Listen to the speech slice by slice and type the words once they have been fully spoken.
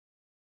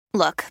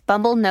Look,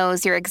 Bumble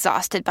knows you're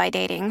exhausted by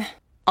dating.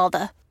 All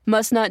the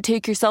must not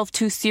take yourself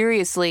too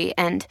seriously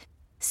and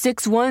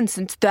 6'1"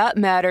 since that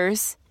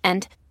matters.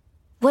 And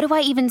what do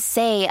I even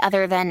say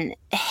other than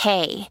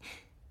hey?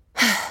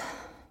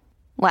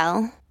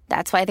 Well,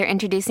 that's why they're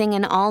introducing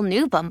an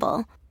all-new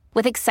Bumble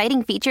with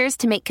exciting features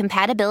to make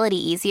compatibility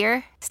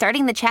easier,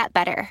 starting the chat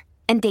better,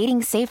 and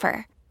dating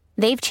safer.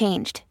 They've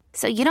changed,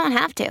 so you don't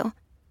have to.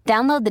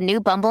 Download the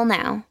new Bumble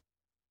now.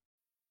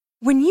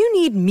 When you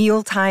need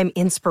mealtime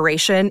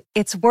inspiration,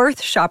 it's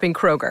worth shopping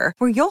Kroger,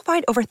 where you'll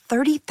find over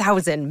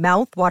 30,000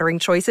 mouth-watering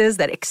choices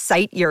that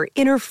excite your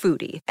inner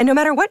foodie. And no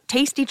matter what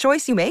tasty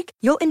choice you make,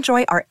 you'll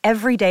enjoy our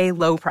everyday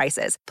low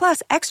prices,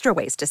 plus extra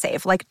ways to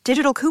save, like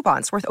digital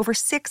coupons worth over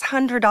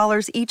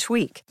 $600 each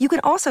week. You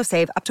can also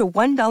save up to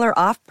 $1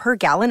 off per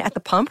gallon at the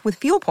pump with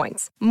fuel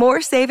points.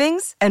 More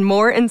savings and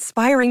more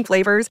inspiring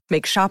flavors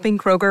make shopping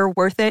Kroger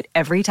worth it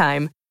every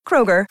time.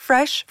 Kroger,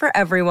 fresh for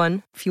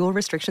everyone. Fuel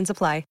restrictions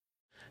apply.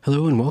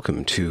 Hello and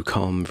welcome to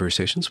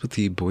Conversations with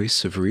the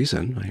Voice of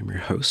Reason. I am your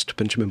host,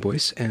 Benjamin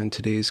Boyce, and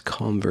today's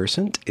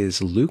conversant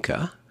is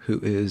Luka, who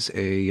is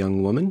a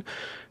young woman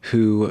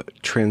who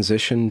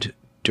transitioned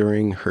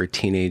during her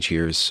teenage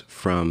years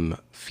from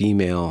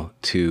female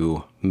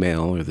to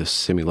male, or the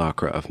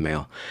simulacra of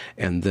male,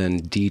 and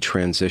then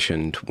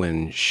detransitioned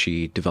when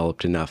she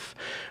developed enough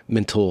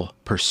mental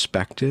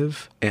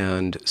perspective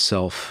and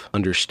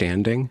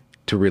self-understanding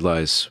to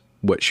realize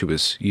what she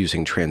was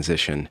using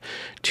transition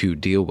to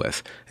deal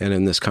with. And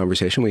in this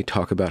conversation, we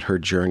talk about her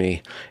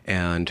journey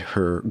and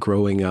her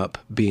growing up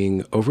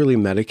being overly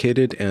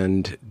medicated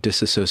and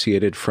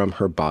disassociated from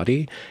her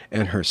body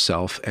and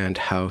herself, and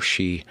how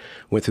she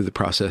went through the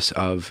process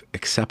of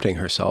accepting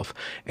herself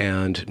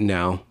and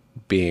now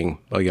being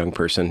a young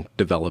person,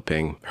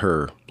 developing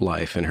her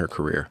life and her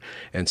career,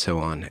 and so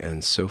on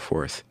and so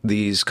forth.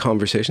 These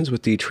conversations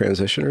with the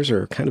transitioners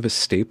are kind of a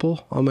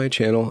staple on my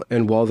channel,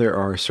 and while there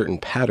are certain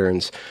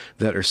patterns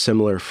that are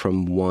similar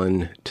from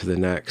one to the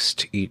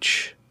next,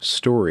 each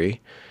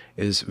story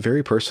is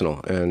very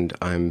personal, and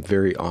I'm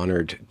very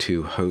honored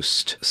to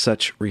host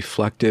such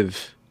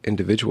reflective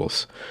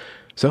individuals.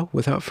 So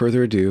without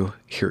further ado,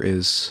 here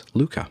is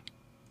Luka.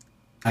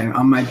 I'm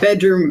on my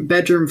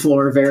bedroom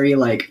floor, very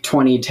like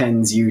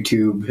 2010s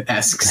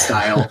YouTube-esque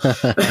style.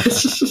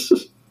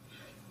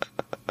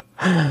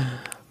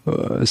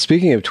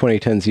 Speaking of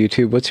 2010s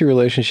YouTube, what's your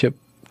relationship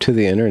to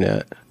the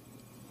internet?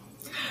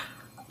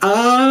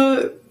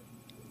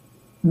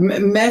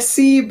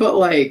 Messy, but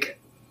like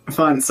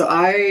fun. So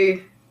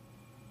I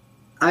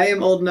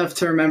am old enough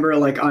to remember,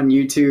 like, on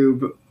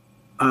YouTube,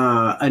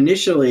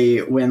 initially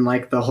when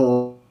like the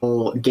whole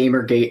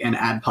Gamergate and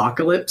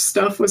Adpocalypse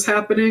stuff was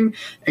happening,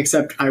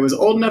 except I was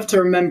old enough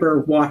to remember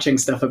watching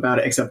stuff about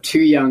it, except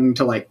too young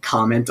to like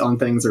comment on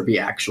things or be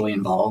actually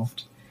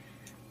involved.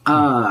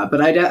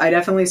 But I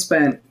definitely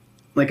spent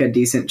like a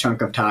decent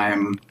chunk of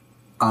time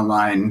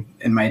online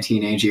in my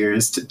teenage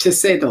years, to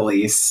say the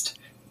least,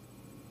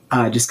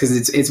 just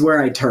because it's where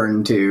I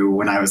turned to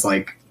when I was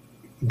like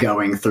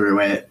going through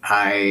it.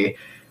 I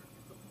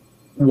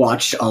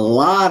watched a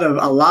lot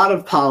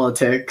of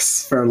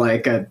politics for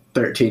like a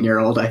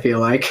 13-year-old, I feel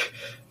like.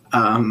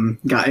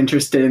 Got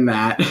interested in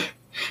that,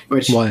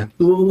 which Why?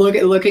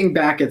 Looking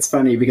back, it's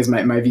funny because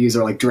my views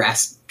are like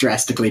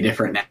drastically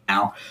different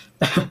now.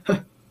 Yeah.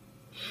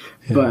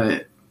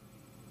 But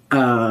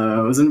I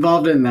was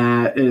involved in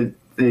that.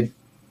 It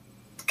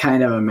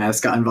kind of a mess.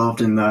 Got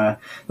involved in the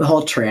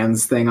whole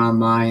trans thing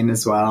online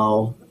as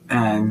well,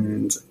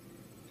 and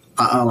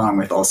along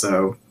with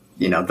also,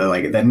 you know,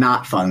 the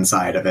not fun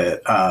side of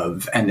it,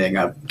 of ending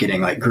up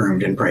getting like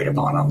groomed and preyed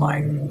upon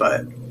online.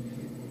 But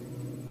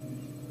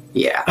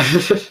yeah.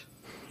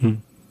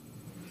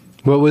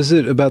 What was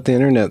it about the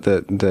internet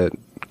that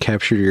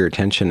captured your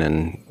attention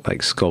and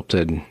like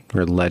sculpted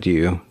or led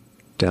you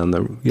down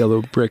the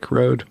yellow brick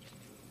road?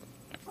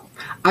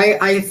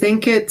 I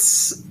think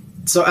it's,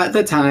 so at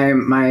the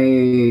time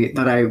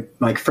that I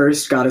like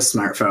first got a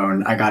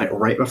smartphone, I got it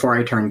right before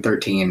I turned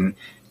 13.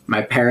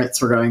 My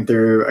parents were going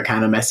through a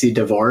kind of messy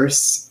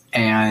divorce,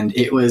 and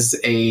it was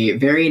a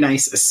very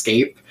nice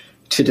escape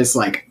to just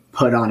like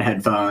put on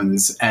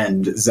headphones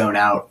and zone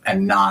out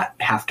and not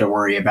have to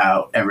worry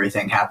about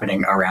everything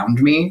happening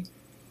around me.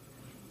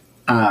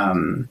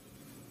 And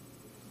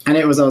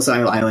it was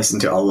also, I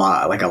listened to a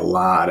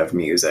lot of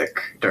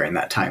music during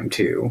that time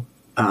too.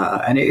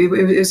 And it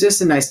was just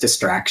a nice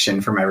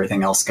distraction from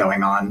everything else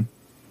going on.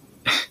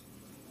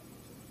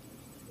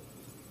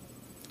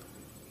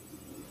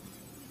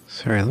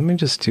 Sorry, let me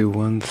just do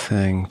one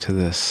thing to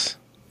this.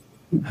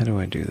 How do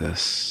I do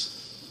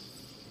this?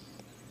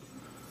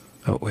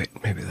 Oh, wait,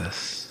 maybe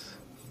this.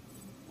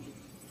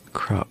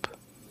 Crop.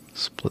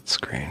 Split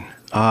screen.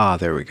 Ah,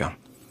 there we go.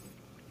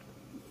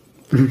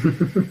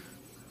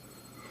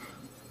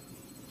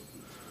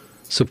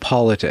 So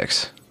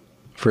politics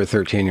for a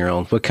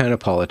 13-year-old. What kind of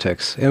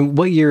politics? And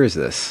what year is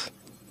this?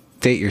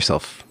 Date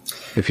yourself,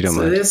 if you don't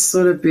mind. So this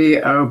would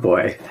be, oh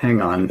boy,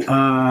 hang on.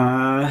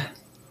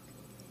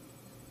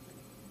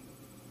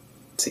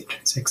 Let's see,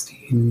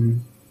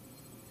 16.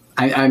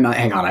 I'm not,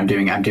 hang on, I'm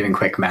doing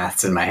quick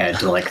maths in my head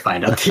to like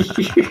find out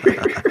the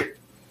year.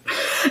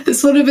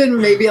 This would have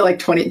been maybe like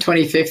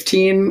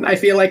 2015, I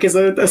feel like is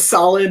a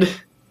solid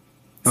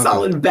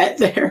bet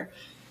there.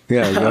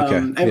 Yeah,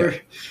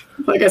 okay.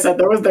 Like I said,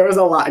 there was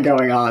a lot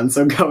going on,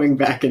 so going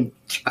back and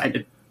trying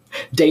to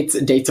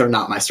dates are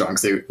not my strong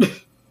suit.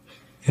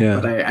 Yeah.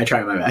 But I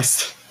try my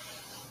best.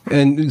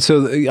 And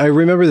so I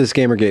remember this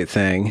Gamergate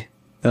thing.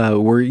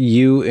 Were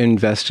you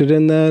invested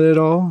in that at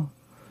all?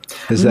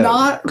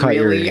 Not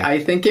really.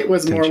 I think it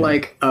was more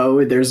like,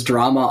 oh, there's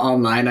drama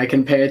online I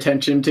can pay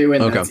attention to,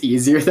 and that's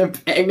easier than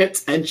paying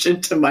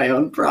attention to my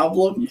own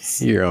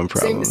problems. Your own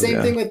problems.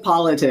 Same thing with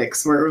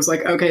politics, where it was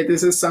like, okay,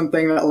 this is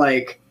something that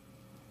like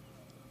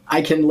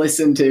I can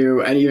listen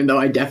to, and even though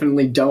I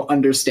definitely don't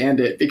understand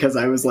it because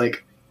I was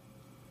like,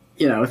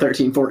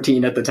 13,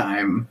 14 at the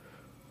time,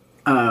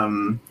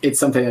 it's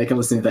something I can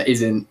listen to that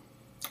isn't,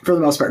 for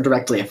the most part,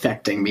 directly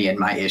affecting me and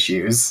my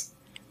issues.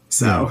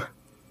 So,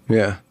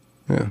 yeah.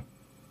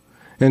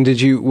 And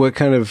what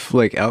kind of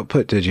like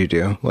output did you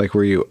do? Like,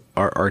 were you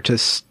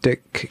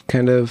artistic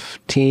kind of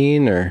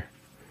teen or?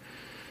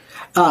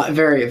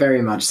 Very,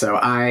 very much so.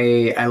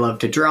 I love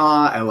to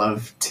draw. I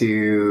love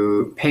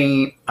to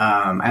paint.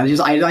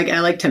 I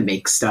like to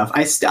make stuff.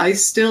 I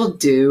still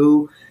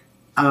do.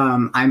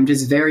 I'm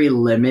just very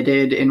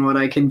limited in what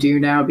I can do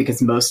now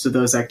because most of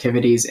those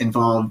activities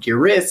involved your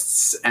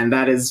wrists, and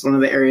that is one of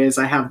the areas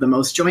I have the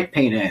most joint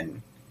pain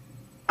in.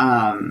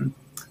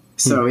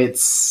 So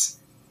it's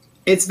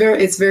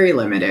very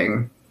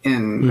limiting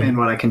in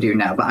what I can do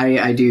now. But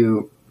I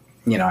do,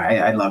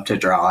 I love to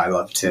draw. I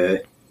love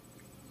to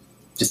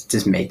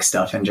just make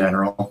stuff in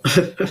general.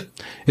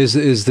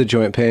 Is the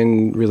joint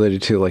pain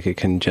related to like a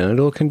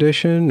congenital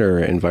condition or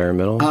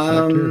environmental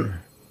factor?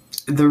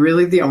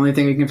 The only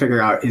thing we can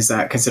figure out is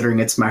that, considering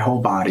it's my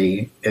whole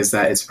body, is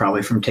that it's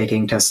probably from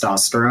taking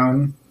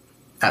testosterone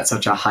at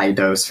such a high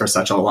dose for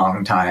such a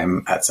long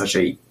time at such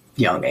a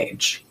young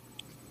age.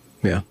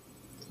 Yeah.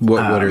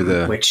 What are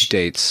the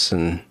dates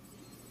and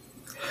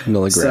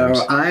milligrams?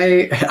 So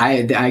I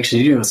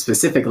actually do know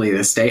specifically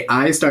this date.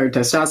 I started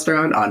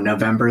testosterone on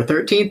November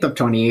 13th of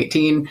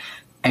 2018,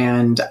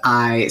 and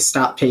I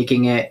stopped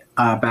taking it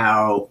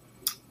about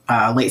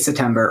late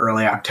September,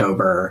 early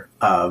October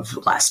of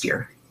last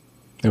year.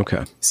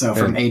 Okay. So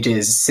from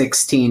ages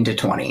 16 to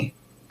 20.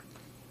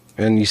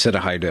 And you said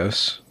a high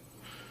dose?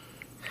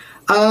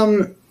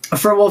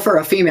 For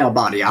a female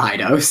body, a high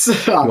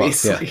dose,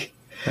 obviously. Well, yeah,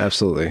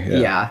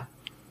 absolutely. Yeah.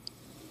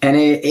 And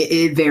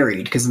it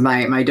varied because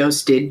my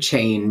dose did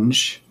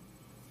change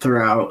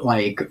throughout,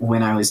 like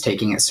when I was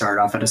taking it,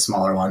 started off at a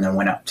smaller one, then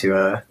went up to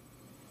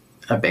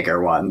a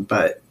bigger one,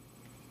 but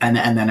and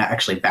then I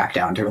actually back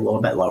down to a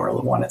little bit lower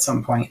one at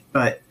some point.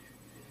 But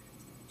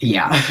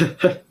yeah.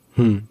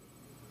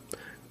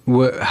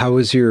 How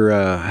was your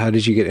how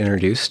did you get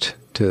introduced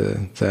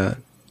to that?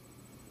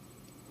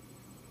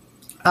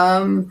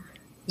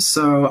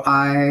 So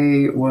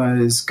I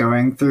was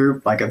going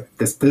through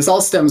this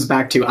all stems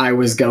back to I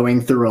was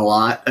going through a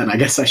lot, and I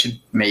guess I should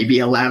maybe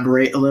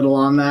elaborate a little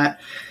on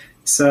that.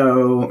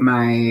 So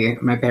my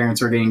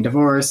parents were getting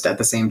divorced at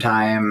the same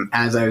time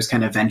as I was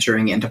kind of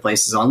venturing into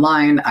places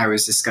online. I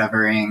was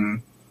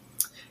discovering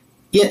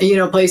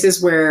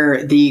places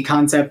where the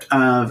concept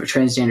of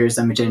transgenderism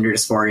and gender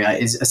dysphoria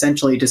is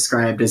essentially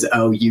described as,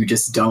 oh, you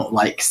just don't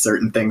like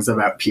certain things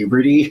about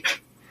puberty.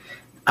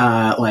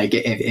 Like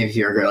if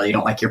you're a girl, you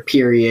don't like your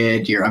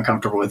period, you're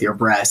uncomfortable with your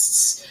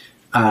breasts,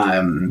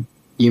 you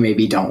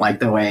maybe don't like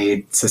the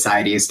way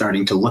society is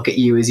starting to look at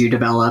you as you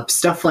develop,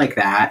 stuff like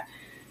that.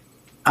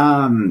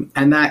 And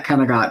that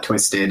kind of got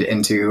twisted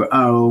into,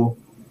 I'm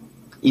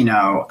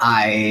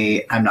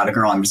not a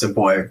girl, I'm just a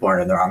boy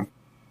born in the wrong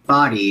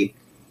body,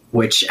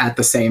 which at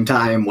the same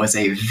time was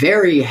a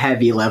very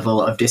heavy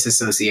level of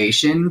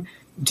disassociation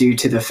due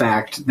to the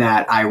fact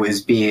that I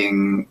was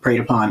being preyed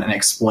upon and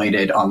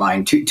exploited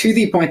online to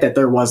the point that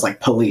there was like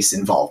police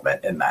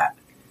involvement in that.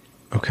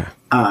 Okay.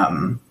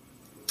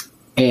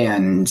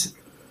 And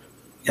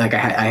like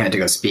I had to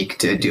go speak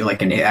to do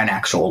like an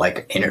actual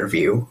like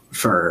interview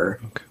for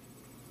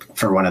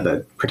one of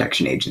the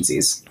protection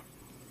agencies.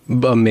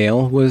 A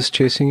male was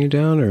chasing you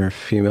down, or a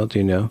female? Do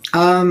you know?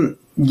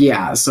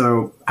 Yeah.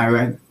 So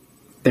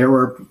there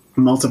were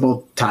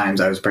multiple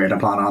times I was preyed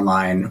upon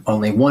online.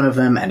 Only one of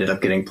them ended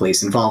up getting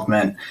police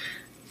involvement.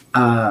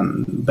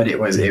 But it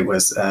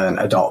was an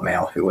adult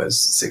male who was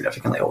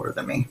significantly older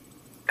than me.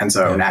 And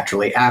so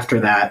naturally after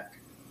that,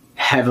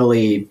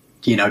 heavily,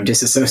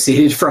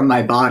 disassociated from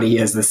my body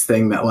as this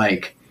thing that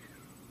like,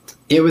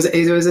 it was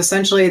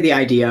essentially the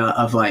idea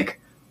of like,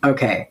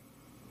 okay,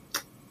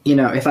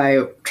 if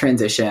I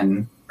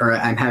transition or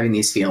I'm having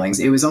these feelings,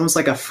 it was almost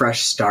like a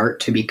fresh start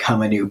to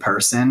become a new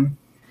person.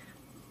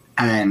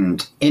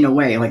 And in a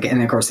way,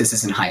 and of course this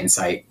is in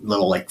hindsight,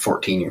 little like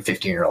 14 or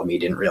 15-year-old me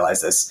didn't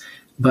realize this,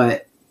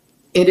 but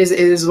it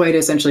is a way to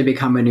essentially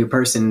become a new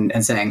person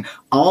and saying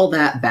all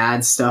that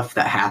bad stuff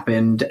that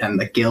happened and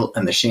the guilt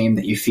and the shame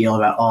that you feel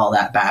about all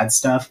that bad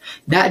stuff,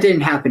 that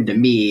didn't happen to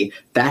me.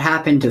 That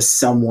happened to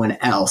someone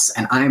else,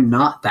 and I'm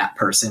not that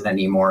person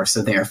anymore.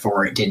 So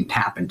therefore it didn't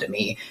happen to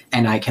me,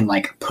 and I can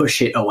like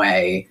push it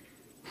away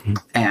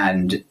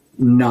and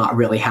not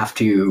really have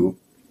to,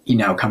 you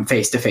know, come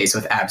face to face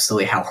with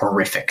absolutely how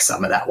horrific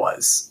some of that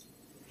was.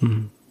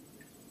 Mm-hmm.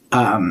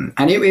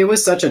 And it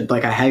was such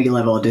a heavy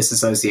level of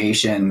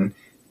disassociation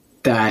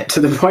that to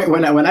the point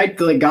when I like,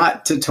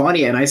 got to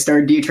 20 and I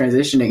started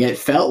detransitioning, it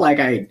felt like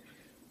it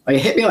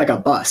hit me like a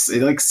bus.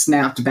 It like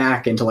snapped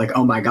back into like,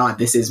 oh my God,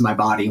 this is my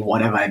body.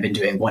 What have I been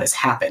doing? What has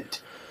happened?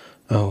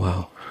 Oh,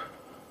 wow.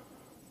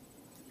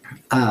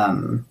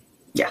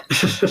 Yeah.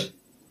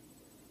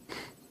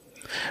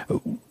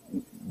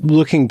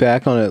 Looking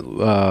back on it,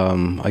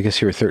 I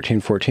guess you were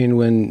 13, 14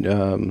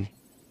 when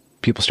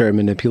people started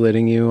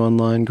manipulating you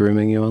online,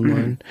 grooming you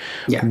online.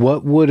 Mm-hmm. Yeah.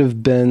 What would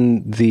have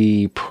been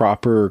the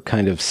proper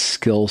kind of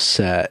skill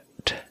set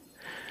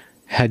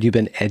had you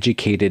been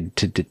educated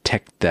to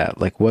detect that?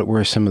 Like, what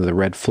were some of the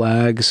red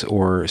flags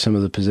or some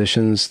of the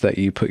positions that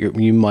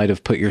you might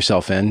have put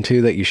yourself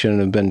into that you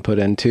shouldn't have been put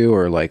into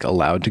or like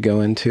allowed to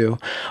go into,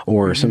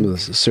 or mm-hmm. some of the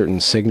certain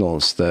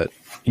signals that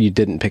you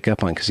didn't pick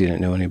up on because you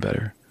didn't know any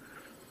better?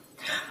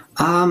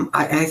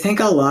 I think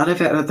a lot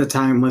of it at the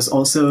time was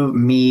also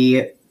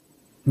me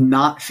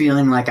not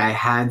feeling like I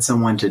had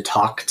someone to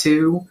talk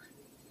to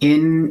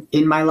in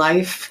my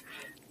life,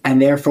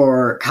 and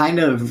therefore kind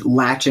of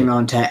latching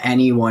onto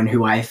anyone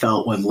who I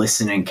felt would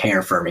listen and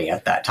care for me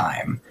at that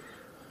time.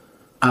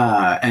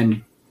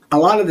 And a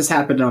lot of this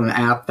happened on an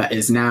app that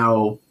is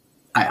now,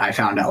 I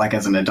found out like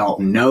as an adult,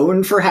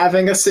 known for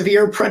having a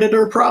severe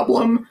predator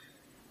problem.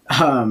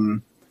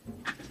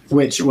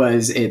 Which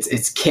was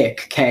it's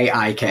Kik,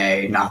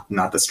 K-I-K,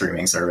 not the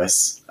streaming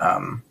service.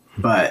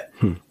 But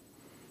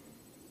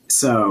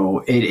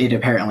so it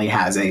apparently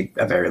has a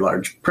very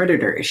large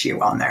predator issue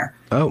on there.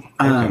 Oh,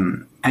 okay.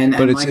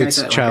 But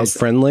it's child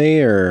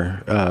friendly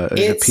or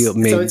appeal.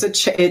 So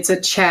it's a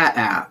chat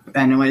app,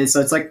 and so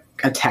it's like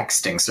a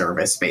texting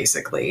service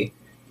basically.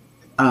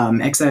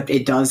 Except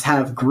it does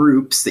have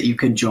groups that you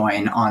could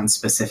join on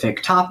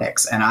specific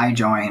topics, and I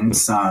joined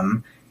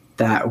some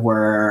that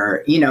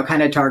were, you know,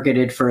 kind of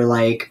targeted for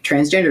like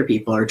transgender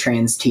people or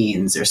trans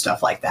teens or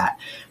stuff like that.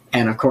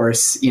 And of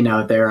course, you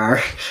know, there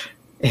are,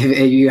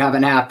 if you have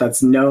an app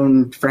that's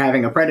known for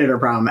having a predator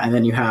problem, and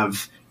then you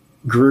have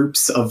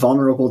groups of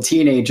vulnerable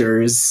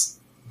teenagers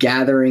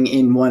gathering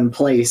in one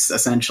place,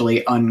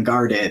 essentially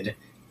unguarded,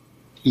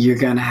 you're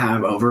going to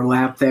have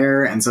overlap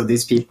there. And so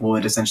these people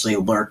would essentially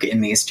lurk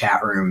in these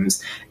chat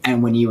rooms.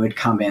 And when you would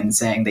come in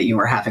saying that you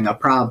were having a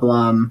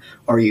problem,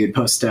 or you'd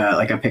post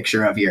a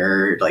picture of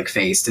your like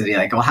face to be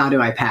like, well, how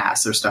do I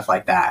pass or stuff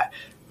like that?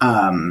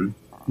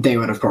 They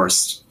would, of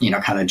course, you know,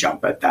 kind of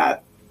jump at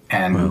that.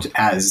 And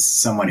as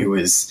someone who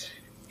was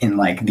in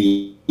like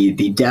the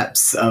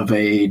depths of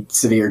a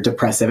severe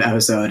depressive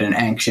episode and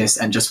anxious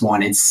and just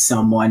wanted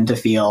someone to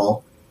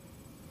feel,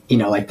 you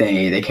know, like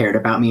they cared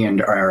about me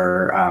and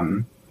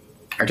or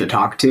to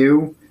talk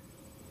to,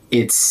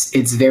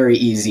 it's very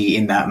easy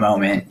in that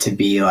moment to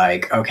be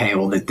like, okay,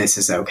 well, this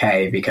is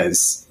okay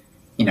because,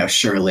 you know,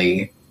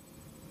 surely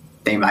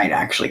they might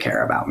actually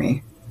care about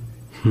me.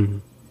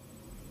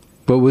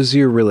 What was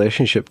your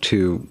relationship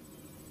to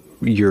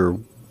your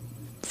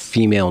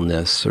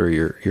femaleness or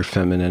your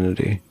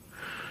femininity?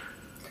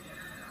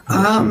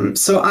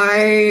 So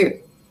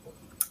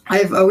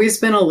I've always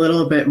been a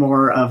little bit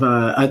more of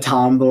a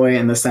tomboy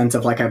in the sense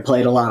of like I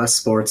played a lot of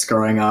sports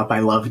growing up. I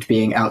loved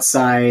being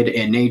outside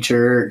in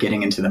nature,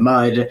 getting into the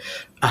mud,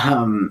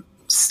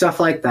 stuff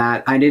like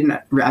that. I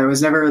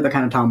was never the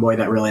kind of tomboy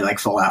that really like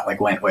full out like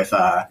went with,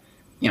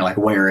 you know, like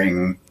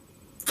wearing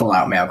full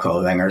out male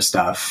clothing or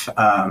stuff.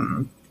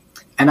 And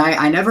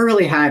I never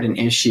really had an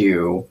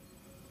issue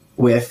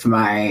with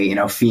my, you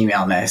know,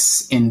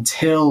 femaleness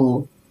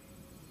until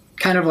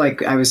kind of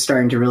like I was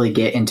starting to really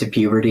get into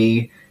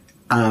puberty.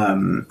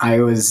 I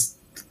was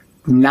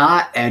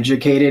not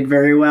educated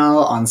very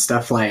well on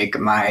stuff like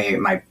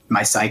my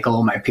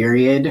cycle, my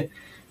period,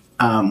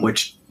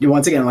 which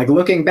once again, like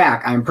looking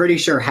back, I'm pretty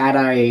sure had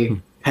I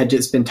had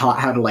just been taught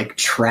how to like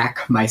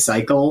track my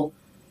cycle,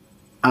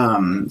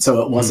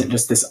 so it wasn't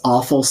just this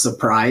awful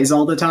surprise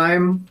all the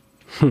time,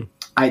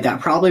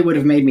 that probably would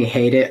have made me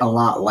hate it a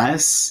lot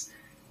less.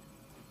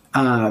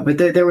 But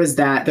there was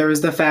that. There was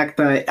the fact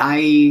that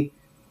I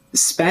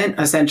spent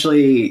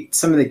essentially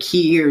some of the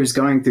key years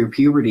going through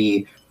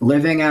puberty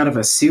living out of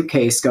a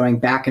suitcase going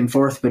back and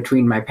forth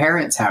between my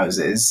parents'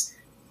 houses.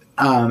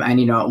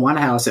 And, you know, at one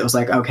house, it was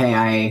like, okay,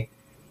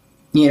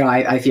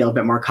 I feel a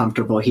bit more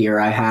comfortable here.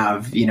 I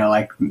have, you know,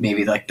 like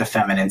maybe like the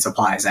feminine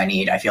supplies I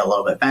need. I feel a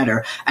little bit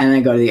better. And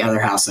then go to the other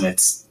house and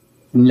it's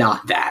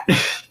not that.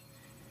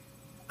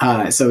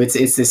 So it's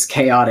this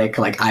chaotic,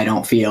 like, I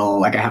don't feel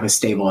like I have a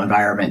stable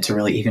environment to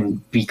really even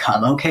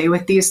become okay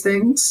with these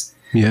things.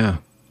 Yeah.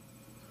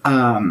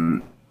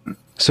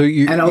 So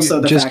and also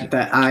the fact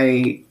that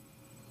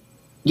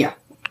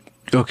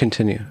Go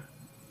continue.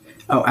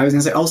 Oh, I was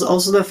gonna say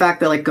also the fact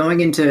that like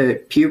going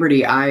into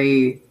puberty,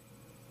 I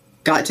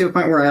got to a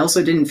point where I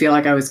also didn't feel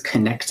like I was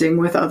connecting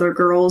with other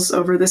girls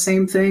over the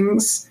same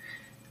things.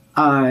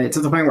 To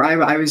the point where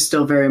I was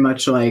still very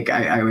much like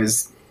I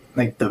was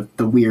like the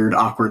weird,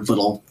 awkward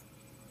little.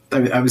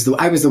 I was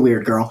the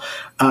weird girl,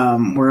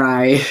 where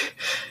I,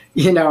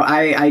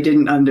 I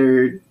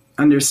didn't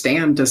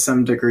understand to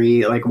some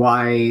degree like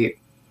why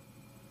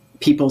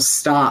people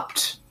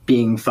stopped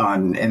being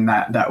fun in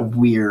that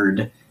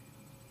weird,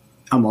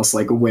 almost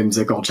like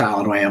whimsical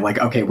child way of like,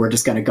 okay, we're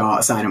just gonna go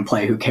outside and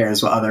play. Who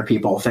cares what other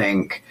people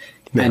think?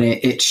 Yeah. And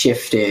it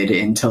shifted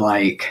into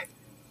like,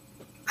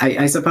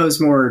 I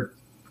suppose more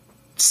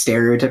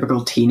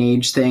stereotypical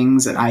teenage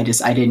things, and I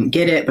didn't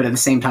get it, but at the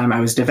same time I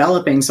was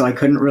developing, so I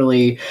couldn't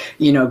really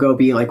go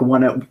be like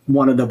one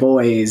of the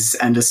boys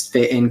and just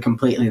fit in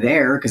completely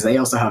there, because they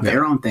also have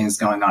their own things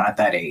going on at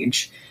that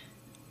age.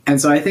 And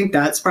so I think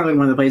that's probably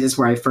one of the places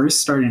where I first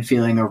started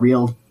feeling a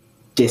real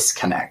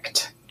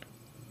disconnect,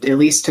 at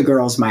least to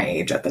girls my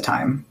age at the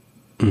time.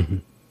 Mm-hmm.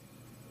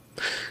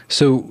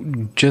 So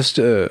just,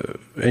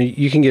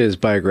 you can get as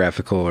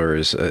biographical or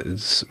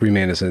as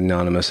remain as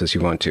anonymous as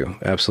you want to.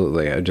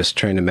 Absolutely. I'm just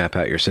trying to map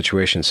out your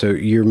situation. So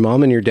your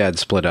mom and your dad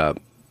split up.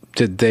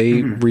 Did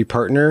they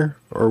repartner,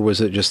 or was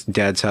it just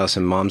dad's house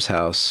and mom's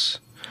house?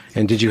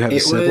 And did you have a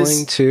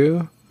sibling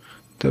too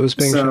that was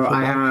being So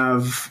I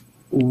have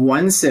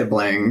one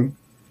sibling.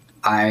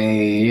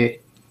 I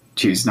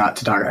choose not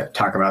to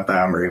talk about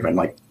them or even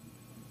like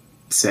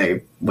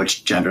say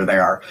which gender they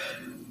are.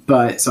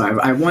 But so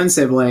I have one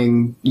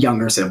sibling,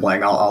 younger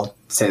sibling, I'll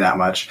say that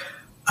much.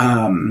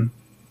 And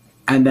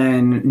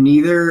then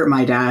neither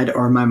my dad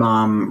or my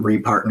mom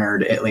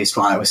repartnered, at least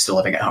while I was still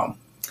living at home.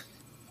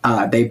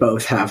 They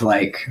both have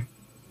like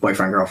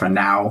boyfriend, girlfriend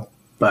now,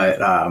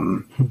 but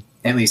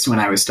at least when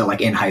I was still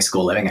like in high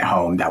school living at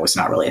home, that was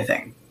not really a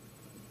thing.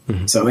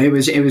 Mm-hmm. So it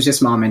was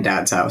just mom and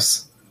dad's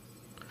house.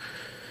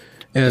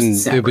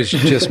 And it was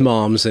just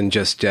mom's and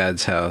just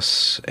dad's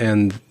house.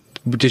 And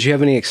did you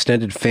have any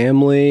extended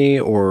family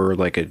or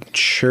like a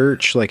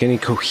church, like any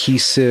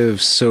cohesive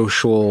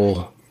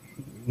social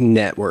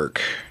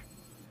network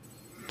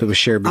that was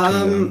shared between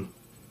them?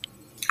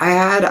 I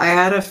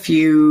had a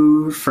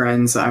few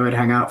friends I would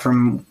hang out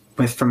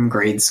with from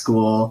grade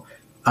school,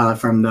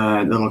 from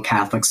the little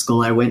Catholic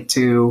school I went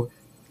to.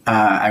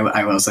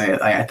 I will say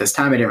at this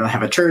time I didn't really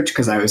have a church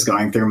because I was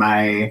going through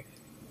my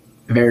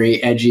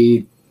very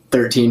edgy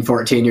 13,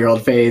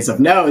 14-year-old phase of,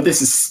 no,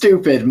 this is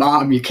stupid,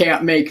 mom, you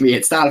can't make me,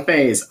 it's not a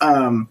phase.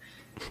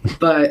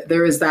 But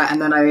there was that,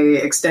 and then I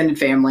extended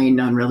family,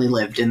 none really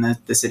lived in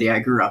the city I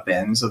grew up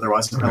in, so there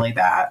wasn't really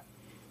that.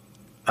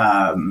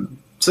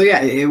 So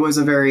yeah, it was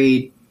a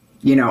very,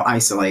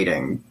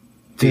 isolating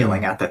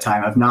feeling at the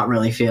time of not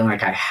really feeling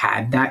like I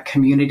had that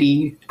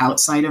community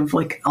outside of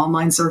like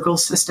online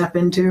circles to step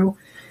into.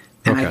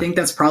 And I think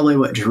that's probably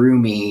what drew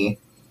me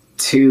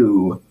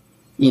to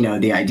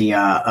the idea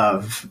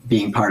of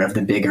being part of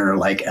the bigger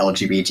like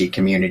LGBT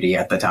community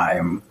at the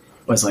time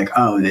was like,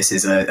 oh, this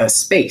is a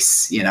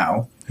space,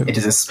 it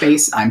is a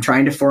space. I'm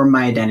trying to form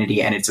my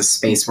identity, and it's a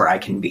space where I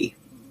can be.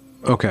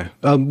 Okay.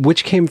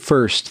 Which came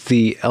first,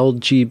 the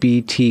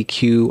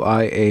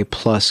LGBTQIA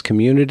plus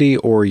community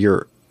or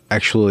your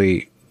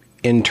actually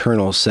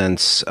internal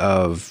sense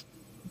of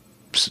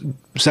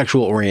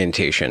sexual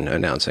orientation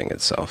announcing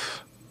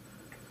itself?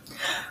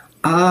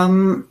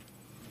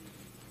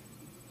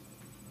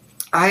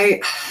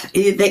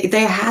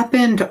 They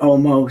happened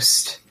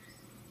almost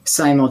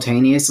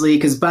simultaneously,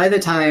 because by the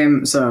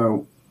time,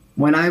 so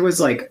when I was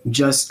like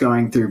just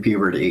going through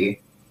puberty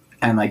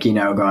and like,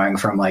 going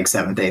from like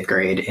 7th, 8th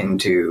grade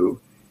into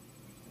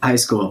high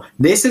school,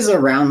 this is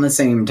around the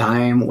same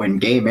time when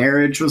gay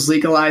marriage was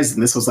legalized,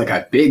 and this was like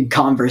a big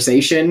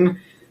conversation.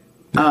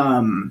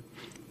 And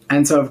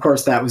so of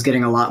course that was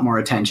getting a lot more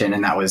attention,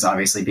 and that was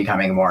obviously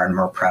becoming more and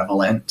more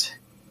prevalent.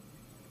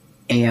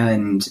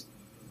 And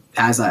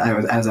as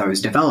I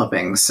was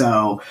developing.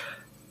 So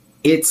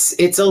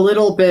it's a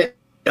little bit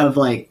of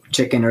like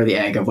chicken or the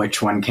egg of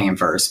which one came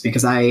first,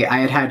 because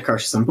I had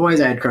crushes on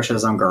boys, I had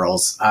crushes on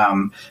girls.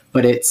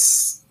 But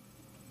it's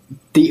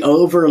the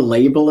over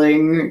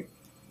labeling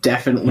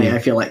definitely I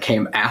feel like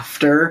came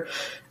after.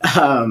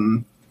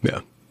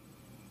 Yeah.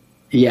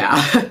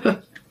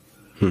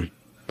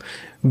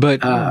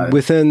 But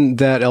within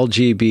that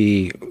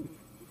LGB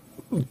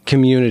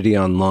community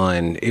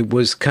online, it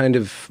was kind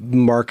of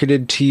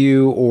marketed to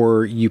you,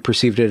 or you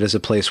perceived it as a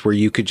place where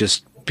you could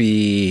just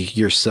be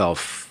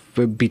yourself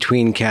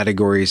between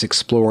categories,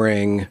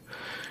 exploring,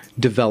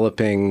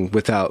 developing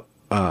without,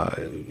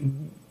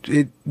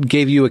 it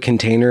gave you a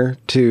container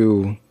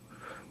to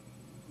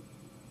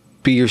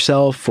be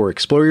yourself or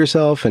explore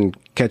yourself and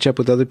catch up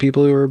with other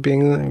people who are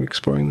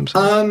exploring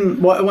themselves?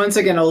 Once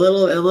again, a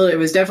little. It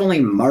was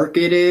definitely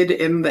marketed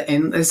in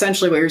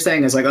essentially what you're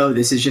saying is like, oh,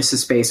 this is just a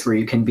space where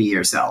you can be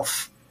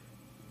yourself.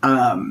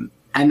 And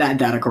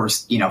that of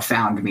course,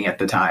 found me at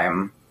the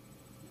time.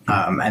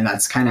 And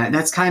that's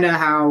kind of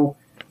how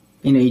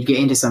you get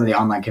into some of the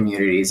online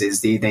communities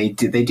is they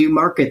do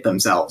market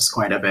themselves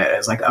quite a bit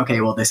as like,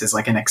 okay, well, this is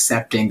like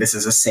this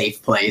is a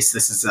safe place.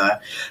 This is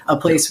a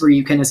place where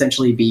you can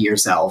essentially be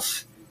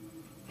yourself.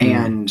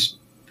 And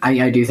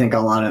I do think a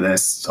lot of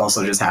this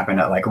also just happened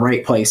at like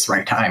right place,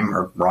 right time,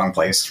 or wrong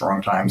place,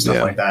 wrong time,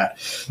 stuff like that.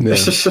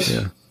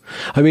 Yeah.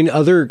 I mean,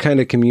 other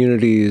kind of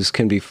communities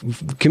can be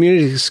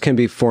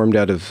formed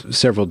out of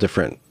several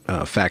different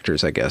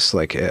factors, I guess,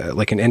 like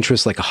an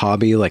interest, like a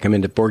hobby, like I'm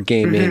into board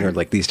gaming or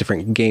like these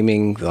different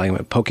gaming, like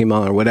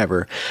Pokemon or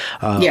whatever,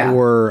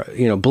 or,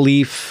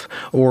 belief,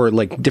 or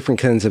like different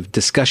kinds of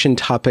discussion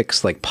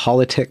topics like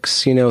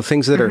politics,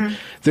 things that are,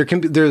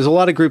 there's a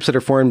lot of groups that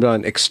are formed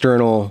on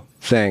external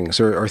things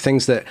or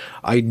things that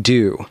I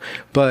do,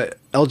 but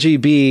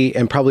LGB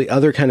and probably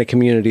other kind of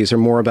communities are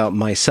more about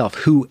myself.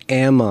 Who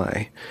am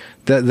I?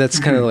 That's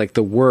kind of like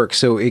the work.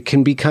 So it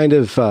can be kind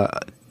of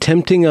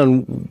tempting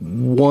on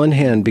one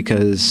hand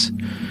because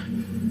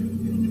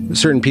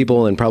certain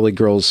people and probably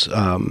girls,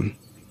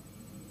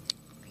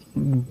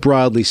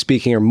 broadly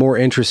speaking, are more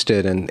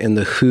interested in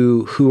the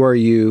who are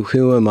you,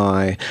 who am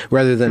I,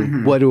 rather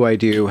than what do I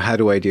do, how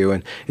do I do.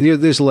 And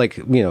there's like,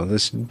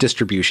 this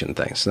distribution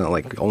thing. It's not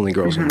like only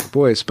girls and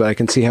boys, but I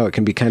can see how it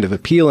can be kind of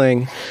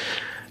appealing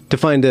to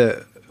find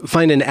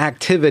an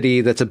activity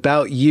that's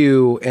about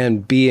you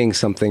and being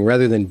something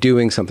rather than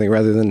doing something,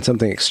 rather than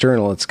something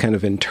external. It's kind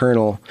of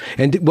internal.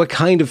 And what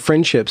kind of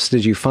friendships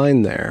did you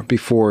find there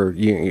before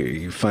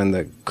you find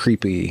the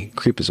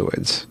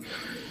creepazoids?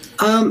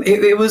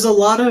 It was a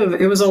lot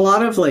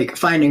of like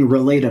finding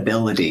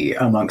relatability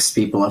amongst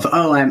people of,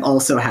 I'm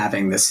also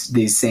having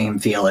these same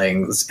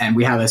feelings, and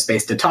we have a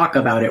space to talk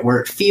about it where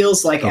it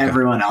feels like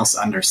everyone else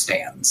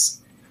understands.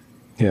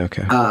 Yeah.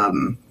 Okay.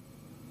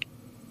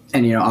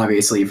 And,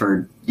 obviously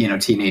for,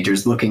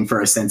 teenagers looking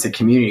for a sense of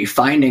community,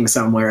 finding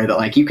somewhere that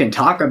like you can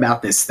talk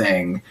about this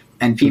thing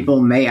and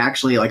people may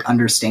actually like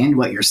understand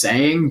what you're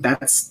saying.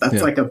 That's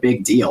like a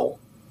big deal.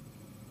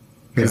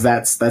 Because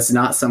that's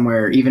not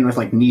somewhere, even with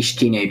like niche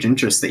teenage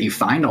interests, that you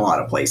find a lot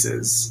of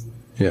places.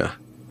 Yeah.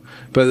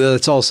 But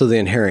that's also the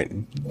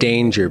inherent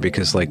danger,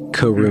 because like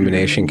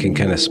co-rumination can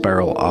kind of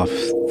spiral off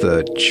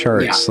the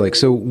charts. Yeah. Like,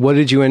 so what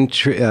did you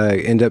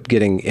end up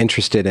getting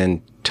interested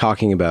in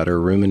talking about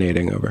or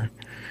ruminating over?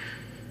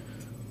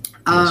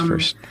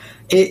 First?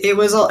 It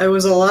was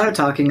a lot of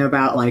talking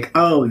about like,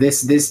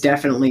 this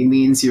definitely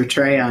means you're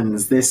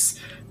trans. This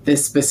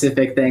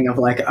specific thing of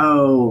like,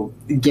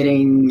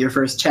 getting your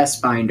first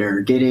chest binder,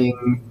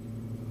 getting,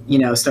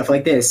 stuff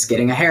like this,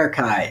 getting a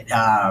haircut,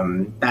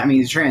 that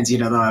means you're trans.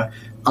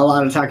 A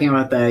lot of talking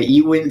about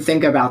you wouldn't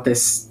think about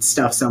this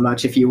stuff so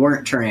much if you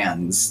weren't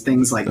trans,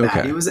 things like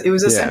that. It was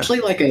essentially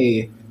like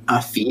a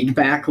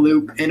feedback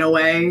loop in a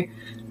way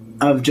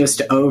of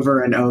just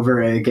over and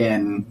over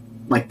again,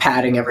 like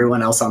patting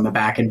everyone else on the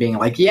back and being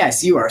like,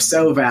 yes, you are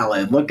so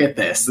valid. Look at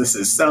this. This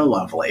is so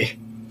lovely.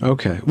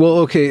 Okay.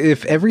 Well,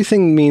 if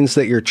everything means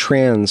that you're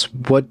trans,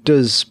 what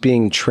does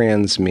being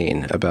trans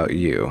mean about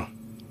you?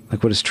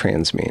 Like, what does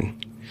trans mean?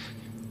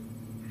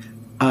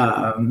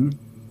 What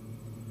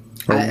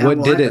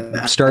did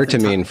it start to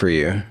mean for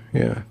you?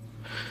 Yeah.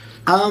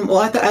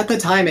 Well, at the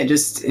time,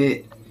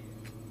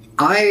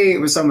 I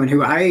was someone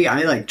who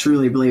I like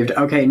truly believed,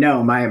 okay,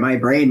 no, my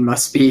brain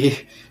must be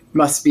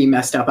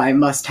messed up. I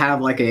must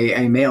have like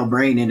a male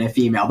brain in a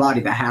female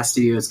body. That has to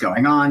be what's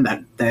going on.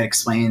 That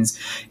explains.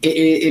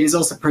 It is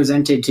also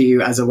presented to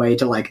you as a way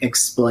to like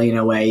explain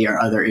away your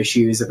other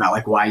issues about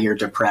like why you're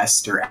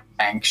depressed or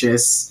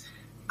anxious.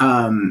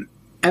 And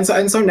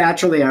so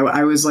naturally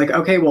I was like,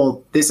 okay,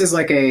 well, this is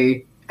like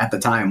at the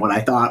time what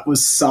I thought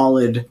was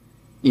solid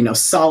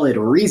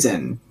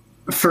reason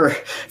for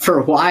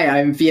why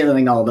I'm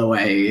feeling all the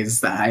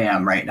ways that I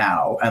am right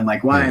now, and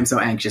like why I'm so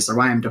anxious, or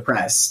why I'm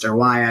depressed, or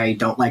why I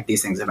don't like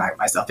these things about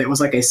myself. It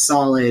was like a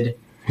solid,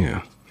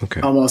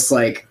 almost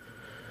like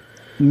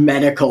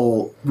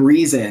medical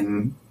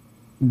reason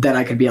that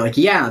I could be like,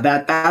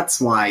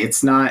 that's why.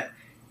 It's not.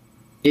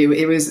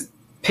 It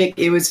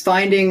was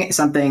finding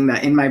something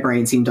that in my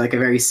brain seemed like a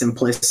very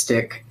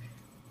simplistic,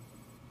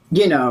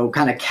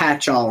 kind of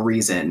catch-all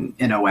reason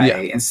in a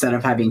way, instead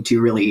of having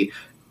to really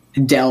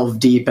delve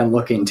deep and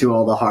look into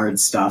all the hard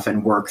stuff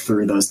and work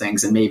through those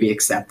things and maybe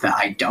accept that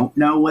I don't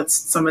know what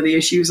some of the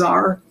issues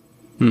are.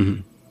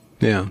 Mm-hmm.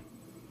 Yeah.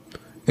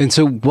 And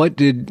so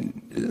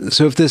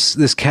if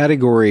this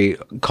category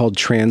called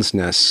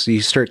transness,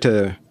 you start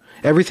to,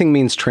 everything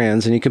means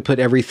trans, and you can put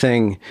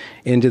everything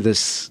into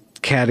this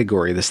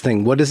category, this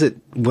thing. What does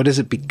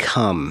it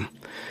become?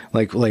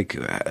 Like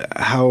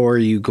how are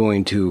you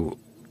going to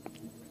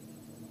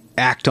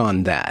act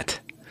on that?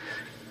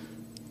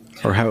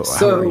 Or how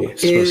are you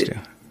supposed to?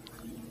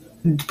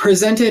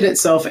 Presented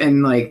itself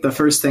in like the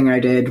first thing I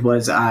did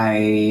was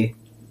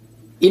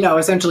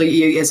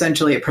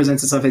essentially it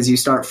presents itself as you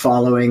start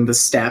following the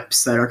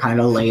steps that are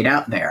kind of laid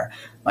out there.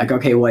 Like,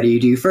 okay, what do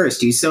you do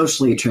first? You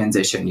socially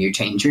transition, you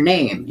change your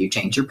name, you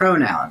change your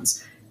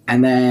pronouns.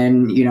 And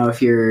then,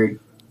 if you're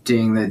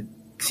doing the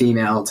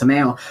female to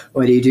male,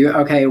 what do you do?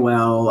 Okay,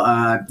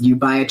 well, you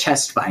buy a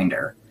chest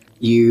binder,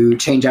 you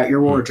change out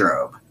your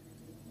wardrobe.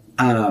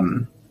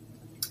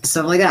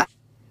 stuff like that.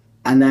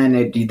 And then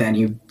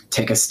you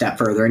take a step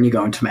further and you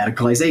go into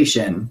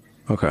medicalization.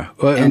 Okay.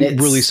 Well, I'm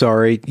really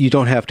sorry. You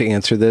don't have to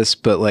answer this,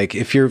 but like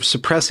if you're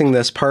suppressing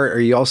this part, are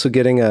you also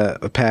getting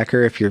a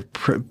packer if you're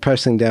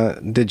pressing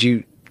down?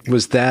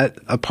 Was that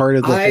a part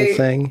of the whole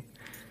thing?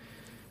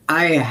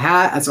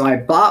 So I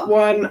bought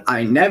one.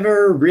 I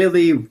never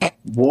really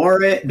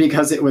wore it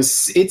because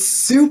it's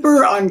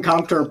super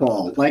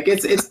uncomfortable. Like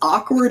it's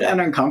awkward and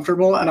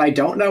uncomfortable, and I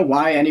don't know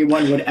why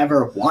anyone would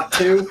ever want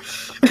to.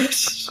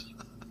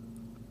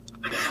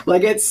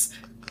 Like it's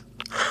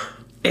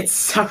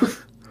so.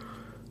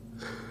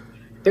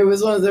 It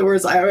was one of the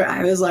words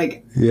I was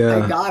like,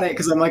 I got it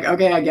because I'm like,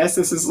 okay, I guess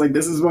this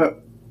is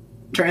what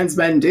trans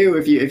men do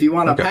if you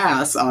want to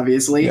pass,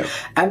 obviously. Yeah.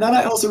 And then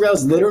I also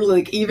realized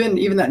literally like even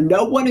that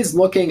no one is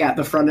looking at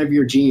the front of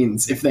your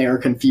jeans if they are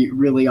confused,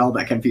 really all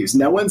that confused.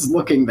 No one's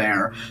looking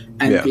there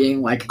and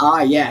being like,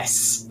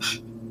 yes.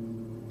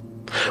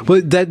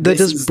 Well, that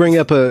does bring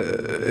up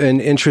an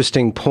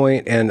interesting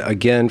point. And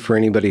again, for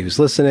anybody who's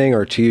listening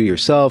or to you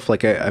yourself,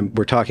 like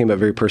we're talking about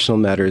very personal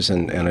matters,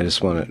 and I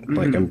just want to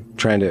like I'm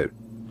trying to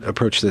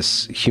approach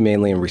this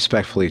humanely and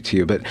respectfully to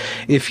you. But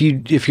if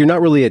you're not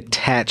really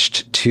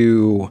attached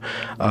to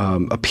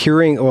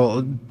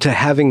to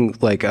having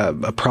like a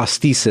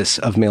prosthesis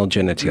of male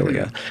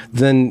genitalia,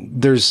 then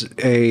there's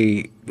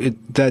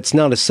that's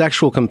not a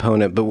sexual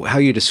component, but how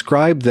you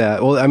describe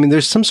that, well, I mean,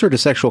 there's some sort of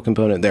sexual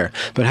component there,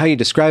 but how you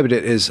describe it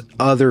is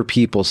other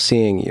people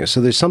seeing you. So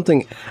there's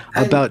something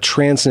about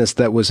transness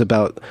that was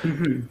about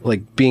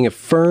like being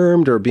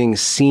affirmed or being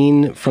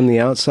seen from the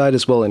outside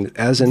as well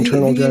as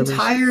internal drivers. The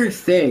entire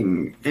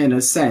thing, in a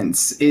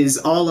sense, is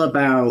all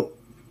about,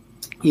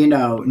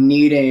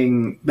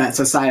 needing that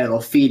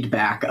societal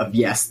feedback of,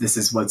 yes, this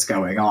is what's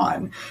going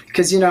on.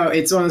 Because,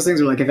 it's one of those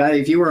things where, like,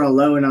 if you were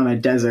alone on a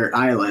desert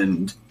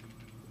island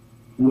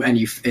and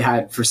you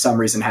for some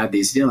reason had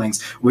these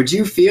feelings, would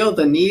you feel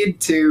the need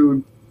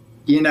to,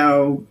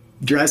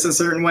 dress a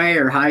certain way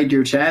or hide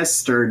your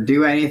chest or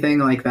do anything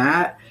like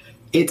that?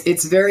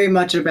 It's very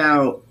much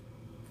about,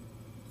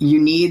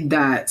 you need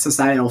that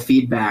societal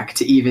feedback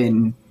to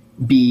even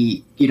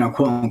be,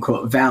 quote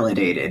unquote,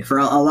 validated. For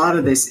a lot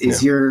of this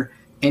is your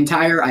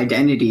entire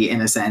identity, in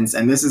a sense,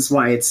 and this is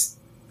why it's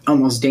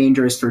almost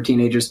dangerous for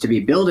teenagers to be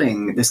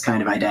building this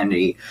kind of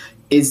identity,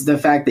 is the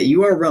fact that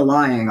you are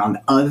relying on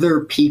other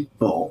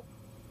people,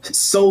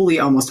 solely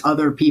almost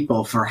other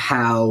people, for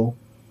how,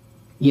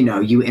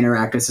 you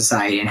interact with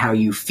society and how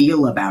you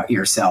feel about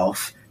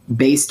yourself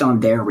based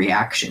on their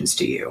reactions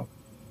to you.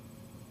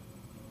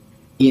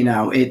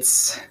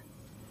 It's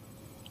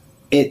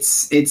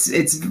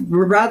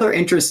rather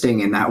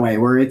interesting in that way,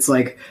 where it's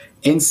like,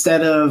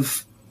 instead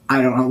of,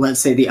 I don't know, let's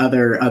say the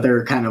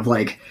other kind of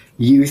like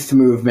youth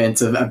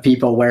movements of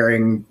people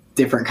wearing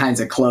different kinds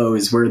of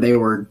clothes where they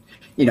were,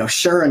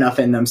 sure enough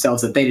in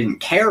themselves that they didn't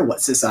care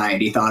what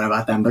society thought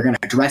about them. They're going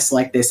to dress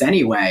like this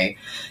anyway.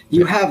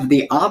 You have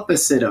the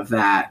opposite of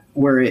that,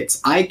 where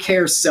it's, I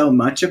care so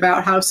much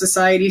about how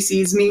society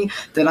sees me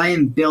that I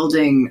am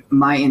building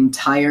my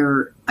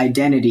entire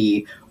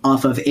identity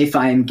off of if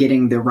I am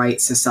getting the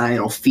right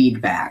societal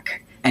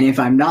feedback. And if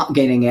I'm not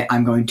getting it,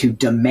 I'm going to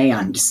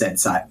demand said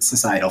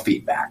societal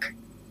feedback.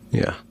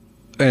 Yeah.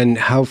 And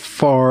how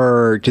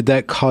far did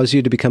that cause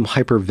you to become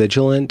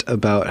hypervigilant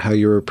about how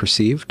you were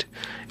perceived?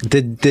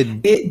 Did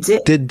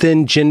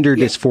then gender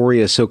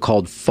dysphoria,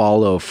 so-called,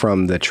 follow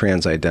from the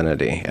trans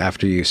identity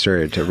after you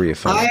started to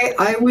reaffirm?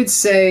 I would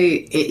say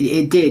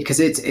it did, because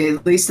it's,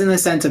 at least in the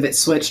sense of, it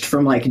switched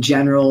from like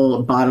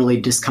general bodily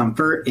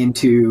discomfort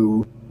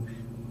into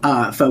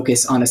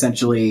focus on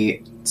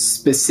essentially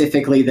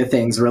specifically the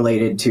things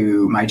related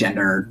to my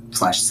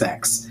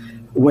gender/sex,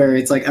 where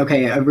it's like,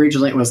 okay,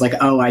 originally it was like,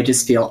 oh, I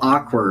just feel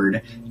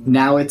awkward.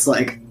 Now it's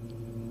like,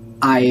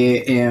 I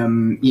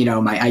am,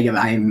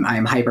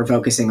 I'm hyper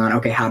focusing on,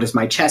 okay, how does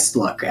my chest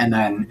look? And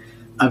then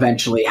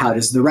eventually, how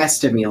does the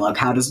rest of me look?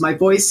 How does my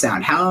voice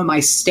sound? How am I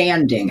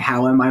standing?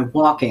 How am I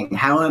walking?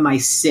 How am I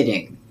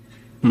sitting?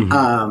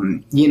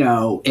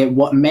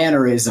 What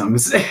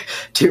mannerisms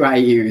do I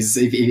use?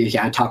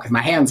 I talk with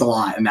my hands a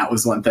lot, and that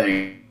was one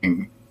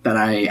thing that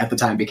I, at the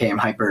time, became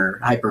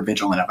hyper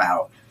vigilant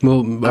about.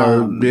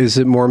 Well, is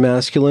it more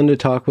masculine to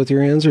talk with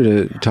your hands or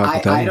to talk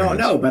without your hands? I don't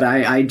know, but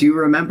I do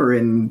remember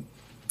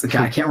I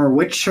can't remember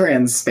which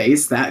trans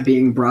space that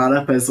being brought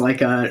up as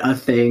like a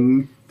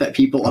thing that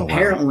people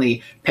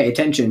apparently pay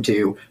attention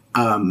to.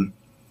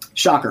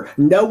 Shocker.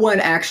 No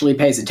one actually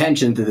pays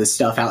attention to this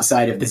stuff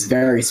outside of this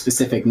very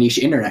specific niche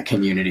internet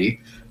community.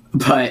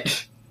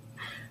 But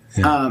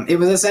it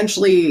was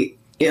essentially,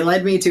 it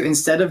led me to,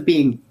 instead of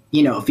being,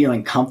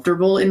 feeling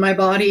comfortable in my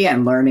body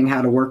and learning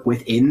how to work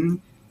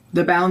within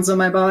the bounds of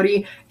my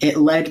body, it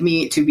led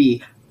me to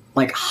be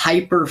like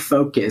hyper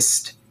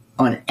focused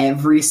on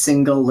every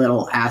single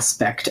little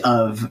aspect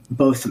of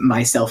both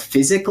myself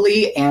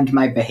physically and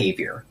my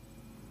behavior.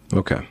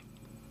 Okay.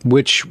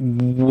 Which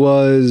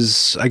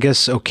was, I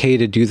guess, okay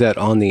to do that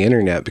on the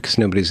internet because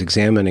nobody's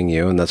examining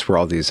you, and that's where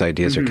all these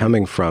ideas are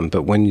coming from.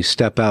 But when you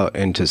step out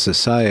into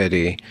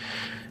society,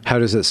 how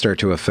does it start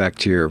to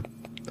affect your,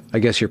 I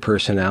guess, your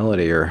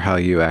personality or how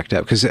you act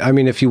out? Because, I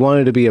mean, if you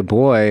wanted to be a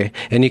boy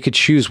and you could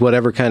choose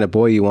whatever kind of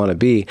boy you want to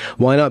be,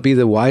 why not be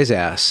the wise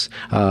ass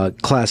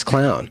class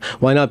clown?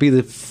 Why not be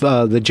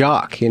the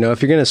jock? You know,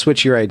 if you're going to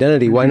switch your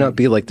identity, why not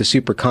be like the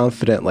super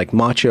confident, like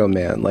macho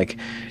man? Like,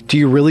 do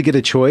you really get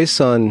a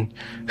choice on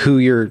who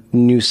your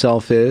new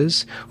self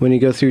is when you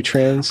go through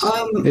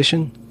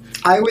transition?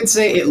 I would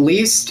say, at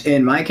least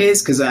in my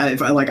case, because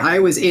I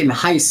was in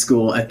high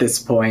school at this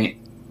point.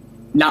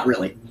 Not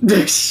really.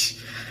 It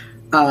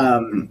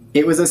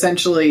was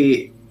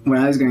essentially, when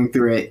I was going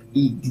through it,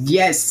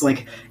 yes,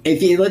 like,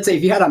 let's say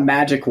if you had a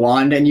magic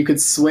wand and you could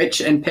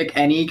switch and pick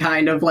any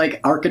kind of like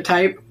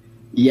archetype,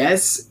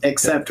 yes,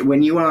 except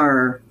when you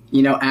are,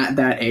 you know, at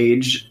that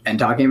age and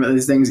talking about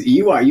these things,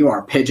 you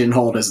are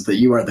pigeonholed as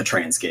you are the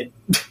trans kid.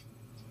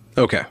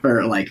 Okay.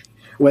 Or like,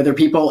 whether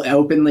people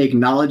openly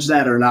acknowledge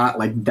that or not,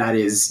 like, that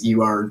is,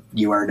 you are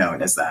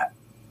known as that.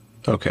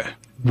 Okay.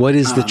 What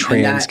is the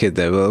trans kid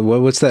though?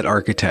 What's that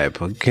archetype?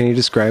 Can you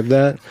describe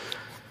that?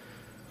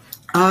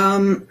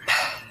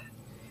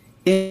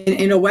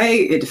 In a way,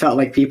 it felt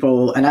like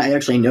people, and I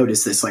actually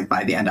noticed this like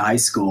by the end of high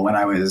school when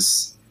I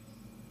was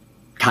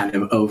kind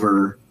of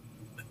over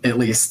at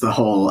least the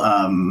whole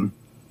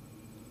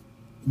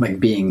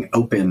like being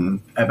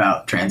open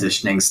about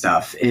transitioning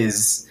stuff,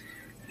 is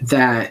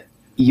that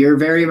you're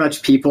very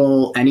much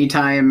people,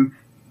 anytime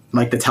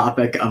like the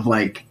topic of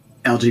like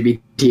LGBT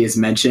is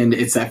mentioned,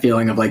 it's that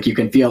feeling of like you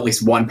can feel at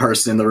least one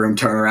person in the room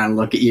turn around and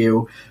look at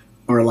you,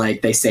 or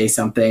like they say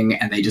something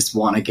and they just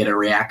want to get a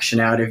reaction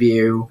out of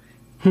you.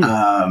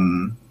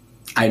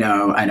 I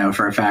know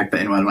for a fact that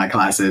in one of my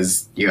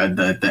classes you had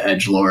the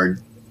edgelord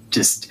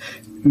just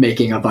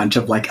making a bunch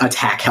of like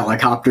attack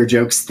helicopter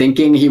jokes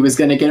thinking he was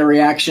going to get a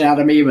reaction out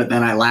of me, but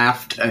then I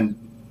laughed, and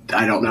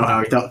I don't know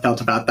how he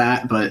felt about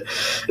that, but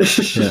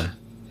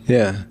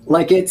yeah.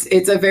 Like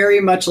it's a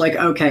very much like,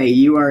 okay,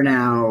 you are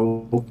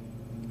now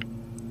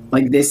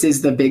like, this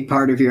is the big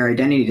part of your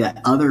identity that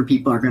other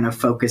people are going to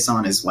focus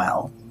on as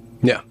well.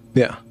 Yeah.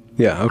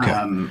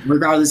 Okay.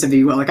 Regardless of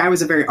you, like, I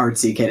was a very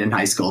artsy kid in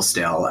high school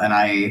still, and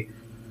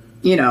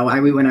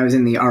when I was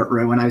in the art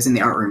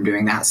room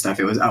doing that stuff,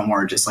 it was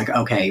more just like,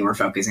 okay, we're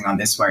focusing on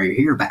this while you're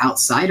here. But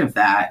outside of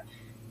that,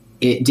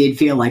 it did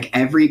feel like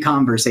every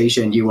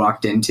conversation you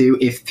walked into,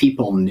 if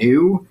people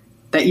knew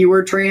that you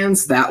were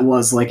trans, that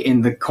was like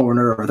in the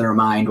corner of their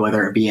mind,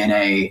 whether it be in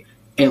a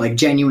like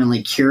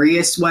genuinely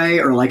curious way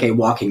or like a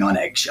walking on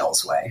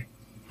eggshells way.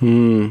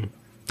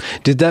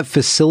 Did that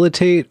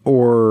facilitate,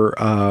 or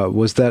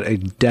was that a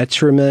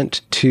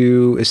detriment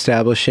to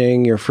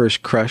establishing your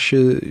first crush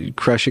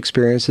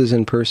experiences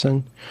in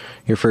person?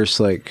 Your first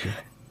like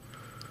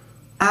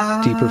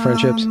deeper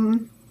friendships?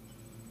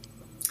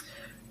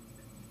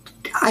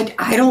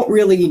 I don't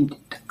really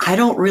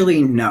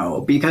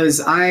know,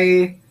 because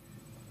I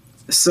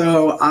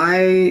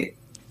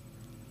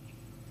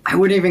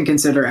wouldn't even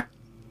consider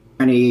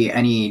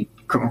any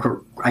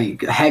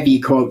heavy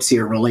quotes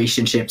here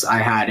relationships I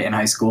had in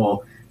high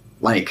school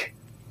like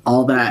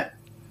all that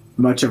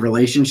much of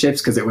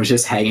relationships, because it was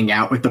just hanging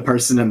out with the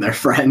person and their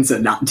friends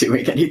and not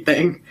doing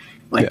anything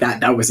like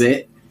that was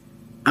it.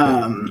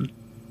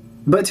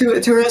 But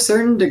to a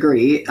certain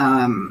degree,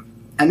 and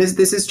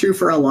this is true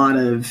for a lot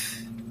of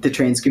the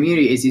trans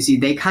community, is you see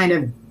they kind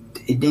of,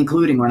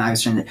 including when I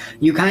was trans,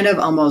 you kind of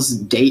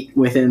almost date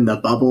within the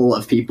bubble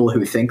of people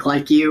who think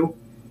like you.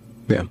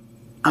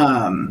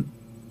 And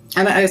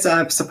I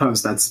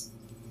suppose that's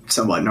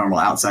somewhat normal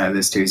outside of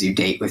this too, is you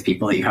date with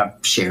people that you have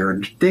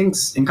shared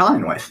things in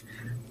common with.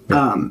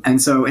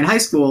 And so in high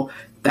school,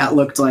 that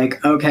looked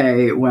like,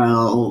 okay,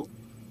 well,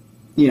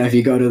 you know, if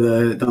you go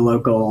to the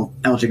local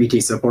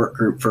LGBT support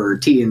group for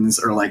teens,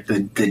 or like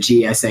the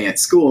GSA at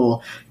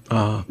school,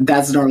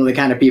 that's normally the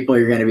kind of people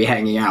you're going to be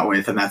hanging out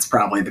with, and that's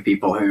probably the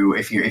people who,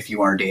 if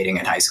you are dating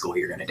in high school,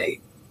 you're going to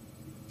date.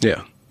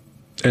 Yeah,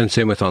 and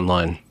same with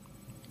online.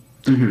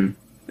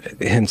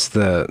 Hence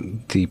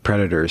the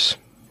predators.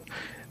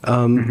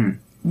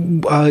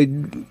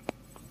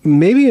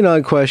 Maybe an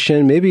odd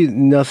question, maybe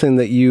nothing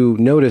that you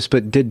noticed,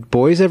 but did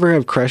boys ever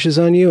have crushes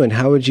on you, and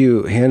how would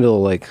you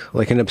handle like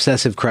an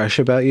obsessive crush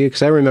about you?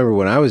 Because I remember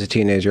when I was a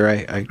teenager,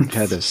 I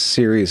had a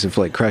series of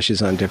like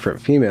crushes on different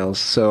females.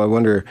 So I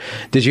wonder,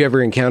 did you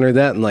ever encounter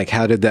that, and like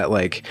how did that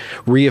like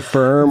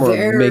reaffirm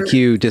or make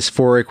you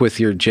dysphoric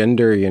with your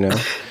gender? You know,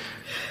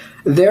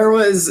 there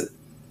was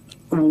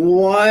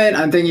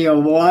I'm thinking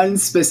of one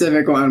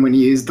specific one when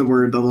you used the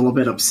word a little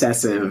bit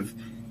obsessive,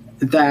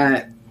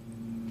 that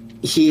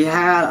he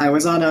had. I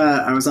was on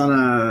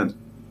a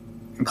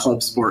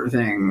club sport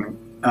thing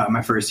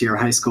my first year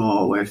of high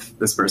school with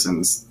this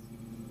person's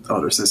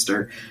older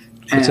sister.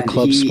 It's a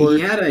club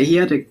sport.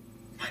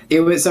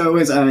 It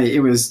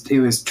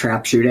was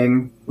trap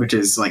shooting, which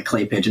is like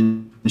clay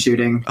pigeon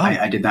shooting.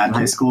 I did that in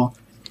high school.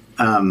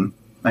 I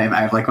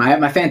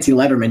have my fancy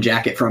Letterman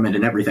jacket from it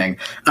and everything.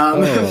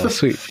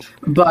 Sweet.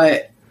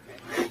 But,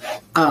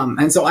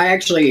 and so I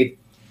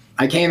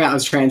came out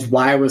as trans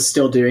while I was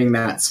still doing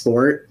that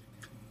sport.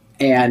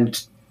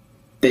 And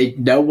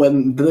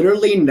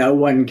literally no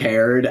one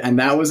cared. And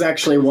that was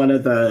actually one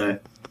of the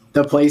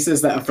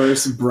places that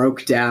first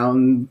broke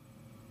down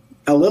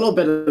a little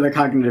bit of the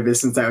cognitive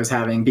dissonance I was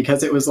having,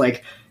 because it was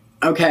like,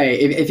 okay,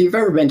 if you've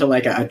ever been to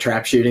like a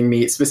trap shooting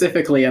meet,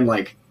 specifically in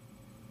like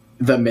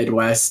the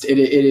Midwest, it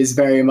is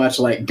very much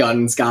like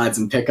guns, god,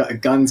 and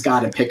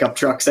pickup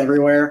trucks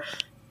everywhere.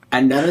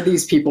 And none of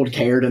these people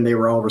cared, and they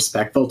were all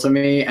respectful to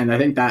me. And I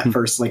think that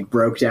first like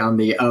broke down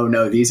the, oh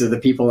no, these are the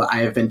people that I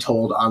have been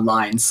told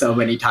online so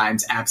many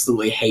times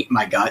absolutely hate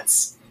my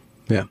guts.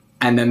 Yeah.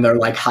 And then they're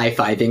like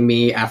high-fiving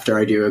me after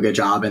I do a good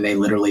job, and they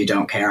literally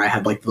don't care. I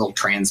had like the little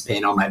trans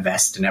pin on my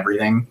vest and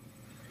everything.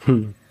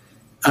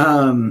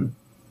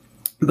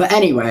 But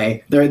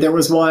anyway, there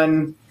was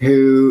one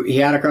who he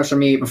had a crush on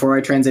me before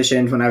I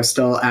transitioned when I was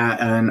still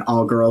at an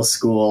all-girls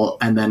school.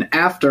 And then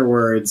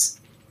afterwards,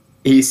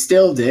 he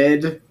still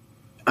did.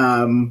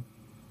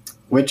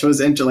 Which was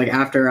like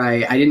after I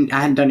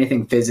hadn't done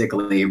anything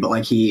physically, but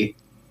like he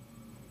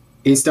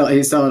still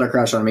had a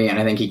crush on me, and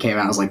I think he came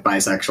out as like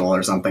bisexual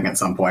or something at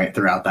some point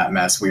throughout that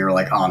mess. We were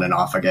like on and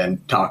off again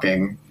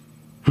talking,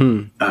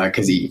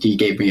 because he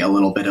gave me a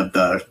little bit of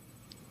the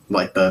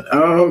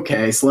oh,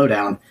 okay, slow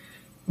down,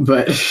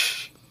 but.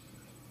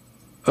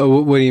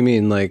 Oh, what do you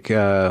mean? Like,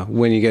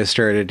 when you guys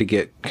started to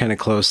get kind of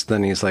close,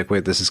 then he's like,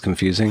 wait, this is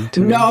confusing to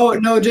me?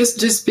 No,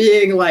 just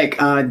being like,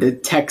 the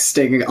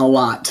texting a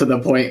lot to the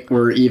point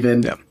where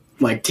even,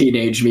 like,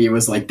 teenage me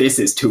was like, this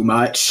is too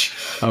much.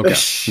 Okay,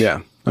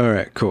 yeah. All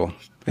right, cool.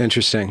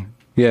 Interesting.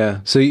 Yeah,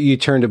 so you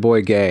turned a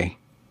boy gay,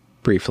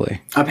 briefly.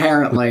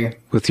 Apparently.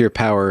 With your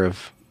power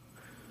of...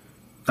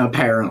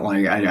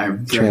 Apparently. I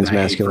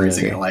transmasculinity. hate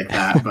phrasing it like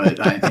that, but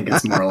I think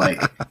it's more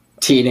like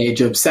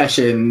teenage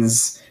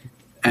obsessions...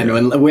 And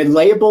when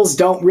labels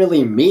don't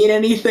really mean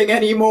anything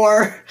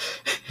anymore,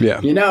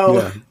 you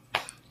know?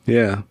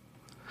 Yeah.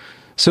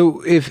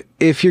 So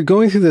if you're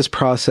going through this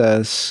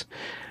process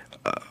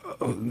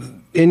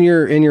in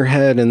your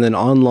head and then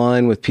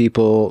online with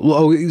people,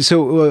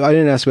 so I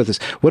didn't ask about this.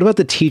 What about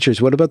the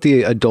teachers? What about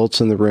the adults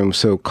in the room,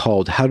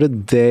 so-called? How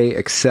did they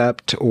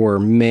accept or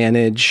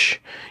manage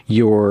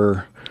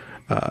your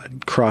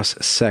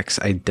cross-sex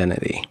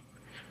identity?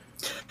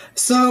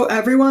 So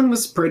everyone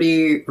was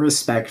pretty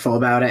respectful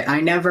about it.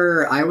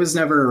 I was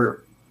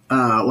never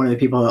one of the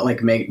people that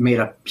like made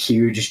a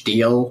huge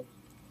deal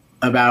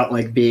about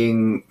like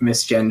being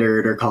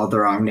misgendered or called the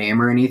wrong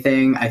name or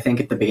anything. I think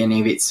at the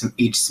beginning of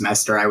each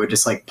semester, I would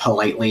just like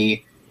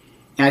politely,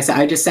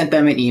 I just sent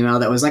them an email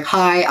that was like,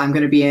 hi, I'm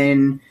going to be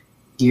in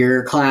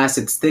your class.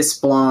 It's this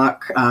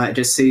block.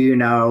 Just so you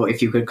know,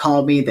 if you could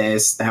call me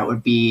this, I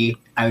would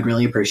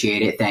really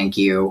appreciate it. Thank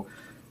you.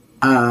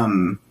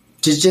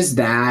 Just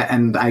that,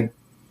 and like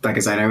I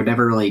said, I would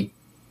never really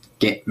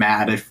get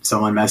mad if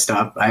someone messed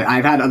up.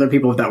 I've had other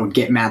people that would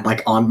get mad,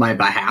 like on my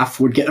behalf,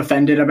 would get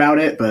offended about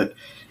it, but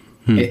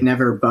it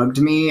never bugged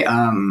me.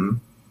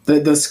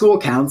 The school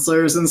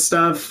counselors and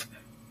stuff,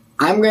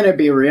 I'm gonna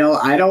be real,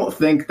 I don't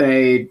think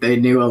they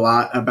knew a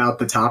lot about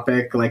the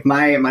topic. Like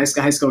my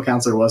high school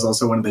counselor was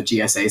also one of the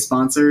GSA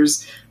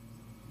sponsors,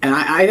 and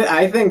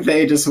I think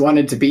they just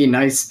wanted to be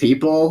nice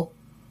people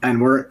and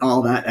weren't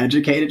all that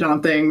educated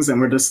on things, and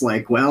we're just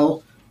like,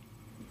 well,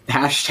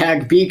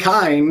 hashtag be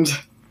kind,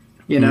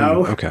 you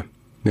know? Okay.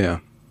 Yeah.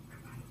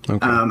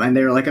 Okay. And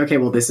they were like, okay,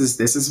 well, this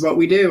is what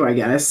we do, I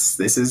guess.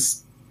 This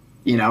is,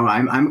 you know,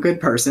 I'm a good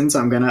person, so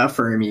I'm going to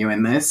affirm you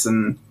in this,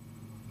 and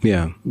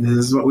this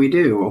is what we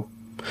do.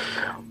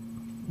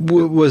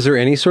 Was there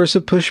any source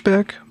of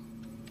pushback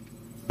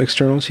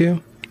external to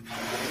you?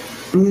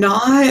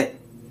 Not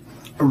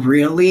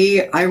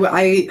really.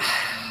 I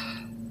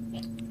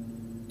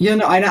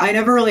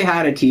never really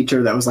had a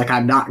teacher that was like,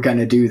 I'm not going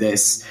to do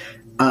this.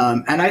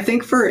 And I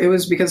think it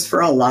was because for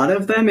a lot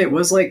of them, it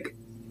was like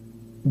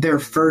their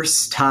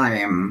first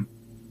time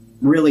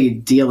really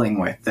dealing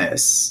with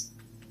this.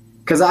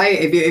 Because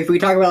if we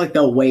talk about like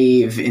the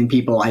wave in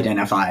people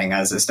identifying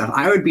as this stuff,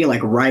 I would be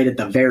like right at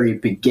the very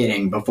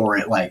beginning before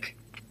it, like,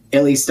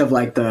 at least of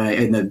like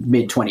in the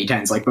mid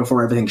 2010s, like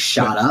before everything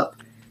shot up.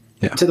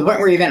 Yeah. To the point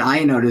where even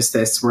I noticed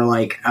this, where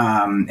like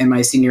in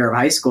my senior year of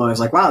high school, I was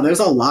like, wow, there's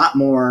a lot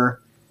more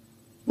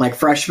like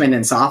freshmen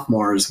and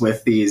sophomores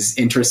with these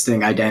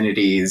interesting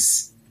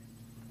identities.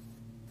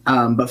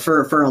 But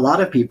for a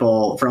lot of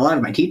people, for a lot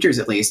of my teachers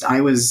at least,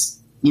 I was,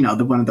 you know,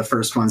 one of the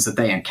first ones that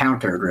they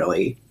encountered,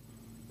 really.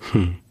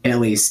 At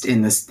least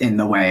in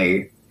the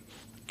way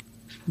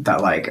that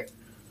like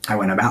I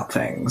went about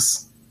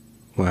things.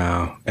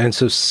 Wow. And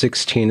so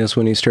 16 is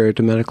when you started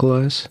to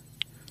medicalize?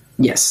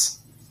 Yes.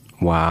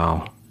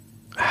 Wow.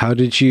 What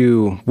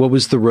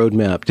was the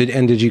roadmap?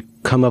 Did you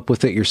come up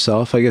with it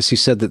yourself? I guess you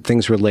said that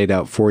things were laid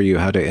out for you,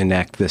 how to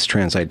enact this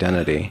trans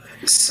identity.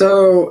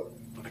 So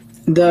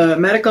the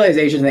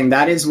medicalization thing,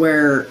 that is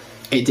where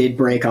it did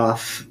break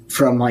off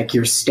from like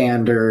your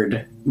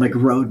standard like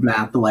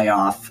roadmap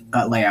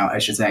layout, I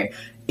should say,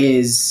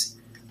 is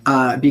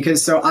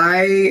because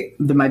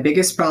my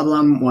biggest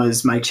problem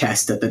was my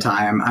chest at the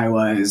time. I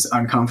was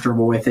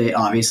uncomfortable with it,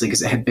 obviously,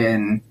 because it had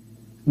been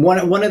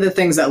one of the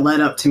things that led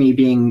up to me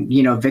being,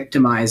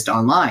 victimized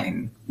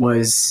online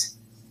was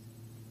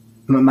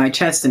my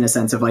chest, in a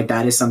sense of like,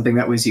 that is something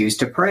that was used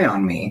to prey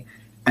on me.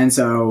 And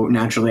so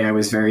naturally I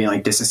was very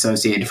like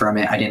disassociated from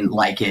it. I didn't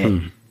like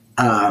it.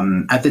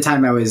 At the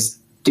time I was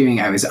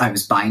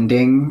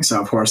binding. So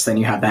of course then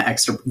you have that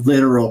extra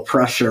literal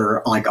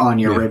pressure like on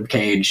your rib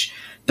cage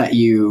that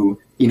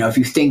if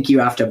you think you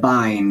have to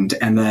bind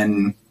and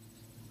then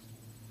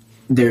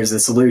there's a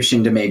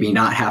solution to maybe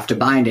not have to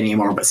bind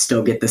anymore, but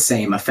still get the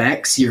same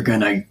effects, you're going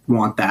to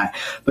want that.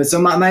 But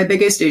so my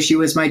biggest issue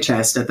was my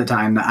chest at the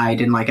time that I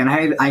didn't like. And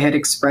I had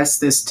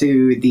expressed this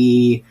to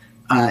the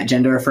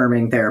gender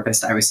affirming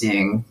therapist I was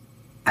seeing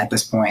at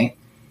this point,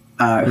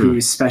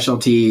 whose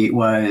specialty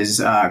was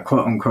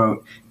quote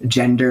unquote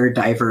gender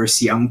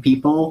diverse young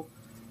people.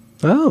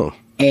 Oh.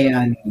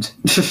 And,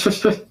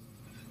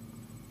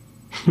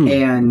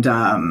 and,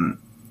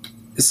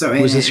 so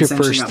was this your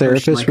first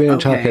therapist? We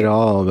didn't talk at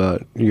all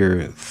about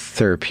your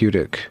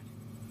therapeutic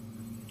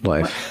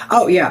life.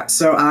 Oh yeah.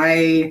 So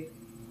I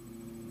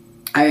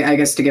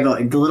guess to give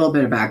a little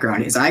bit of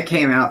background is I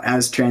came out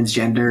as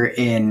transgender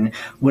in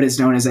what is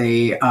known as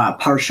a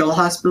partial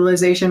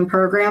hospitalization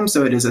program.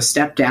 So it is a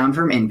step down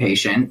from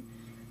inpatient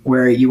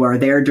where you are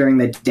there during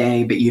the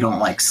day, but you don't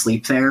like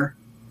sleep there.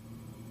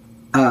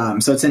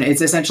 So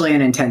it's essentially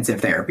an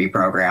intensive therapy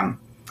program.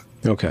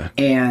 Okay.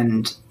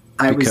 And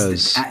I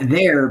was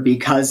there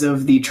because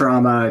of the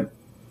trauma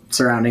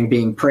surrounding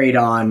being preyed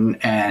on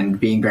and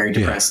being very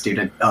depressed due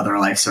to other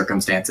life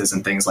circumstances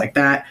and things like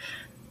that.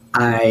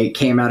 I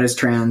came out as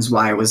trans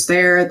while I was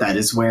there. That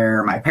is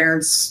where my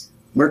parents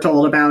were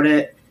told about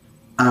it.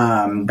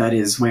 That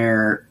is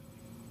where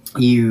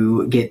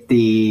you get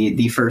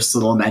the first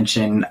little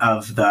mention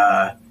of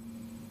the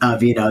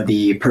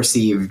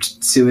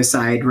perceived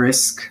suicide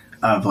risk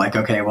of like,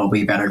 okay, well,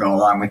 we better go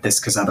along with this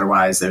because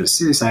otherwise there's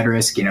suicide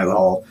risk. The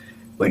whole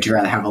would you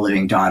rather have a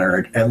living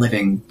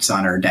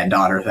son or a dead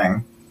daughter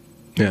thing.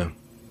 Yeah.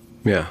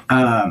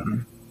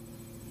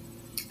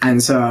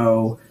 And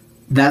so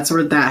that's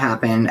where that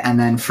happened. And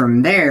then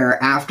from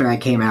there, after I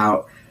came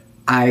out,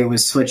 I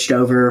was switched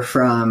over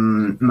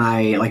from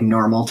my like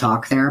normal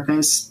talk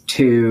therapist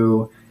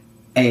to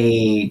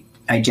a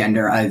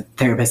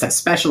therapist that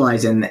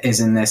specializes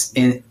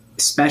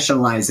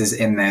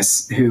in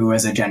this, who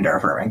was a gender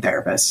affirming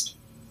therapist.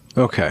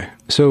 Okay.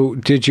 So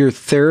did your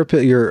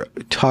therapist, your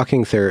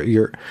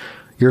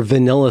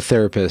vanilla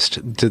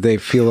therapist, did they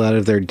feel out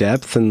of their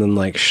depth and then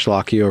like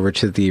schlock you over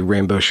to the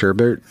rainbow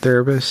sherbet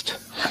therapist?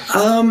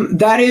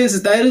 That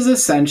is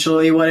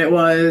essentially what it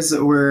was,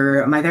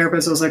 where my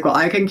therapist was like, well,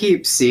 I can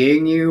keep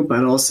seeing you,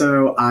 but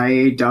also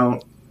I'm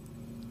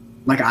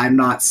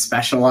not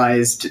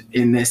specialized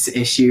in this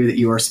issue that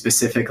you are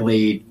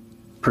specifically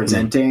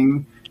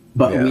presenting,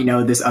 but we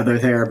know this other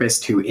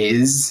therapist who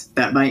is,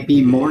 that might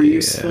be more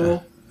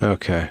useful.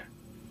 Okay.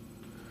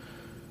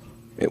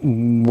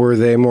 Were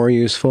they more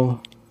useful?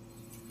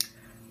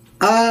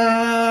 They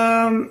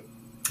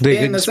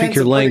could speak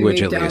your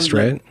language at least,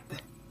 right?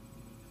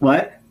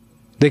 What?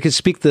 They could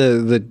speak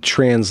the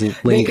trans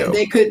lingo.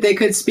 They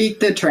could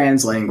speak the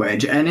trans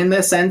language, and in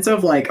the sense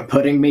of like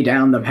putting me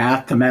down the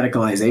path to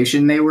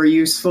medicalization, they were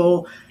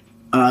useful.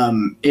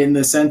 In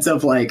the sense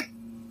of like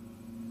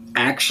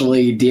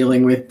actually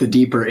dealing with the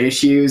deeper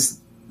issues,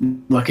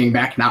 looking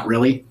back, not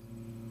really.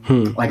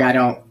 Like I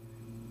don't.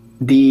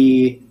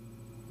 The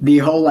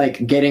whole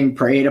like getting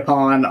preyed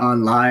upon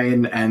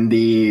online and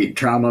the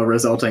trauma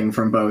resulting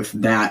from both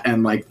that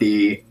and like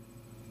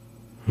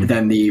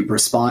then the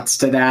response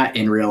to that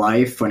in real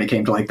life when it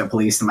came to like the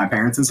police and my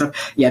parents and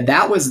stuff. Yeah,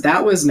 that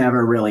was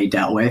never really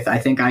dealt with. I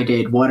think I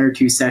did 1 or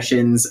 2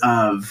 sessions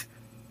of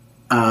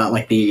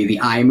like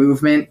the eye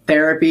movement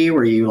therapy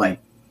where you like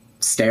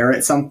stare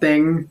at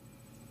something.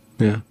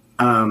 Yeah.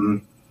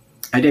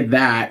 I did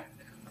that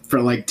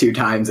for like 2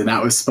 times, and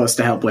that was supposed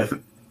to help with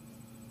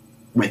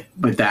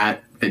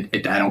that.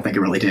 I don't think it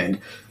really did.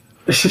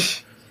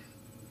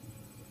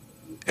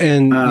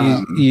 And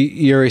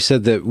you already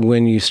said that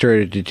when you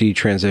started to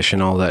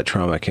detransition, all that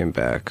trauma came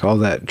back. All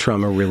that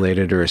trauma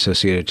related or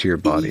associated to your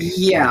body.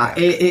 Yeah,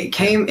 it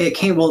came.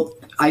 Well,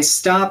 I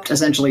stopped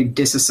essentially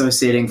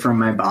disassociating from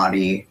my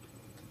body,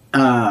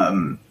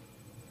 and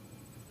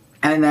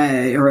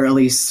then, or at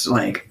least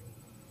like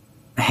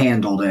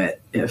handled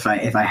it if I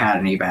had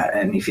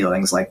any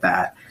feelings like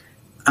that.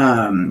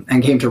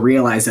 And came to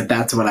realize that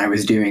that's what I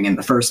was doing in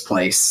the first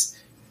place.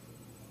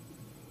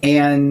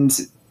 And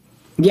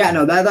yeah,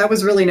 no, that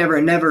was really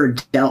never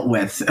dealt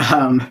with.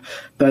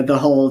 The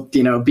whole,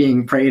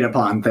 being preyed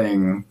upon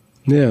thing.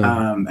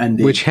 Yeah.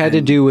 Which had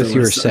to do with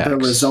your sex. The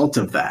result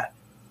of that.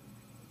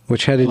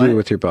 Which had to do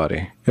with your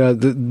body.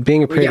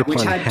 Being preyed upon.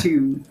 Which had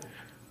to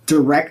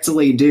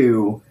directly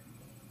do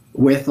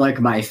with like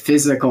my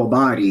physical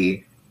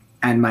body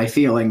and my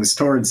feelings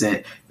towards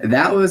it.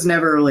 That was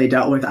never really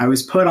dealt with. I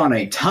was put on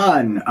a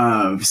ton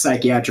of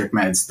psychiatric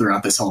meds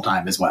throughout this whole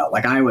time as well.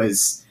 Like I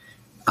was,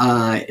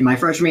 in my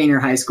freshman year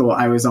of high school,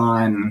 I was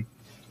on,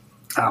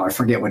 I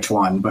forget which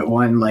one, but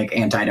one like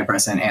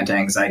antidepressant,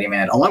 anti-anxiety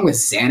med, along with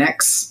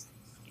Xanax.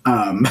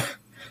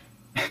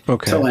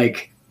 Okay. to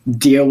like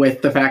deal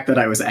with the fact that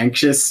I was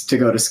anxious to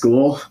go to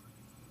school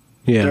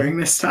Yeah. during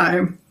this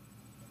time.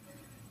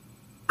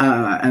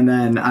 And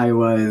then I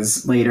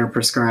was later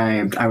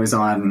prescribed, I was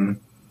on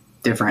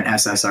different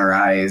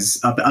SSRIs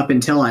up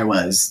until I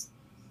was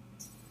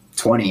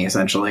 20,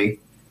 essentially.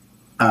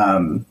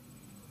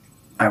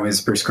 I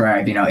was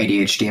prescribed,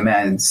 ADHD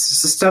meds,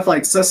 stuff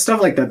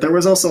like that. There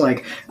was also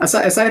like,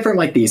 aside from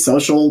like the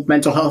social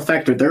mental health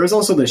factor, there was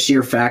also the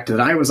sheer fact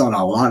that I was on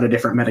a lot of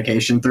different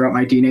medication throughout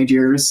my teenage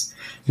years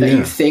that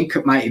you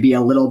think might be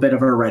a little bit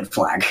of a red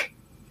flag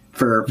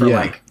for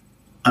like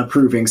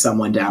approving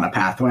someone down a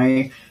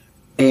pathway.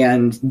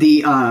 And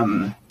the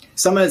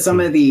some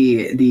of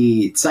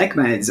the psych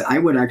meds, I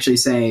would actually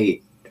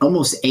say,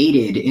 almost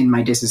aided in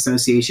my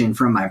disassociation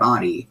from my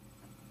body.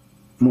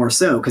 More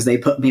so because they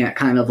put me at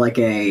kind of like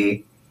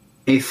a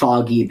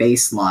foggy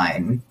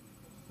baseline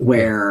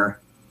where,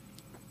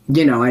 I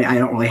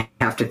don't really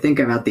have to think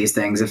about these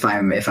things if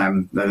I'm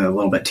a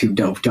little bit too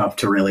doped up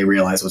to really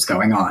realize what's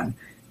going on.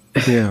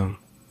 Yeah.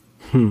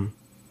 Did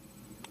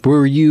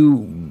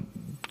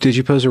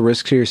you pose a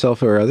risk to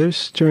yourself or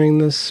others during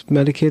this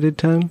medicated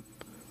time?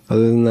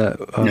 Other than that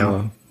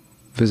No.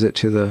 Visit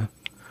to the...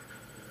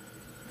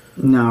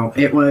 No,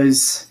 it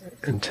was...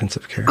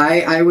 intensive care.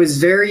 I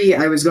was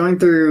going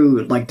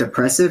through like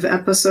depressive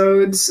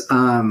episodes,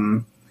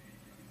 and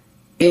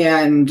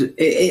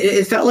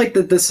it felt like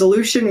the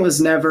solution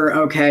was never,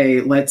 okay,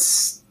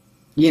 let's,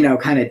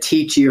 kind of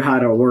teach you how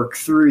to work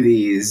through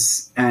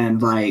these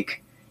and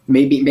like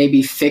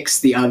maybe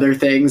fix the other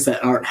things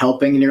that aren't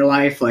helping in your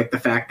life, like the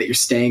fact that you're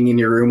staying in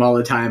your room all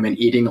the time and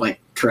eating like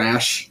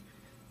trash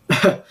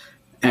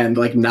and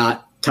like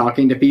not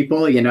talking to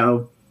people,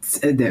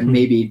 that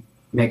maybe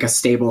make a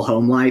stable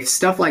home life,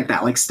 stuff like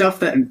that, like stuff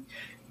that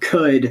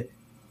could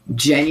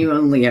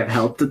genuinely have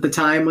helped at the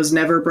time was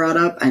never brought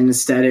up. And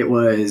instead it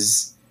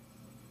was,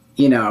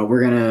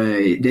 we're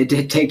going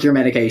to take your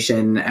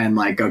medication and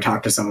like go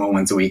talk to someone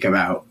once a week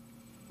about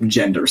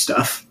gender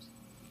stuff.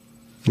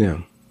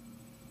 Yeah.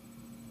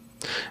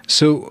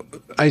 So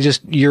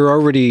you're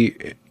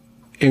already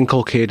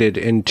inculcated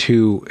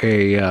into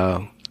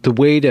the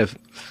way to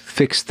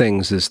fix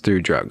things is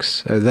through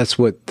drugs. That's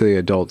what the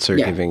adults are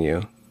giving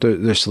you.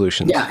 Their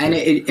solutions. Yeah, and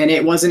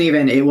it wasn't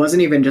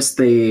even just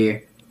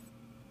the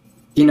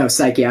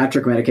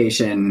psychiatric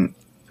medication.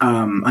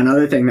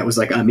 Another thing that was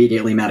like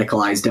immediately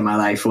medicalized in my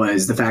life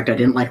was the fact I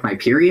didn't like my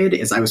period.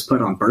 Is I was put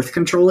on birth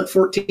control at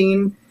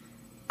 14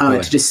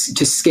 Really? to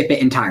skip it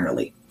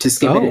entirely. To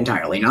skip it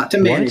entirely, not to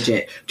manage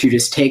it, to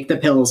just take the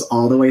pills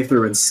all the way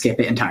through and skip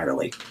it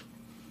entirely.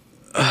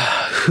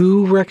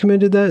 Who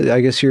recommended that? I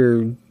guess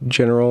your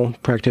general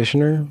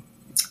practitioner,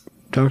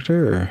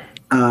 doctor,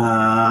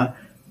 or?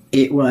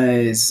 It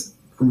was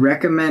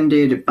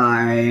recommended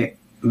by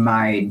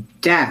my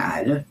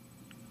dad,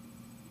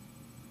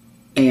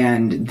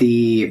 and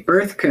the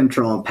birth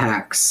control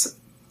packs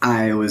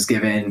I was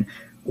given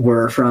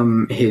were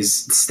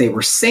they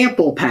were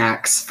sample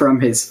packs from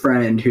his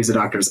friend who's a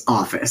doctor's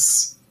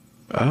office.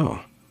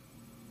 Oh.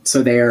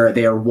 So they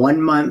are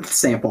 1 month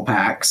sample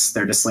packs.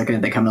 They're just like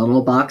they come in a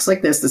little box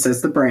like this that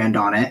says the brand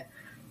on it.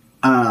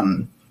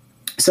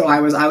 So I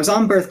was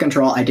on birth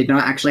control. I did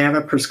not actually have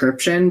a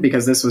prescription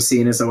because this was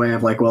seen as a way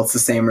of like, well, it's the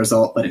same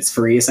result, but it's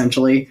free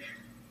essentially.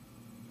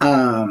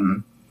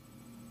 And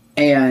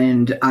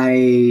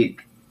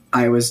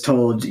I was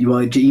told,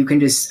 well, you can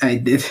just, I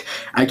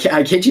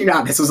kid you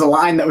not, this was a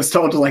line that was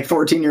told to like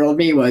 14-year-old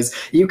me was,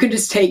 you can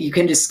just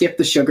skip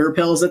the sugar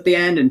pills at the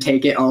end and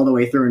take it all the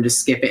way through and just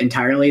skip it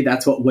entirely.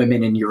 That's what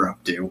women in Europe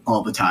do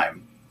all the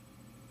time.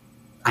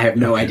 I have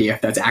no idea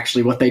if that's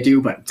actually what they do,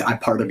 but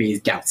part of me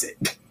doubts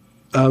it.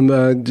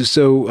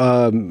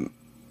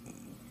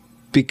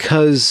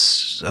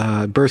 Because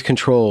birth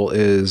control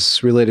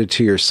is related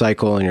to your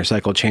cycle and your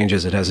cycle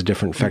changes, it has a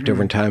different effect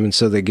over time. And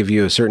so they give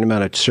you a certain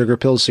amount of sugar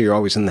pills. So you're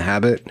always in the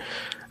habit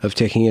of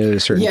taking it at a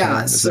certain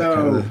time.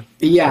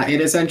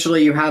 It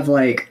essentially, you have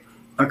like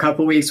a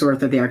couple weeks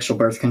worth of the actual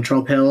birth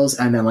control pills.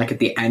 And then like at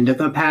the end of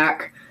the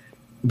pack,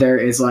 there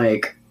is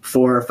like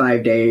 4 or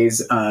 5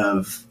 days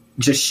of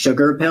just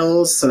sugar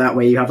pills, so that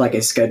way you have like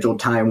a scheduled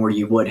time where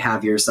you would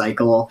have your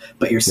cycle,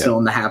 but you're still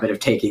in the habit of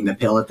taking the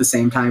pill at the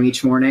same time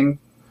each morning.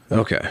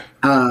 Okay.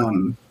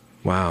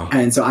 Wow.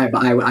 And so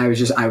I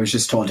was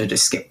just told to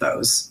just skip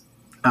those,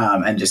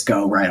 and just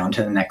go right on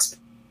to the next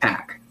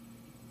pack.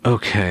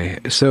 Okay.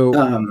 So,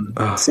 that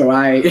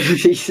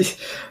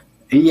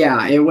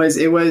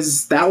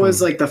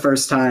was like the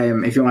first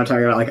time, if you want to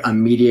talk about like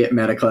immediate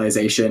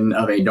medicalization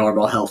of a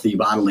normal, healthy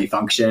bodily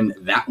function,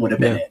 that would have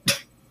been it.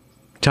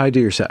 Tied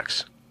to your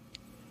sex.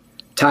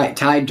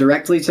 Tied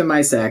directly to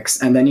my sex.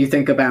 And then you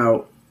think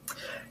about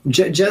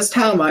just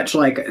how much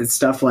like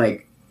stuff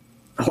like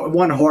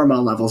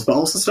hormone levels, but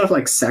also stuff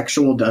like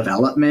sexual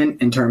development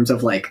in terms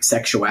of like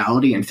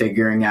sexuality and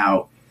figuring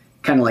out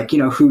kind of like,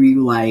 who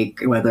you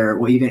like,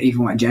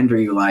 even what gender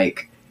you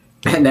like.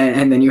 And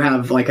then you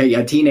have like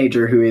a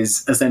teenager who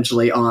is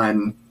essentially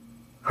on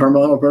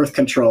hormonal birth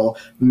control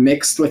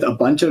mixed with a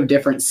bunch of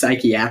different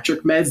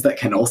psychiatric meds that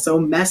can also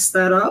mess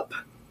that up.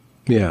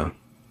 Yeah.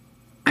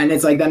 And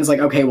it's like, then it's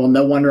like, okay, well,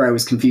 no wonder I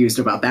was confused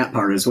about that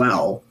part as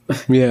well.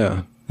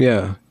 Yeah.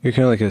 Yeah. You're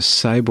kind of like a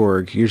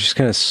cyborg. You're just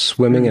kind of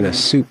swimming in a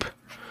soup.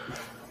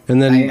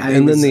 And then,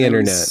 the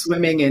internet.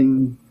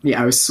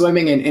 I was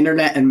swimming in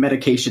internet and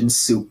medication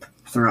soup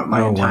throughout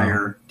my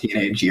entire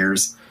teenage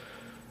years.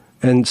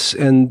 And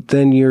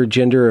then your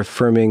gender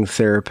affirming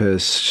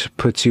therapist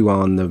puts you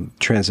on the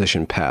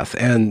transition path.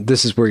 And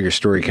this is where your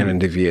story kind of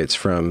deviates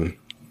from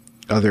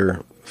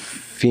other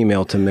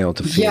female to male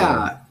to female.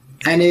 Yeah.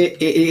 And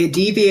it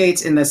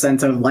deviates in the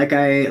sense of, like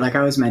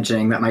I was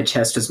mentioning, that my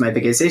chest was my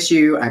biggest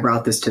issue. I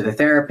brought this to the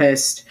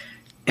therapist,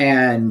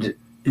 and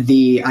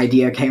the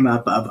idea came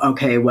up of,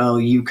 okay, well,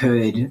 you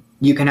can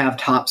have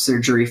top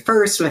surgery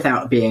first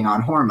without being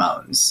on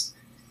hormones,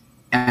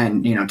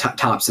 and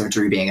top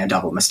surgery being a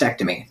double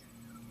mastectomy.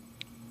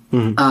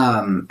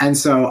 Mm-hmm. And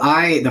so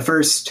the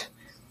first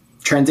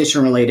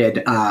transition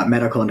related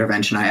medical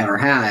intervention I ever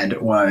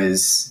had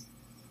was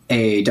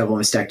a double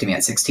mastectomy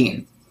at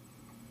 16.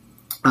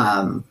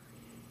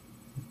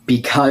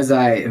 Because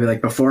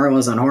before I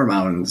was on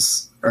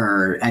hormones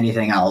or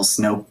anything else,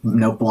 no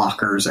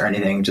blockers or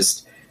anything,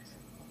 just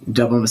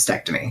double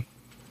mastectomy.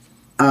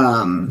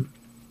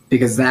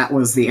 Because that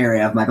was the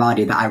area of my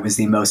body that I was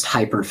the most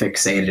hyper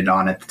fixated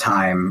on at the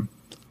time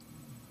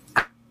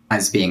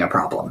as being a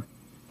problem.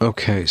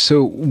 Okay.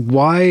 So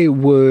why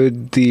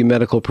would the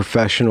medical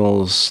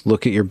professionals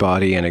look at your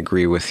body and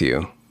agree with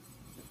you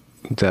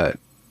that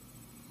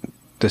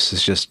this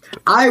is just...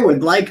 I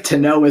would like to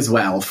know as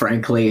well,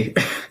 frankly.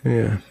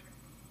 Yeah.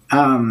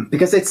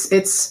 Because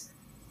it's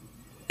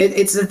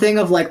the thing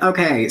of like,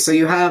 okay, so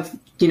you have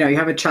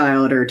a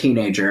child or a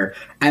teenager,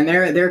 and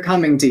they're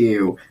coming to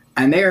you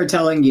and they are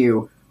telling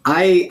you,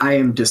 I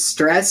am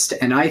distressed,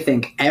 and I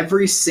think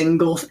every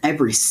single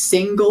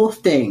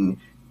thing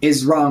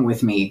is wrong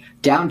with me,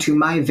 down to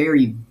my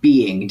very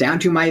being, down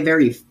to my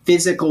very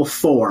physical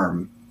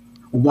form.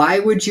 Why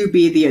would you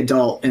be the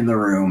adult in the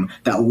room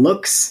that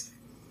looks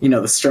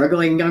the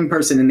struggling young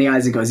person in the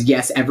eyes and goes,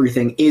 yes,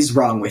 everything is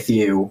wrong with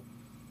you,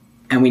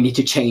 and we need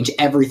to change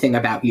everything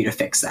about you to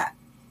fix that?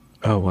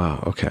 Oh,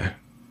 wow. Okay.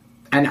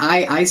 And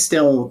I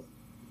still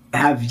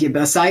have,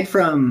 aside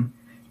from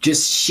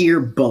just sheer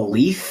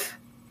belief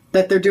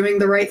that they're doing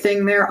the right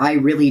thing there, I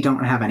really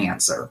don't have an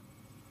answer.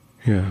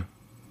 Yeah.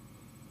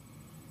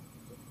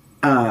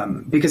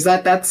 Because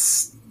it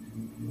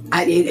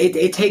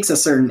takes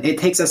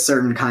a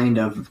certain kind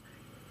of,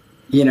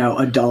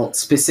 adult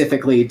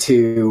specifically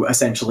to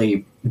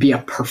essentially be a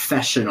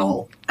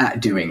professional at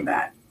doing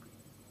that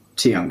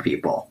to young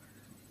people.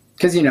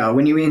 Because,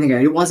 when you think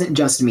it wasn't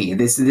just me.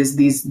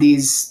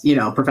 These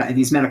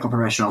medical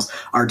professionals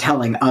are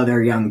telling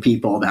other young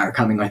people that are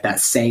coming with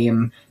that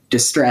same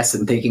distress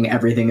and thinking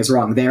everything is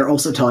wrong. They're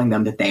also telling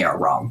them that they are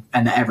wrong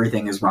and that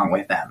everything is wrong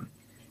with them.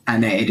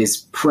 And it is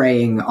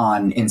preying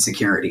on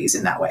insecurities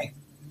in that way.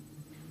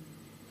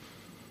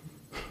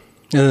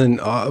 And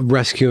then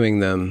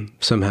rescuing them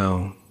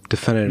somehow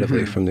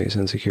definitively from these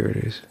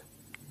insecurities.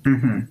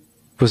 Mm-hmm.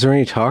 Was there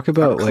any talk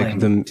about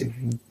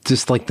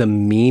the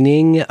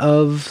meaning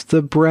of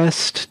the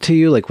breast to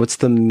you? Like, what's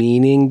the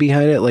meaning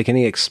behind it? Like,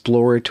 any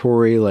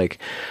exploratory,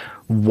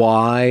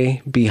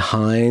 why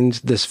behind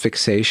this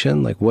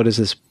fixation? Like, what does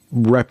this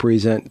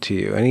represent to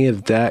you? Any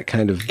of that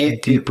kind of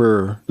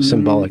deeper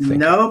symbolic thing?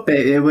 Nope.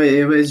 It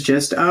was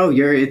just,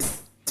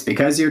 it's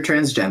because you're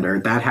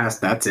transgender.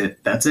 That's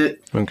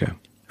it. Okay.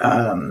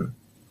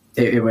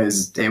 It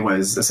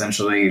was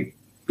essentially,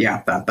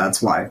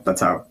 that's why.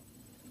 That's how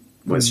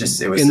it was just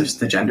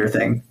the gender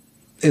thing.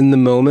 In the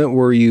moment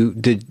where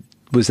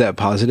was that a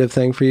positive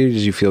thing for you?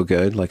 Did you feel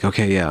good? Like,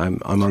 okay, yeah, I'm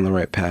on the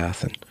right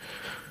path. And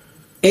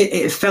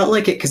it felt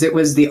like it, because it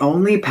was the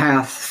only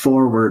path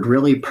forward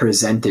really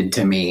presented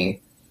to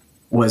me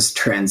was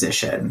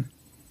transition.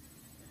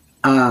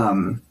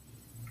 And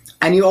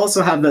you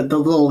also have the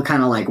little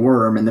kind of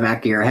worm in the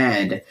back of your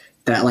head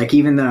that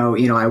even though,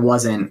 I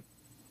wasn't,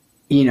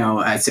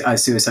 a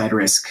suicide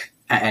risk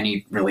at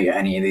any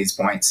of these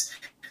points.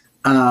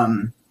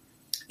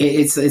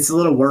 It's a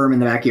little worm in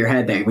the back of your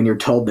head that when you're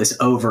told this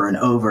over and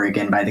over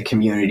again by the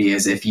community,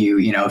 as if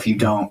if you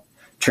don't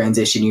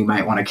transition, you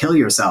might want to kill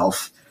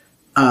yourself.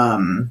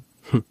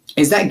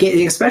 Is that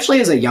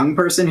especially as a young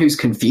person who's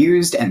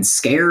confused and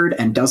scared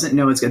and doesn't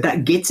know it's good,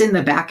 that gets in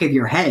the back of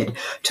your head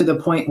to the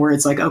point where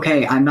it's like,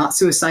 okay, I'm not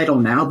suicidal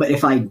now, but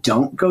if I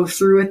don't go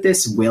through with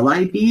this, will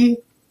I be?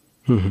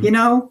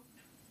 Mm-hmm.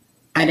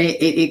 And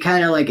it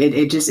kind of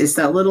it's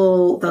that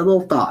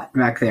little thought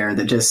back there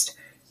that just,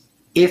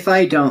 if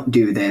I don't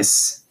do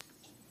this,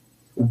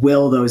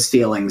 will those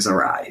feelings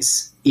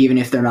arise, even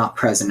if they're not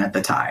present at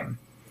the time?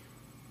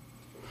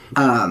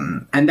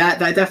 And that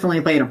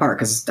definitely played a part,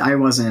 because I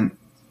wasn't,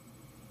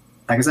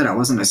 like I said, I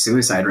wasn't a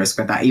suicide risk,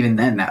 but even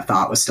then that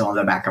thought was still in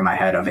the back of my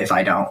head of, if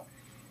I don't,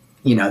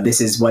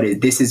 this is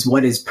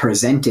what is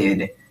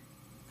presented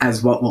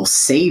as what will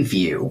save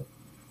you.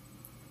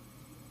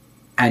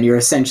 And you're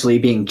essentially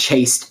being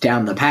chased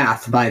down the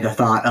path by the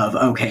thought of,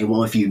 okay,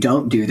 well, if you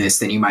don't do this,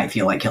 then you might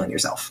feel like killing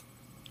yourself.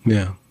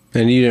 Yeah.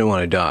 And you didn't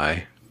want to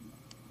die.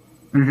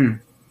 Mm-hmm.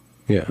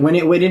 Yeah. When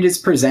it is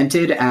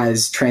presented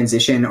as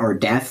transition or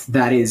death,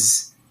 that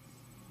is,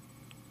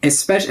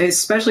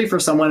 especially for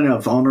someone in a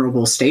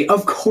vulnerable state,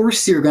 of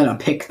course you're going to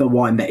pick the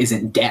one that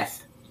isn't death.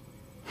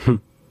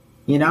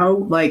 You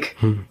know, like,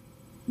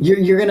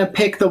 you're going to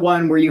pick the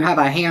one where you have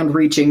a hand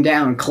reaching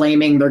down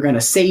claiming they're going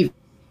to save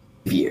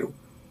you.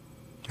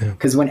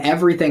 Because when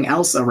everything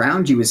else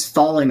around you is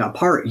falling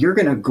apart, you're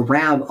going to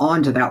grab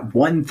onto that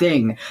one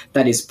thing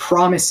that is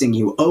promising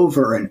you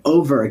over and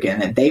over again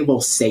that they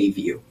will save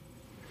you.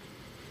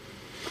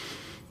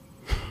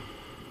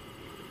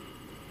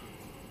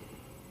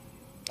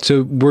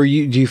 So do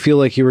you feel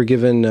like you were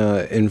given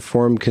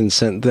informed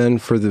consent then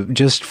for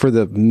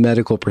the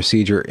medical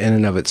procedure in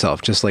and of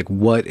itself, just like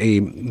what a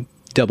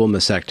double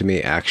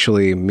mastectomy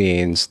actually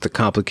means, the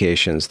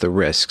complications, the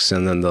risks,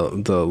 and then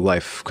the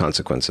life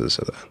consequences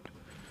of that?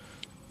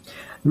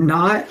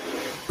 Not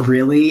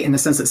really, in the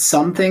sense that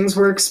some things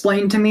were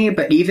explained to me,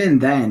 but even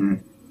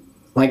then,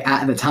 like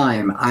at the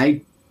time,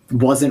 I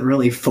wasn't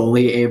really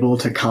fully able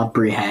to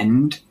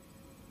comprehend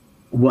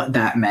what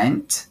that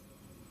meant.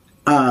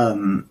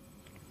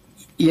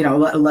 You know,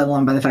 let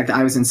alone by the fact that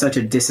I was in such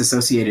a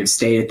disassociative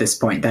state at this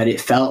point that it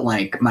felt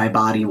like my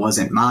body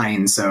wasn't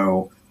mine.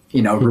 So,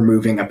 you know,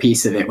 removing a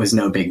piece of it was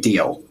no big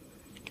deal.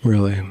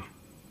 Really?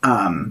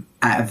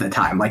 At the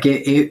time, like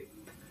it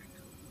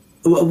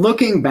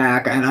looking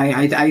back, and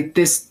I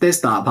this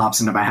thought pops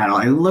into my head.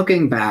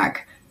 Looking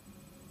back,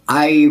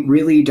 I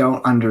really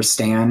don't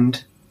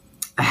understand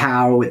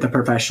how the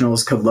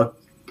professionals could look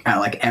at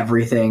like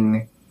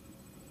everything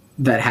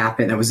that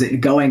happened, that was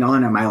going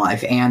on in my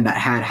life and that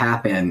had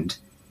happened,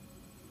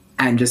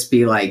 and just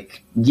be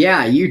like,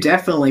 yeah, you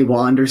definitely will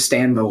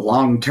understand the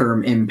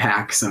long-term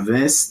impacts of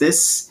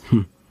this.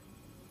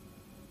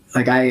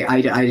 Like,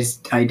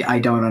 I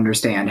don't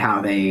understand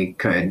how they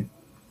could,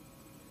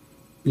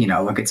 you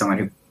know, look at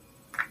someone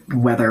who,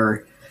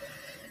 whether,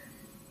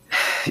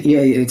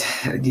 you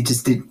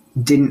just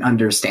didn't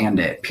understand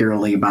it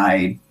purely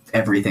by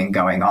everything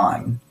going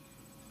on.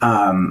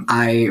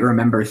 I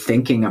remember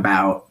thinking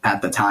about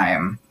at the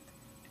time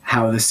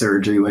how the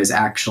surgery was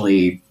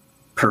actually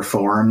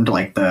performed,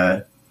 like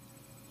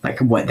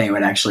what they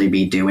would actually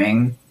be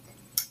doing,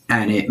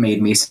 and it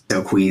made me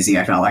so queasy.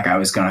 I felt like I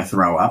was going to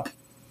throw up.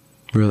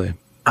 Really?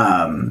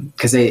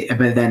 Because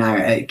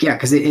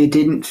it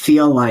didn't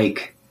feel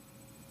like,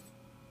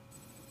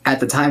 at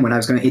the time when I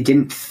was going, it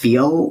didn't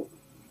feel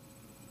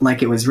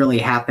like it was really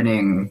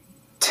happening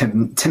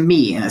to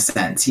me in a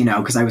sense, you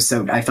know, because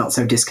I felt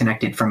so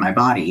disconnected from my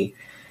body.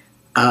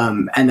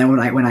 And then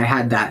when I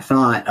had that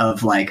thought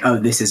of like, oh,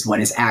 this is what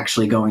is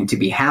actually going to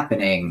be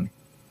happening,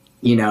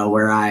 you know,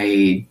 where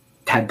I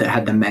had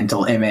the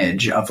mental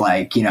image of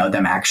like, you know,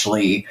 them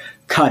actually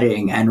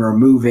cutting and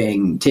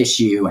removing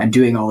tissue and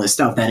doing all this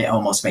stuff, then it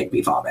almost made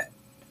me vomit.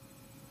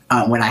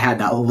 When I had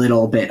that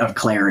little bit of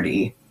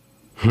clarity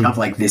of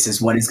like, this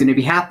is what is going to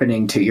be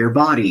happening to your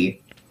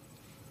body,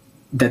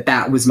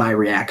 that was my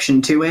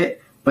reaction to it.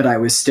 But I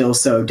was still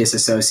so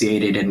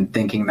disassociated and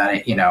thinking that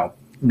it, you know,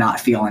 not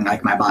feeling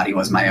like my body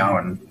was my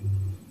own,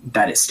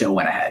 that it still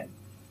went ahead.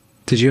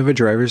 Did you have a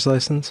driver's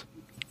license?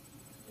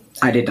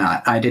 I did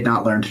not. I did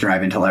not learn to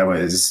drive until I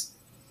was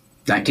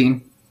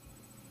 19.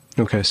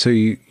 Okay, so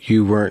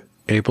you weren't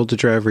able to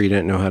drive, or you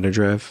didn't know how to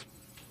drive?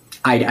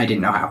 I didn't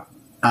know how.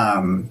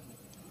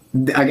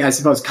 I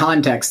suppose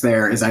context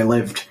there is I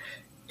lived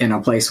in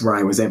a place where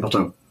I was able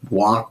to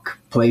walk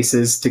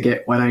places to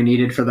get what I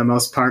needed for the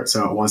most part,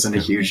 so it wasn't a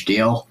huge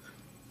deal.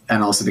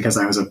 And also because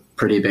I was a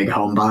pretty big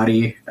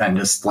homebody and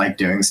just like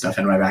doing stuff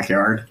in my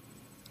backyard.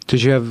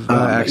 Did you have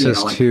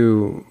access, you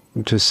know,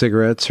 like, to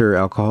cigarettes or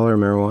alcohol or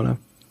marijuana?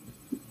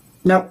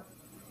 Nope.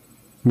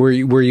 Were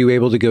you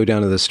able to go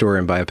down to the store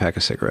and buy a pack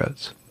of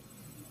cigarettes?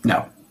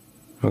 No.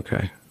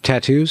 Okay.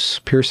 Tattoos,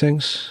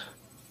 piercings?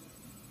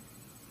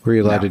 Were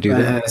you allowed to do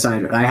that?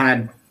 I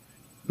had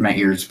my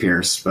ears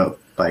pierced, but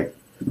like,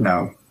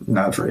 no,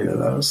 not for either of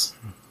those.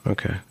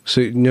 Okay.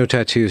 So no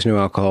tattoos, no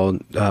alcohol.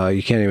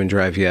 You can't even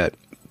drive yet,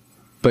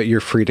 but you're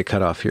free to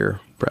cut off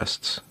your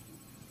breasts.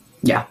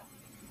 Yeah.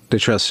 They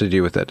trusted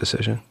you with that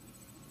decision.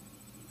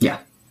 Yeah.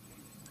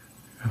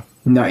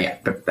 No, yeah,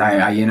 but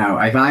you know,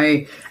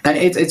 and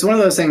it's one of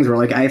those things where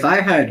like, if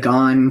I had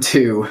gone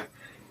to,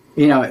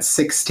 you know, at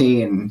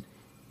 16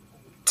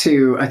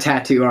 to a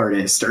tattoo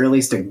artist, or at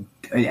least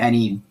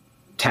any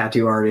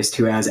tattoo artist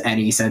who has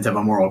any sense of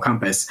a moral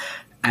compass,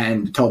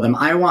 and told them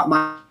I want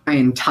my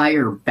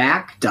entire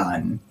back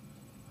done,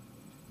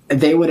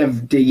 they would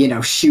have, you know,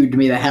 shooed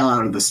me the hell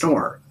out of the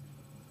store.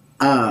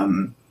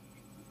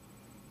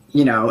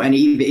 You know, and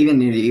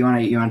even if you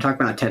want to talk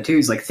about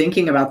tattoos, like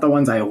thinking about the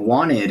ones I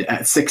wanted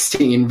at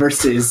 16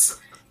 versus,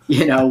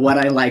 you know, what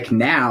I like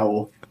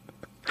now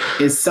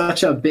is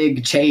such a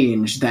big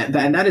change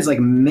and that is like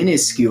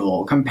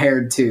minuscule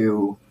compared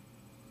to,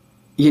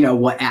 you know,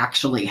 what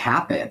actually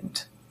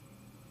happened.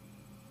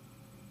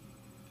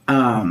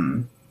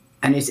 And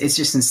it's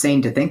just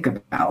insane to think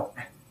about.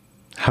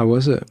 How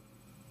was it?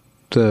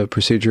 The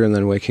procedure and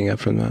then waking up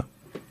from that?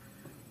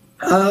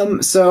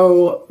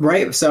 So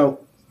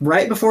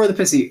right before the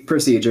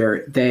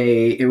procedure,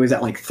 it was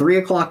at like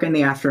 3:00 in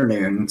the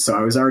afternoon, so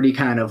I was already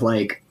kind of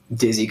like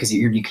dizzy because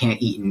you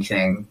can't eat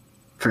anything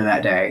for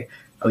that day.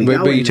 But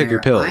you took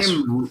your pills.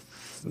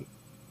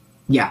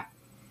 Yeah.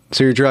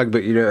 So you're drugged,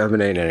 but you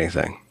haven't eaten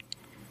anything.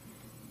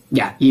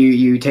 Yeah,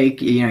 you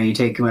take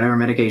whatever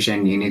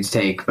medication you need to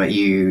take, but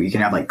you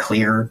can have like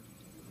clear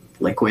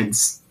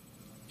liquids.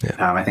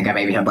 Yeah. I think I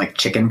maybe had like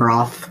chicken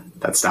broth.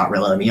 That's not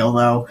really a meal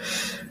though.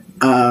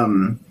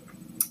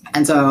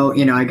 And so,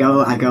 I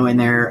go in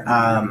there,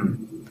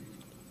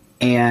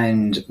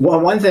 and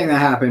one thing that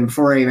happened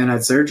before I even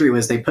had surgery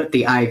was they put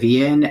the IV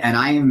in, and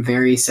I am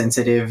very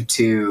sensitive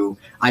to,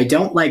 I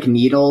don't like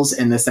needles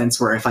in the sense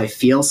where if I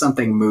feel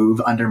something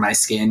move under my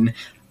skin,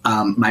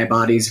 my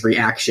body's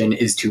reaction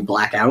is to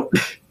black out.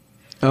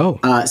 Oh.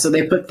 So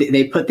they put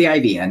the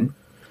IV in.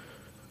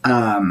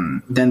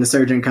 Then the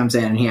surgeon comes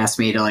in and he asks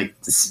me to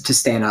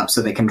stand up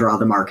so they can draw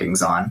the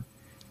markings on.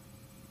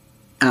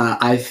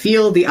 I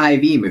feel the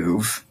IV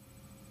move.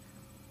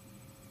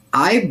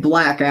 I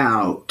black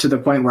out to the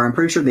point where I'm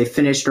pretty sure they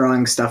finished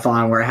drawing stuff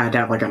on where I had to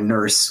have like a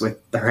nurse with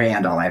their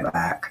hand on my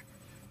back.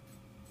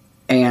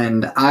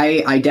 And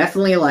I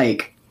definitely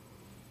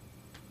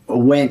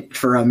went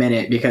for a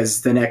minute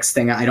because the next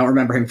thing, I don't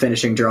remember him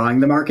finishing drawing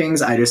the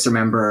markings. I just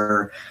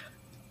remember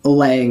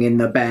laying in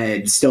the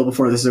bed still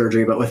before the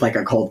surgery, but with like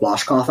a cold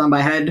washcloth on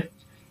my head.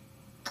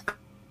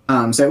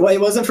 So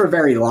it wasn't for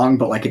very long,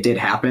 but it did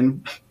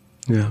happen.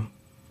 Yeah.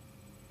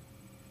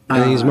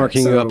 And he's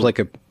marking you up like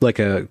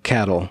a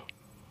cattle,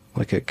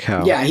 like a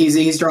cow. Yeah,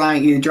 he's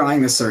drawing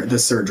the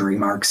surgery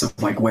marks of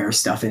where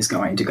stuff is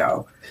going to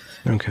go.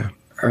 Okay.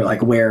 Or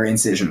where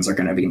incisions are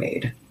going to be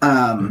made.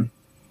 And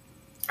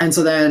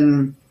so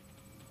then,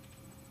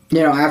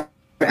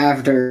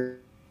 after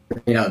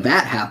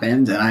that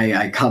happened and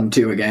I come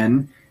to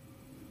again,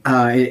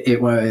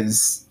 it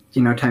was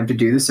time to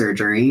do the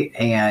surgery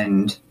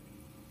and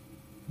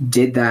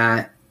did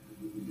that.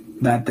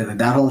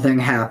 That whole thing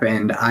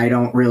happened. I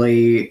don't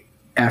really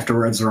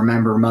afterwards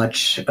remember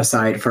much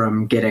aside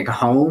from getting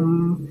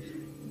home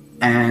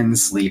and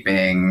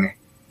sleeping.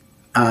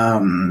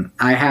 I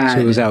had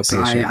so it was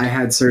outpatient. I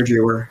had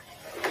surgery where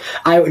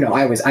I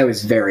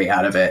was very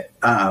out of it.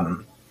 Yeah.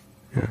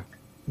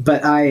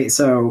 But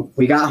so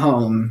we got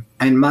home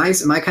and my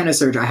kind of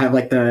surgery, I have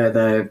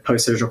the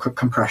post-surgical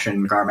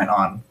compression garment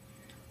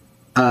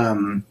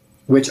on,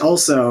 which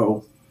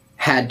also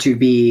had to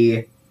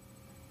be,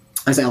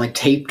 I was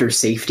taped or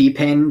safety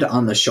pinned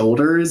on the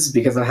shoulders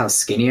because of how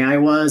skinny I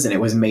was, and it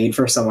was made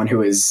for someone who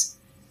was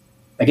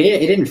it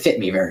didn't fit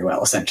me very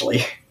well,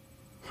 essentially.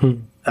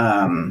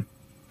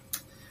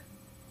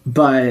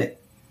 But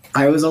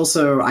I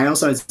also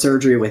had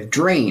surgery with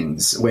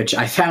drains, which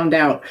I found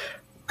out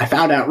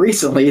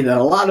recently that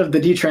a lot of the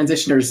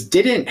detransitioners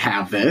didn't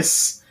have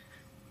this.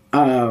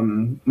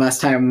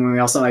 Last time when we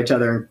all saw each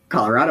other in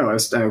Colorado, I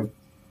was talking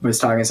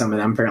to some of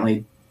them.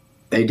 Apparently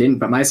they didn't,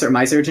 but my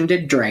surgeon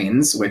did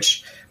drains,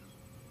 which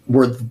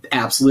were the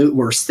absolute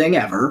worst thing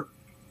ever.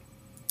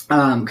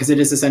 Because it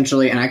is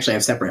essentially, and actually I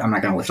have separate, I'm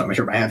not going to lift up my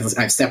shirt, but I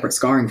have separate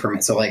scarring from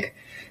it. So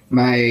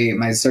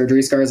my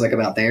surgery scar is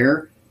about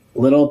there. A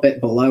little bit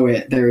below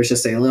it, there was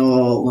just a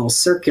little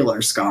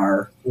circular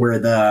scar where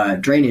the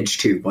drainage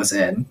tube was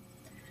in.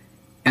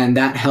 And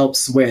that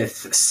helps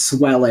with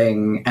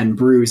swelling and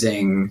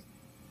bruising.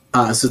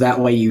 So that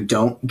way you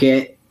don't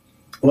get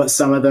what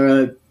some of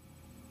the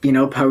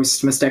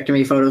post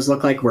mastectomy photos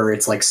look like, where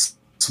it's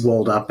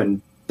swolled up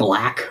and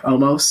black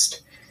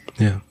almost.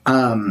 Yeah.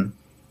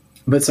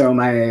 But so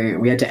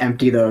we had to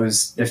empty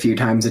those a few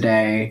times a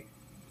day.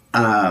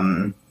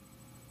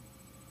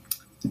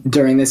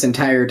 During this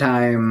entire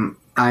time,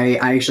 I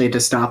actually had to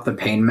stop the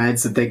pain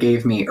meds that they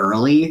gave me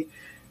early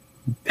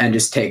and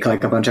just take a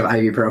bunch of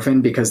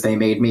ibuprofen because they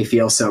made me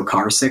feel so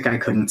car sick I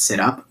couldn't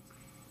sit up.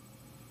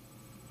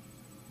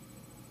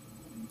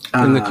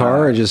 In the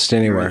car or just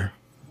anywhere?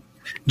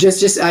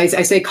 Just I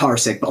say car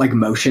sick, but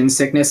motion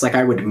sickness.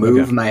 I would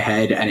move my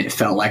head and it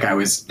felt like I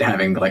was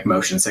having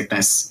motion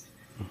sickness.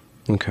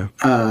 Okay.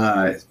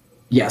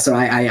 Yeah. So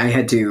we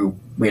had to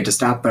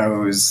stop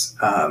those.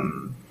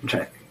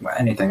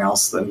 Anything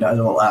else?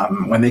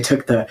 When they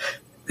took the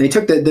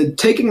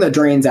taking the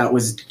drains out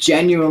was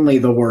genuinely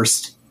the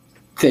worst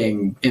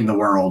thing in the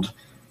world.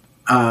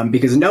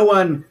 Because no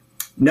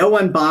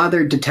one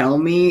bothered to tell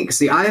me.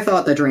 See, I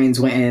thought the drains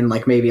went in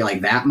maybe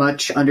that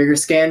much under your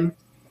skin.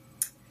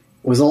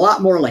 It was a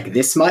lot more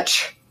this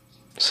much.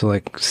 So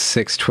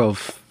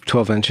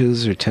 12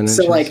 inches or 10 inches?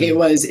 So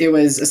it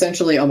was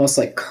essentially almost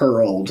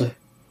curled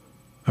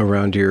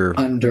around your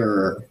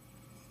under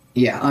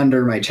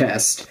my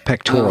chest.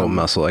 Pectoral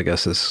muscle, I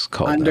guess is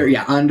called. Under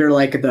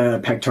the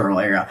pectoral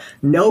area.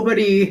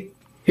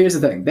 Here's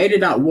the thing. They did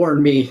not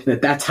warn me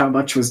that that's how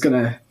much was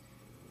going to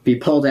be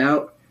pulled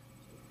out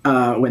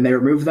when they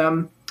removed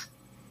them.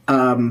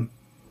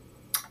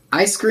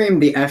 I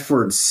screamed the F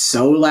word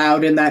so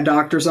loud in that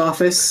doctor's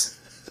office.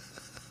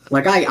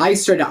 I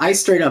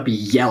straight up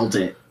yelled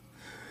it.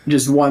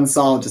 Just one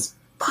solid,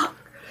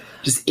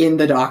 just in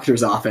the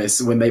doctor's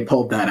office when they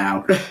pulled that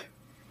out.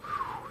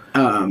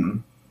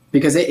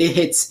 because it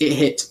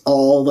hits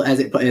all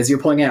as you're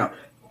pulling out.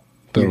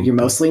 You're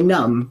mostly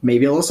numb,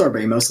 maybe a little sore, but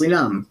you're mostly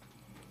numb.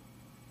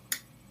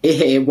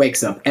 It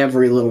wakes up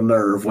every little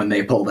nerve when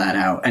they pull that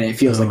out, and it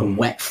feels like a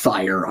wet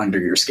fire under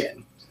your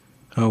skin.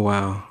 Oh,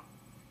 wow.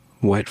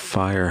 Wet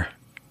fire.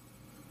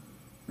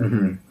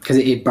 Because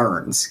it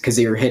burns, because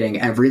you're hitting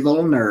every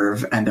little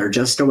nerve, and they're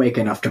just awake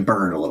enough to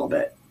burn a little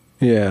bit.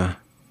 Yeah.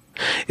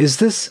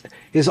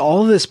 Is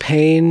all this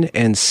pain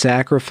and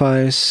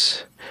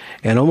sacrifice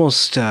and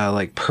almost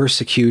like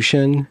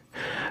persecution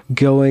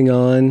going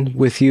on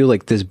with you,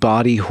 like this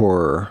body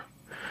horror?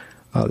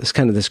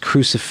 This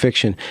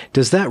crucifixion,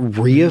 does that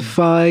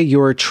reify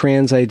your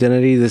trans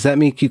identity? Does that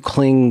make you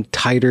cling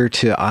tighter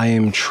to I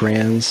am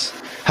trans?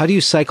 How do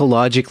you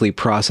psychologically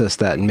process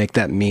that and make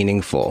that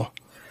meaningful?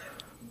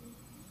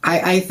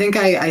 I think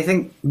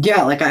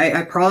yeah, like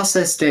I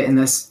processed it in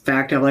this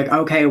fact of like,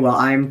 okay, well,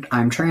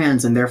 I'm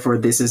trans, and therefore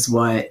this is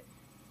what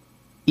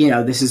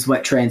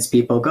trans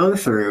people go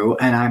through,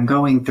 and I'm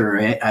going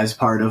through it as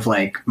part of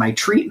like my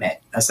treatment,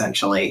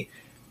 essentially.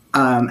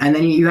 And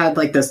then you had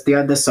like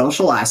the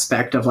social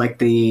aspect of like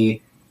the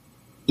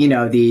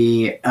LGBTQ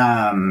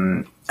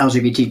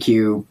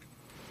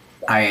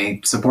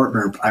support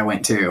group I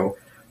went to.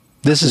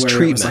 This is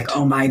treatment. It was like,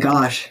 oh my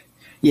gosh,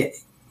 yeah.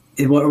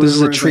 This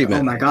is a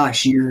treatment. Like, oh my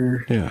gosh, you're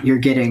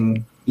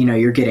getting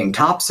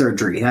top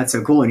surgery. That's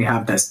so cool, and you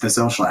have the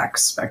social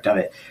aspect of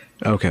it.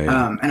 Okay.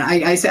 And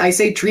I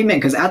say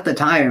treatment because at the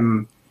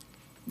time,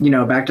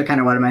 back to kind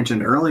of what I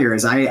mentioned earlier,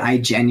 is I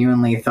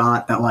genuinely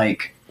thought that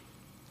like,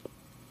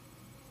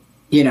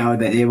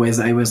 that it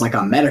was like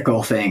a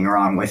medical thing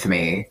wrong with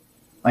me.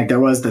 Like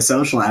there was the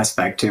social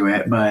aspect to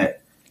it,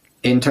 but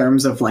in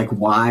terms of like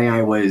why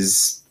I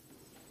was,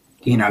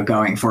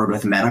 going forward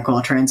with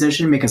medical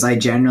transition, because I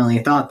genuinely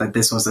thought that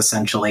this was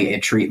essentially a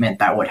treatment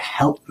that would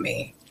help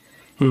me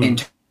in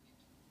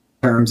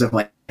terms of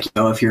like,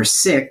 if you're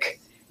sick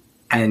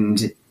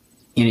and,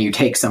 you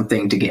take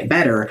something to get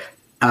better,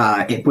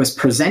 it was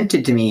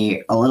presented to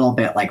me a little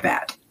bit like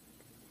that.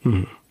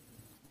 And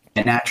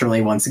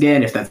naturally, once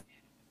again, if that's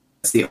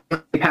the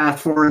only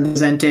path forward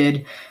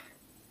presented,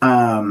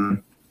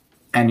 and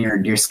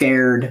you're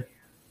scared,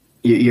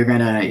 you're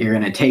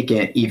gonna take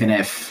it, even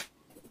if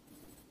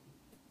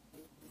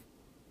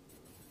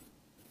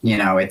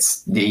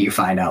you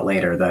find out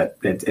later that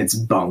it's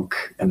bunk,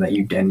 and that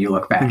you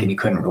look back and you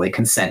couldn't really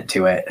consent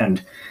to it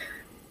and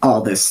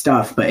all this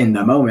stuff. But in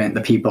the moment,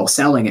 the people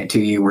selling it to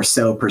you were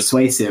so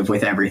persuasive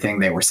with everything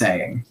they were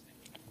saying.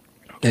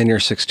 And you're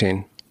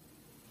 16.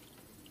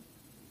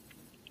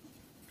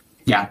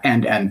 Yeah,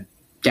 and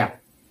yeah.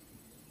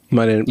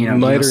 Might have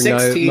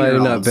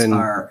not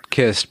been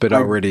kissed, but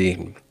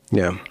already,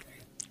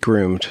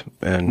 groomed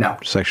and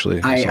sexually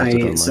assaulted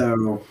online.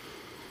 So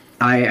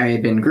I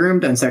had been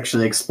groomed and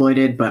sexually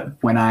exploited, but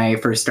when I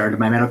first started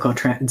my medical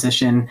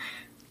transition,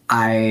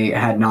 I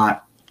had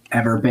not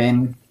ever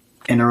been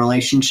in a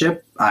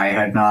relationship. I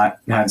had not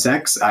had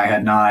sex. I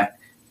had not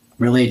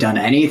really done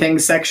anything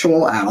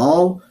sexual at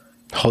all.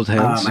 Hold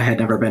hands. I had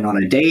never been on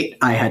a date.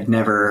 I had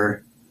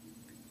never,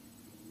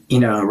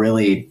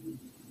 really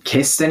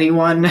kissed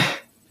anyone.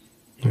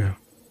 Yeah.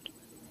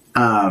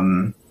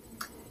 I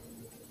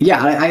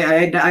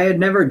had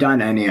never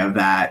done any of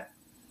that.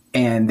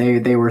 And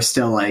they were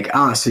still like,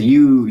 so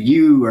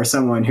you are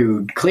someone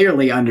who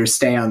clearly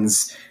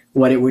understands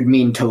what it would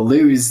mean to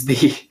lose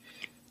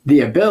the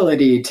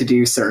ability to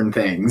do certain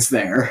things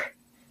there.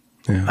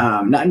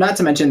 Yeah. Not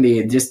to mention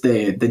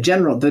the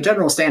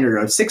general standard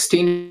of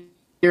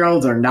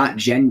 16-year-olds are not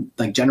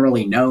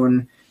generally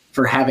known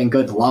for having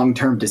good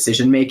long-term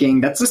decision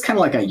making. That's just kind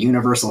of like a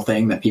universal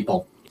thing that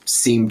people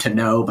seem to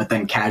know, but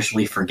then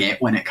casually forget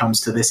when it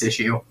comes to this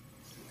issue.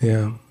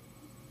 Yeah.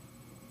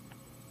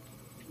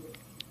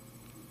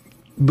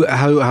 But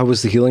how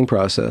was the healing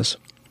process?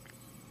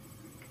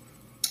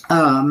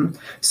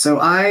 So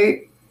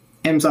I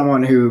am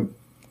someone who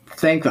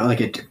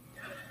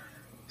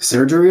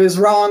surgery was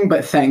wrong,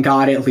 but thank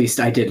God at least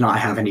I did not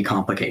have any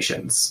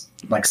complications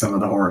like some of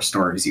the horror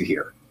stories you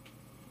hear.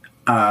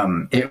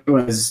 It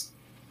was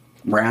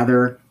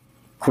rather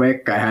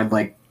quick. I had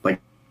like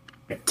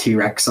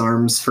T-Rex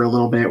arms for a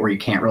little bit where you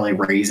can't really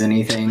raise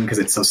anything because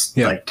it's so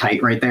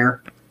tight right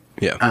there.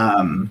 Yeah.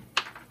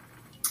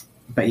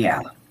 But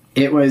yeah,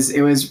 it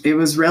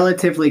was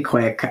relatively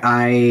quick.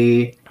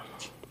 I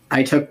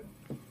took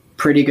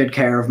pretty good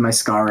care of my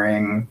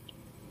scarring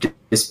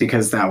just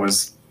because that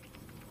was,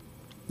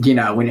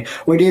 when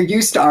you're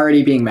used to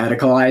already being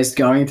medicalized,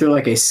 going through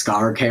like a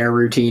scar care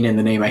routine in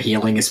the name of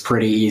healing is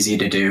pretty easy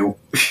to do.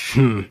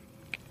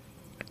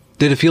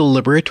 Did it feel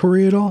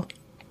liberatory at all?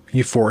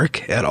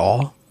 Euphoric at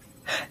all?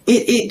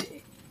 It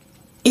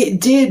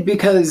did,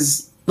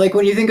 because like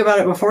when you think about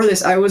it, before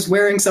this, I was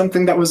wearing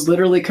something that was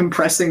literally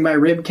compressing my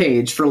rib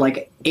cage for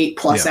like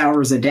 8+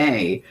 hours a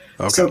day.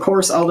 Okay. So of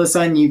course, all of a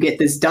sudden you get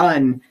this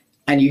done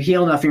and you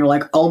heal enough and you're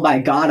like, oh my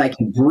God, I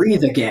can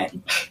breathe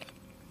again.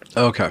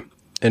 Okay.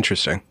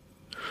 Interesting.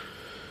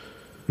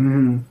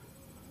 Mm-hmm.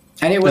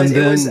 And it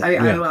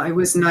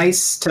was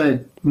nice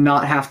to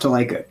not have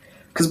to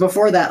because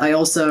before that I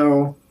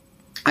also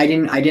I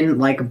didn't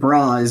like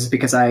bras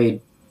because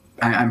I'm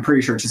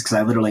pretty sure it's just because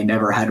I literally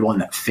never had one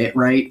that fit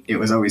right. It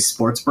was always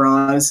sports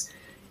bras,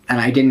 and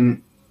I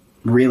didn't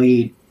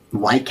really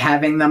like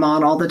having them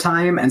on all the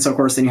time. And so of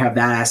course then you have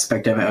that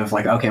aspect of it of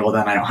like, okay, well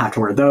then I don't have to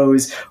wear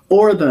those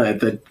or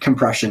the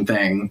compression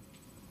thing.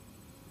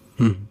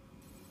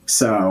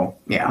 So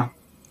yeah.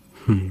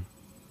 And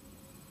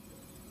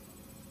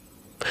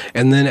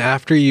then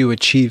after you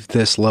achieve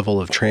this level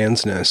of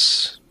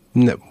transness,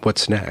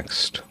 what's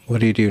next?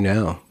 What do you do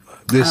now?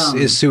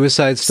 Is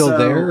suicide still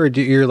there, or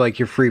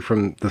you're free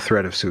from the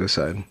threat of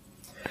suicide?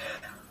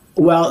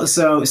 Well,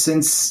 so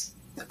since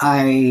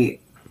I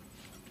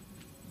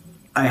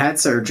had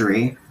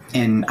surgery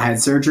in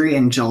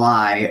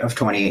July of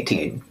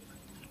 2018.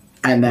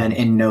 And then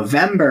in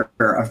November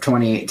of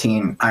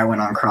 2018, I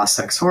went on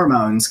cross-sex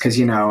hormones because,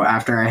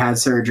 after I had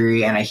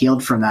surgery and I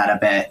healed from that a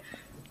bit,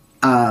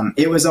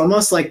 it was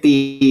almost like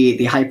the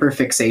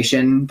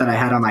hyperfixation that I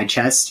had on my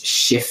chest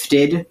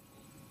shifted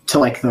to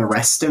like the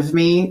rest of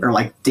me, or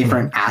like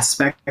different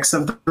aspects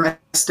of the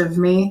rest of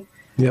me.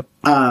 Yep.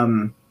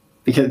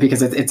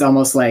 Because it's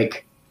almost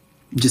like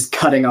just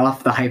cutting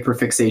off the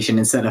hyperfixation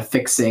instead of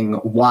fixing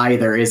why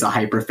there is a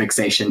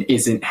hyperfixation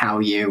isn't how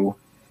you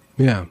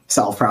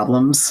solve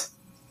problems.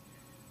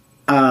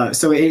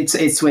 So it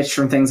switched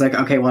from things like,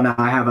 okay, well now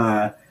I have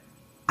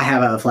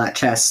a flat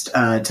chest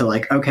to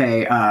like,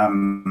 okay,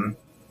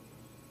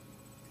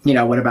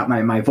 what about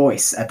my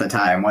voice at the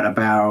time? What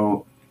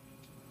about,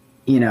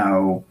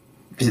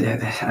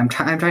 I'm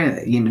trying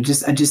to,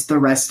 just the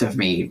rest of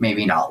me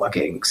maybe not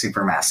looking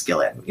super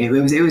masculine. It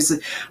was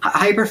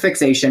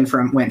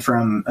hyperfixation went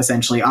from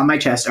essentially on my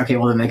chest. Okay,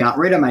 well then they got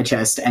rid of my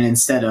chest, and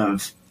instead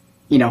of,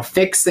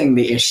 fixing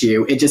the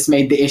issue, it just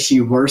made the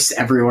issue worse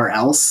everywhere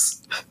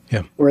else.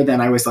 Yeah. Where then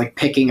I was like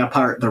picking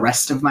apart the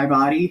rest of my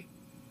body.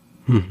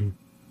 Mm-hmm.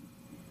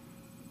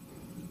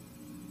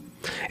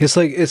 It's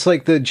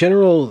like the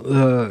general,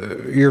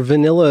 your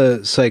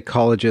vanilla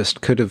psychologist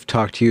could have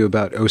talked to you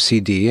about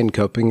OCD and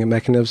coping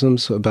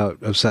mechanisms, about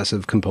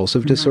obsessive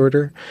compulsive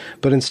disorder.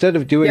 But instead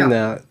of doing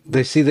that,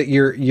 they see that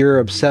you're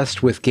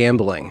obsessed with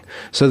gambling.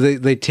 So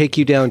they take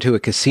you down to a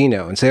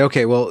casino and say,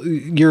 okay, well,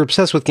 you're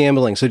obsessed with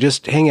gambling, so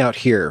just hang out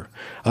here.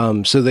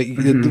 So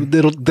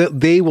that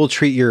they will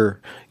treat your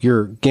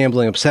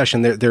gambling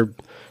obsession. They're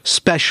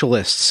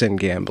specialists in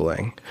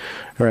gambling,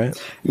 right?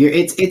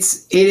 It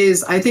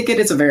is. I think it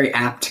is a very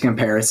apt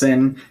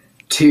comparison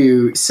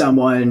to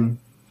someone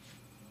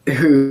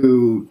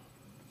who,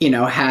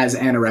 has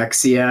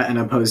anorexia, and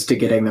opposed to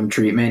getting them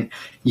treatment,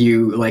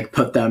 you like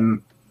put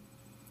them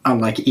on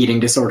like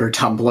eating disorder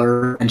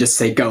Tumblr and just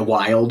say go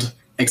wild,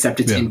 except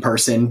it's in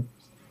person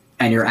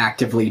and you're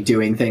actively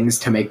doing things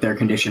to make their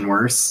condition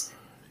worse.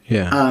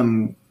 Yeah.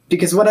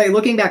 Because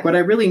looking back, what I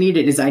really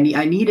needed is I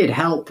needed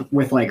help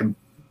with like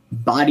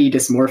body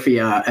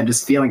dysmorphia and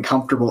just feeling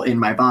comfortable in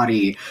my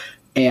body,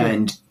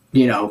 and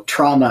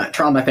trauma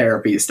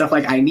therapy stuff.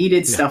 Like I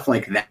needed stuff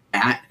like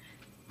that,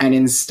 and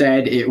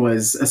instead it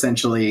was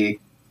essentially,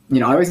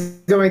 I was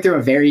going through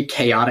a very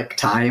chaotic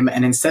time,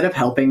 and instead of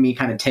helping me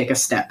kind of take a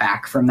step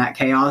back from that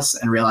chaos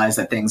and realize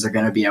that things are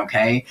going to be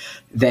okay,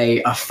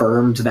 they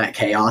affirmed that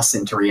chaos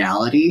into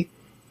reality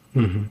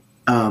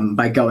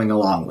by going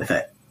along with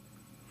it.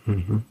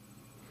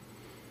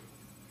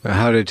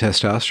 How did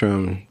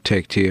testosterone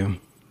take to you?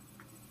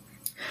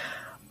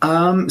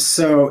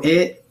 So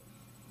it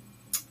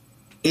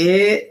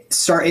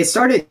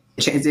started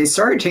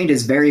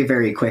changes very,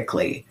 very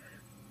quickly.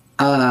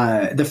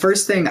 The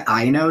first thing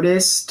I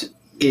noticed,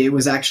 it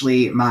was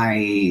actually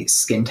my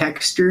skin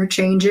texture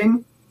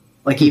changing,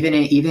 like even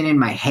in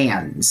my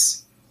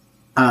hands.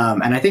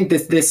 And I think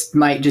this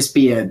might just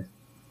be a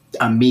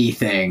me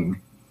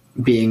thing,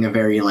 being a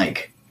very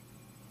like,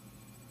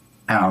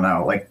 I don't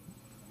know, like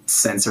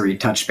sensory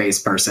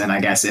touch-based person,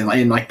 I guess,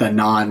 in like the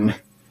non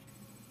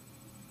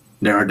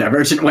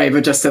neurodivergent way,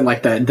 but just in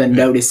like the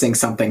noticing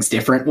something's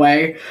different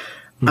way.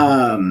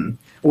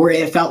 Where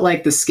it felt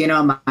like the skin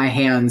on my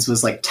hands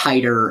was like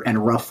tighter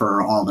and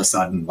rougher all of a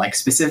sudden, like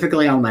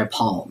specifically on my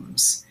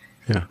palms.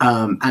 Yeah.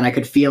 And I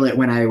could feel it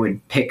when I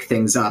would pick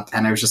things up,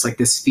 and I was just like,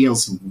 this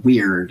feels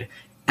weird.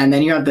 And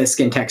then you have the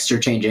skin texture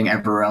changing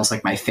everywhere else,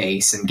 like my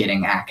face, and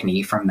getting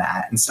acne from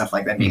that and stuff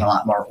like that, being a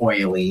lot more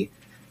oily.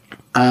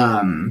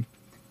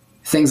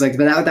 Things like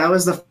that. That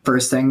was the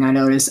first thing I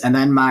noticed. And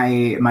then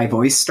my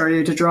voice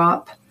started to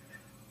drop.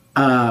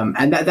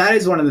 And that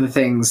is one of the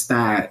things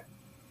that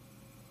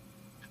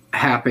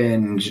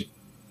happened,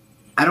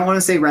 I don't want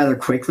to say rather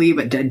quickly,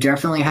 but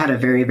definitely had a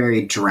very,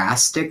 very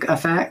drastic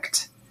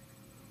effect.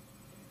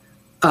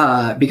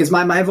 Because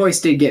my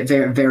voice did get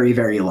very, very,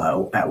 very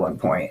low at one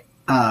point.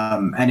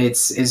 And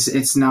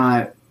it's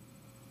not,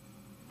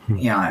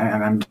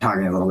 I'm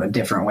talking a little bit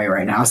different way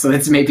right now, so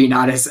it's maybe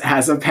not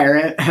as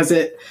apparent as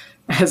it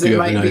might be. Do you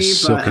have a nice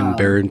silken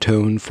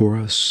baritone for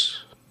us?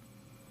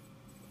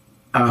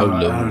 How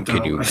low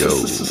can you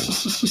go?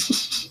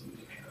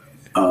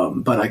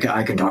 But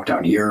I can talk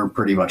down here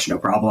pretty much no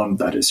problem.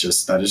 That is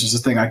just a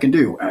thing I can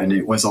do. And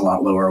it was a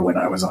lot lower when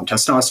I was on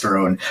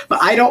testosterone, but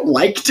I don't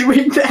like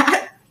doing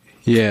that.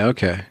 Yeah.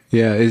 Okay.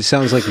 Yeah. It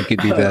sounds like you could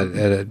do that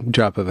at a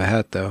drop of a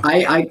hat, though.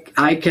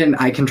 I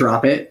can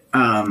drop it,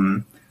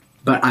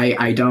 but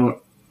I don't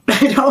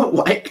I don't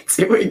like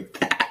doing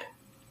that.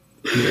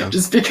 Yeah.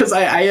 Just because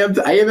I am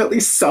at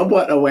least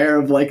somewhat aware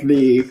of like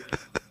the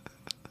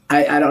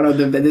I don't know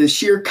the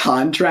sheer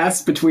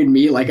contrast between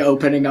me like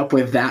opening up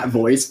with that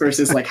voice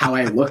versus like how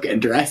I look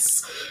and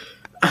dress.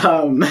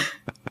 But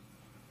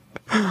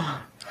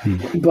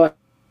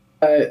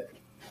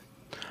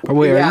Oh,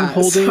 wait, yeah,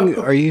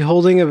 are you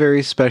holding a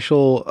very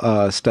special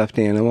stuffed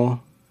animal?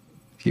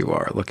 You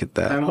are. Look at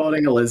that. I'm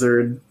holding a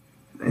lizard.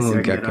 I see if I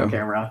can get it on gecko.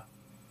 camera.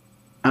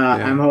 Yeah.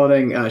 I'm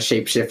holding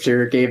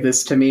Shapeshifter gave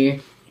this to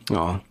me,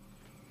 Oh.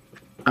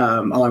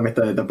 along with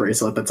the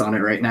bracelet that's on it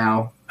right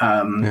now.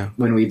 Yeah.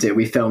 When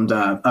we filmed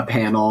a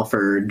panel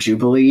for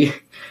Jubilee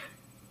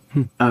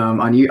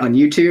on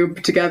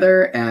YouTube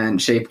together,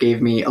 and Shape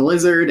gave me a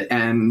lizard,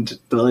 and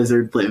the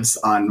lizard lives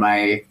on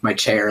my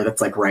chair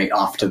that's like right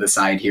off to the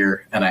side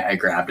here, and I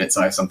grabbed it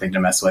so I have something to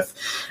mess with.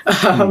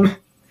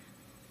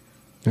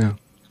 Yeah.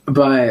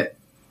 But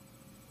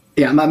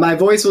yeah, my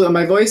voice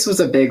was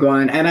a big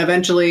one, and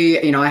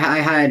eventually, you know, I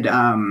had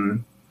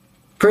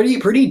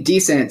pretty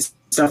decent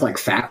stuff like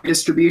fat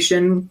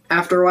distribution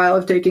after a while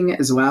of taking it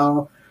as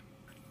well.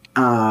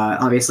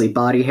 Obviously,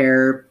 body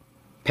hair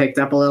picked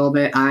up a little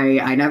bit.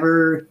 I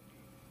never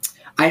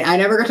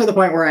got to the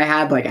point where I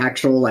had like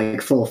actual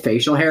like full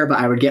facial hair, but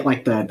I would get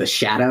like the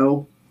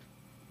shadow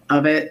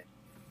of it.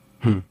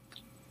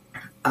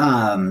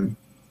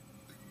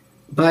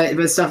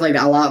 But stuff like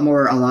that, a lot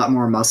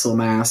more muscle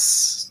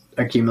mass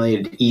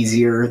accumulated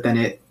easier than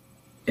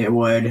it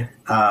would.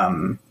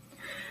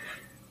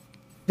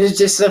 There's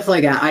just stuff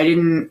like that. I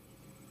didn't,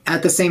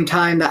 at the same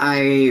time that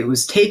I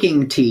was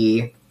taking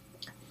tea,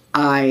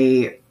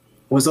 I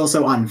was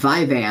also on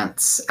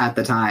Vyvanse at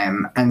the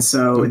time. And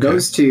so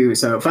those two,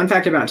 so fun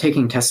fact about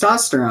taking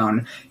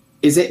testosterone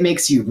is it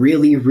makes you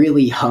really,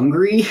 really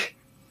hungry.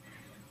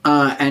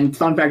 And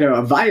fun fact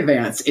about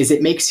Vyvanse is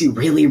it makes you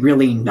really,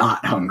 really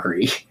not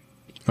hungry.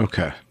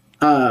 Okay.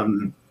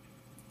 And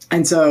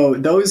so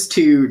those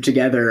two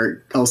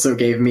together also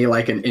gave me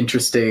like an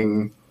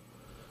interesting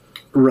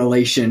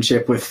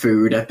relationship with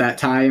food at that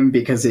time,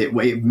 because it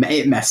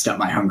messed up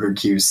my hunger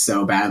cues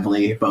so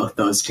badly, both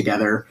those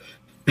together.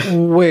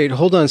 Wait,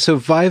 hold on. So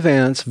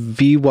Vyvanse,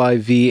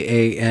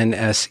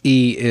 Vyvanse,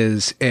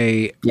 is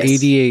a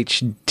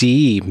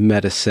ADHD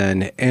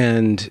medicine,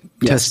 and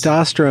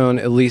testosterone,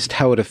 at least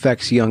how it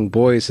affects young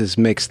boys, is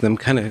makes them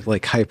kind of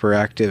like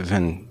hyperactive,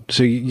 and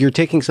so you're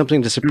taking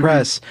something to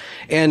suppress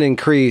and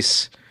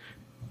increase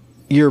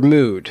your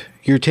mood.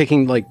 You're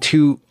taking like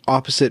two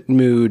opposite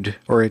mood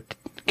or a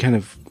kind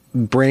of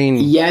brain.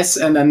 Yes,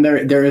 and then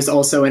there is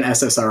also an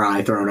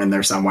SSRI thrown in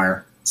there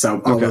somewhere.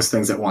 So all those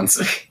things at once.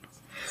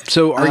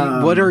 So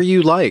what are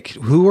you like?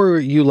 Who are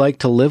you like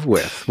to live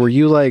with? Were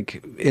you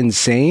like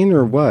insane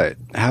or what?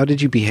 How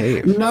did you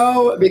behave?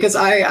 No, because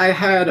I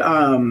had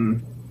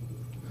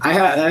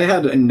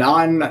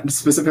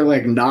specifically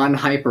like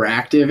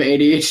non-hyperactive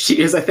ADHD,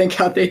 is I think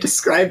how they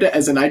described it,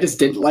 as in I just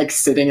didn't like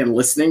sitting and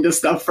listening to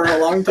stuff for a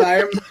long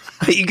time.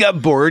 You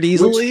got bored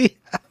easily?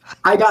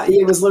 I got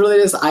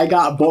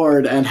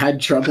bored and had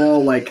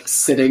trouble like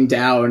sitting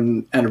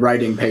down and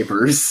writing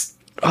papers.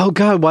 Oh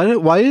God,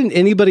 why didn't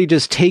anybody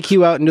just take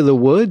you out into the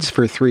woods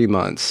for 3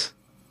 months?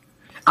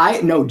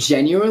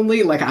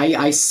 Genuinely, like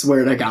I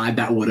swear to God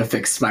that would have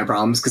fixed my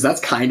problems, because that's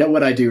kind of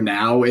what I do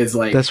now. Is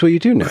like that's what you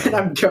do now.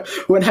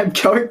 When I'm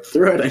going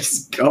through it, I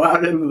just go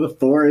out into the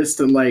forest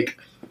and like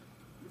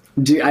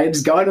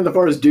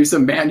do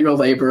some manual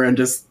labor and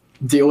just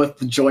deal with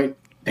the joint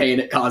pain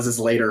it causes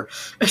later.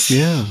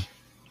 Yeah.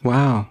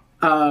 Wow.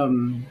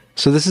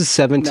 So this is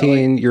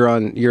 17. You're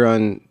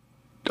on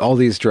all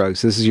these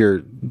drugs. This is your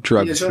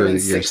drugs for the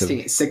year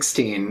 16,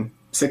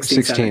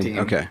 17.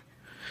 Okay.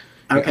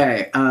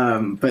 Okay.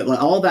 But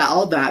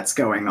all that's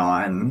going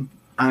on.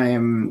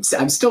 I'm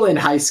still in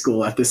high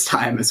school at this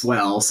time as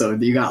well. So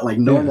you got like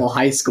normal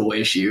high school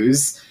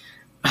issues.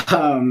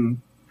 It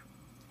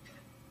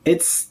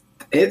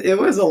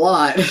was a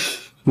lot.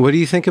 What do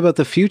you think about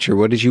the future?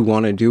 What did you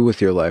want to do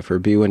with your life or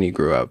be when you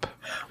grew up?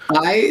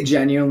 I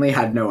genuinely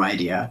had no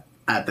idea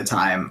at the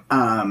time.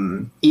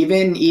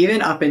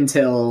 Even up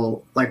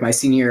until like my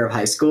senior year of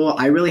high school,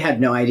 I really had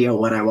no idea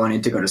what I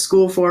wanted to go to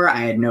school for. I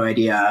had no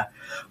idea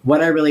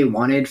what I really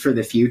wanted for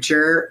the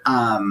future.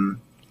 I'm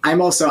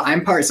part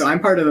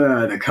of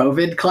the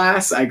COVID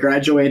class. I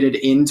graduated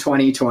in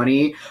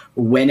 2020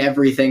 when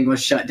everything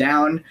was shut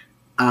down.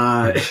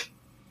 I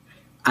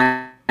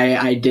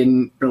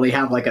didn't really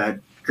have like a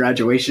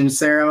graduation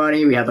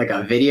ceremony. We had like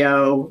a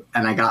video,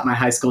 and I got my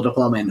high school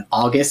diploma in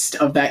August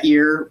of that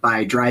year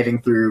by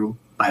driving through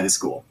by the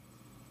school.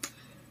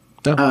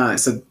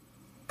 So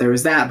there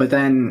was that, but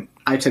then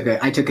I took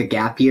a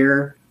gap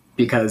year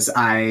because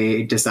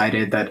I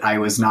decided that I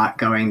was not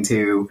going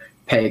to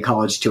pay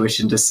college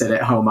tuition to sit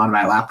at home on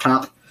my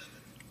laptop.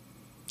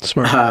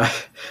 Smart.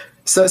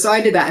 So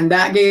I did that, and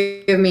that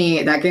gave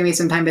me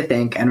some time to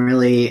think and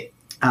really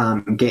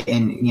get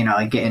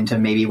into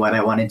maybe what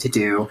I wanted to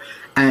do.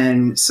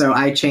 And so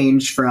I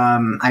changed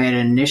from, I had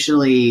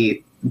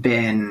initially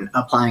been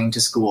applying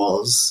to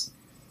schools,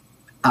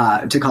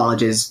 to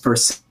colleges for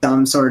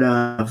some sort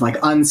of like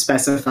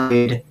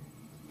unspecified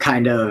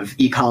kind of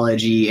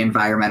ecology,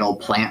 environmental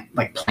plant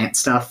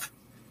stuff.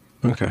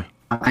 Okay.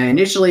 I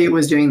initially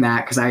was doing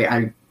that because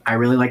I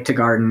really like to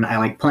garden. I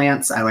like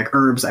plants. I like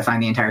herbs. I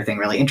find the entire thing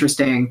really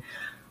interesting.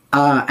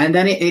 And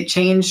then it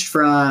changed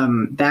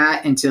from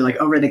that into, like,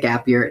 over the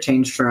gap year, it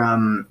changed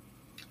from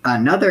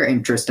another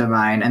interest of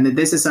mine. And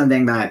this is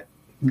something that,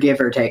 give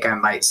or take, I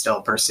might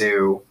still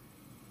pursue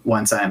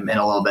once I'm in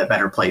a little bit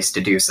better place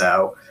to do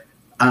so,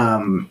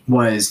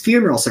 was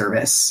funeral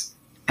service.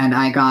 And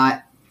I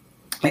got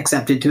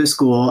accepted to a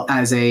school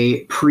as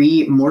a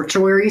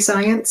pre-mortuary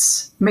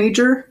science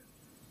major.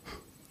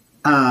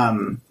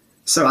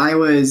 So I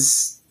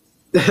was,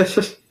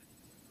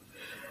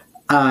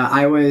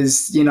 I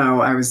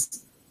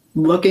was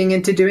looking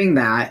into doing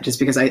that just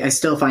because I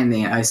still find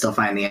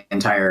the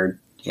entire,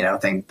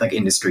 thing, like,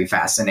 industry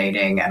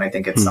fascinating. And I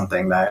think it's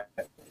something that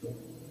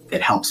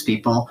it helps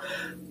people.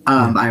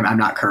 I'm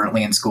not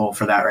currently in school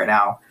for that right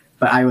now,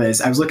 but I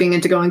was looking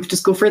into going to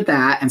school for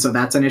that. And so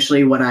that's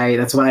initially what I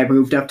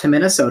moved up to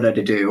Minnesota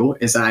to do,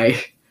 is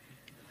I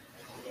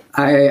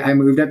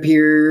moved up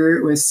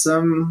here with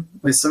some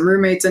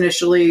roommates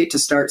initially to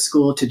start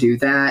school to do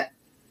that.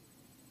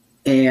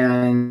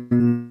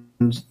 And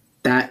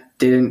that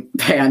didn't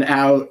pan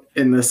out,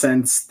 in the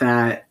sense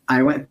that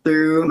I went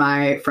through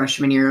my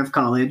freshman year of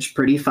college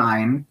pretty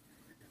fine.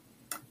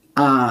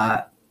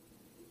 And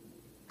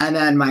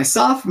then my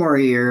sophomore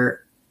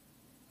year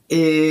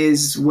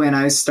is when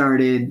I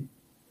started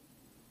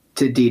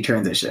to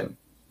detransition.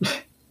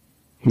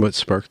 What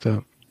sparked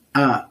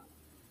that?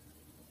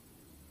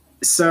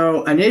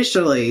 So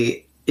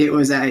initially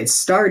it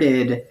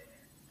started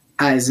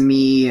as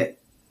me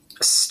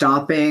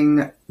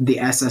stopping the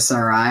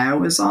SSRI I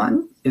was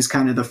on, is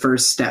kind of the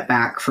first step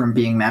back from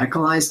being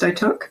medicalized I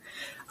took,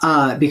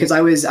 because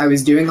I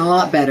was doing a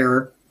lot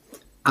better.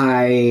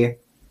 I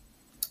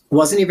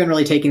wasn't even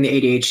really taking the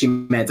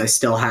ADHD meds I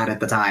still had at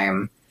the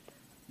time,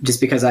 just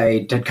because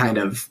I had kind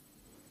of,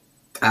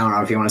 I don't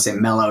know if you want to say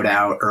mellowed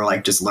out, or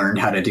like just learned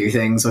how to do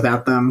things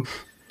without them.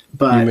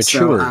 But you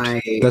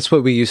matured. That's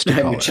what we used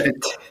to call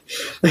it.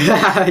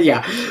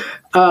 Yeah.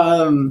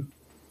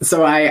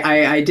 So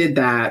I did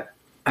that.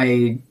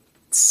 I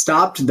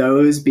stopped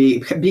those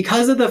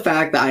because of the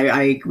fact that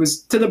I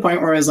was to the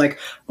point where I was like,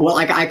 well,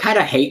 like, I kind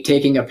of hate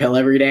taking a pill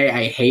every day.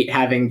 I hate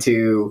having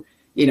to,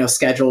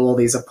 schedule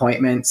these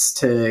appointments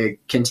to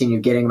continue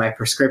getting my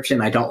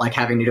prescription. I don't like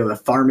having to go to the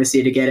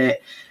pharmacy to get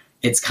it.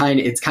 It's kind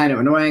of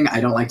annoying.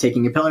 I don't like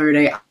taking a pill every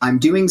day. I'm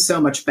doing so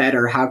much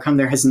better. How come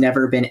there has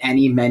never been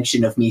any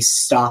mention of me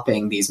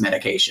stopping these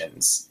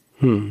medications?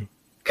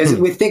 Because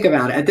we think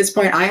about it. At this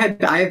point, I had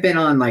been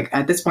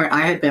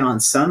on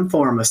some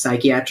form of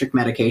psychiatric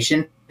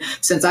medication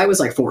since I was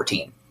like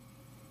 14.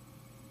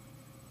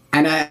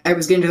 And I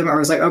was getting to the point where I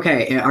was like,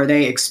 okay, are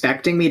they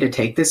expecting me to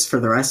take this for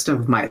the rest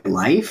of my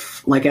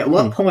life? Like, at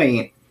what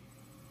point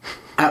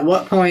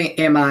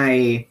am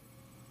I,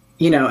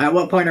 at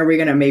what point are we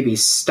going to maybe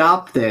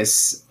stop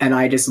this and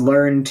I just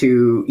learn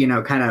to,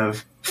 kind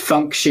of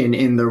function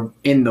in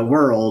the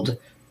world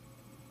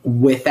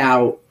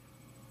without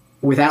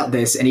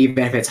this, and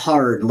even if it's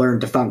hard, learn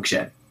to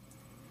function.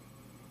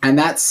 And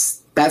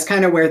that's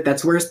kind of where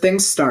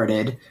things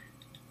started.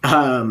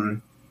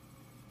 And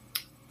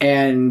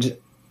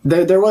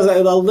there was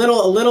a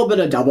little bit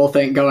of double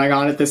think going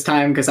on at this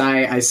time, because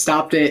I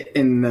stopped it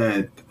in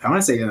the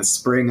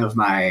spring of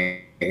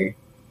my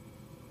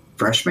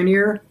freshman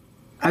year.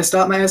 I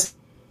stopped my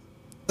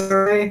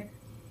SRA.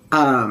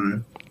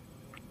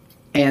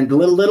 And a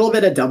little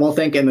bit of double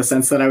think, in the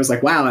sense that I was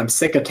like, wow, I'm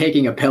sick of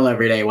taking a pill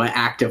every day while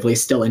actively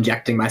still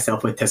injecting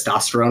myself with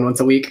testosterone once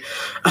a week.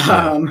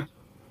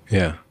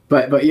 Yeah.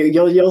 But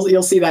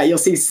you'll see that. You'll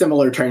see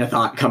similar train of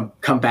thought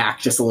come back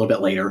just a little bit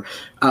later.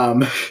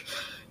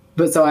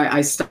 But so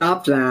I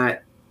stopped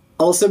that,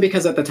 also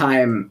because at the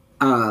time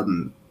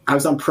I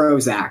was on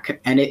Prozac,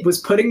 and it was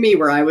putting me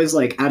where I was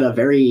like at a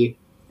very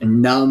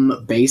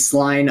numb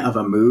baseline of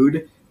a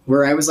mood,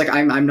 where I was like,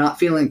 I'm not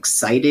feeling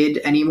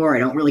excited anymore. I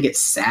don't really get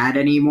sad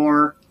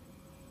anymore.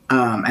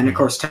 And of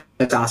course,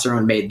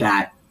 testosterone made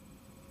that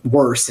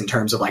worse in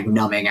terms of like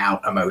numbing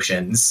out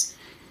emotions.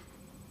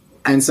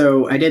 And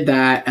so I did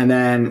that, and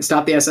then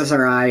stopped the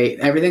SSRI.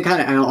 Everything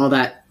kind of, all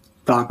that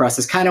thought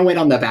process kind of went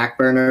on the back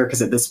burner,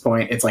 because at this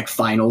point it's like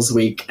finals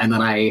week, and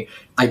then I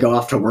go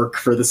off to work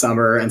for the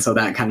summer. And so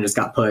that kind of just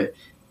got put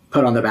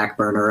on the back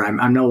burner.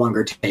 I'm no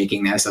longer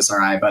taking the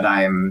SSRI, but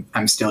I'm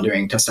still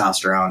doing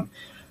testosterone.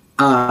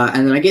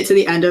 And then I get to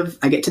the end of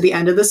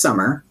the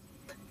summer,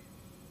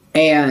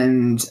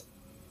 and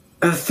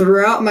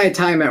throughout my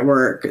time at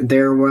work,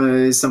 there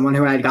was someone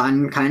who I had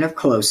gotten kind of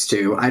close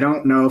to. I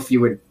don't know if you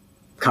would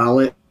call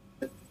it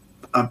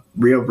a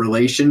real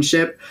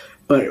relationship,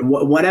 but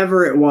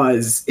whatever it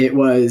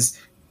was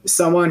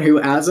someone who,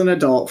 as an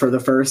adult, for the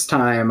first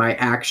time, I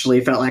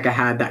actually felt like I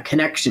had that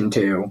connection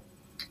to.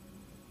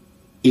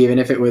 even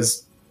if it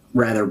was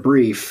rather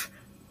brief,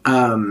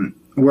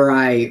 where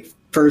I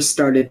first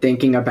started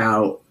thinking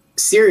about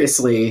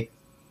seriously,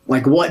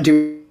 like, what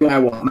do I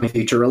want my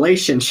future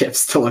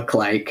relationships to look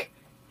like?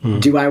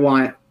 Do I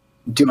want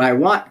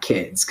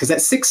kids? Because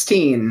at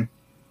 16,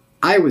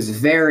 I was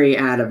very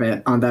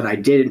adamant on that I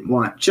didn't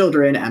want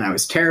children, and I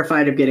was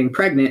terrified of getting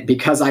pregnant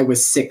because I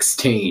was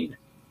 16.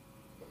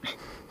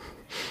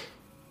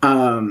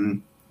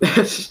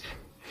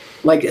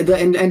 Like,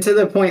 and to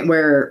the point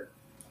where,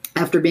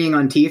 after being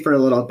on T for a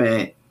little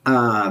bit,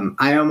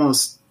 I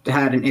almost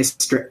had an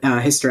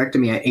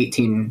hysterectomy at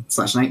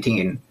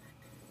 18/19.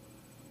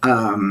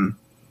 And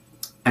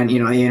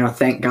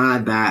thank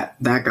God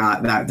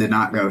that did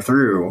not go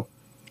through.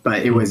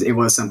 But it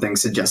was something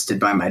suggested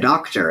by my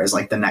doctor as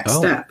like the next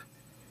step.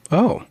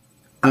 Oh.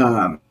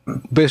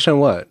 Based on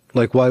what?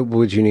 Like, why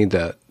would you need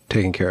that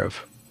taken care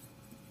of?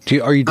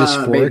 Are you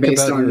dysphoric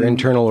about your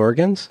internal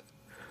organs?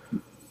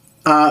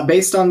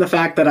 Based on the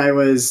fact that I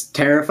was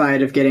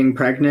terrified of getting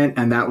pregnant,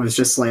 and that was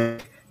just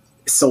like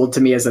sold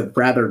to me as a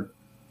rather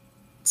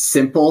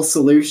simple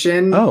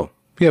solution. Oh,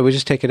 yeah, we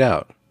just take it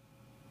out.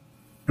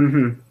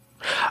 Mm-hmm.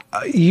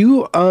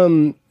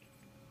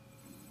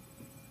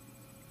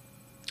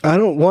 I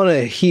don't want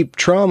to heap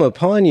trauma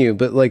upon you,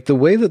 but like the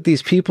way that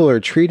these people are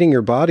treating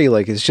your body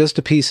like it's just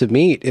a piece of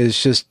meat is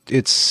just,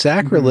 it's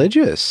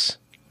sacrilegious.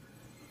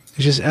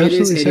 It's just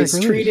absolutely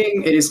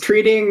sacrilegious. It is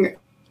treating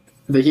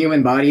the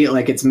human body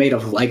like it's made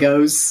of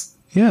Legos,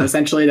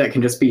 essentially, that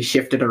can just be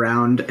shifted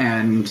around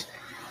and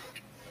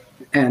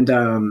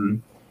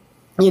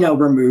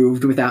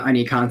removed without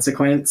any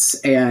consequence.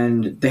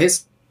 And the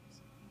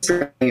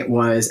history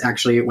was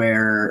actually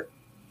where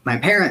my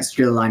parents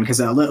drew the line, because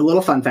a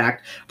little fun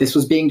fact, this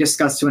was being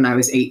discussed when I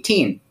was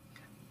 18.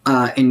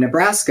 In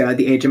Nebraska,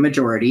 the age of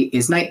majority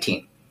is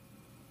 19.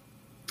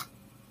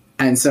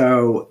 And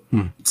so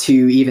to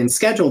even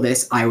schedule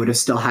this, I would have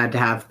still had to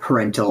have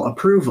parental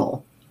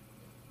approval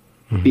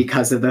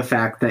because of the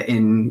fact that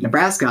in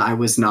Nebraska, I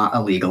was not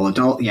a legal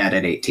adult yet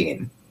at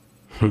 18.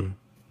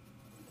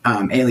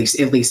 At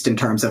least in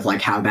terms of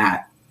like how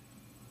that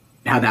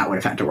would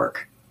have had to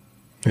work.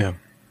 Yeah.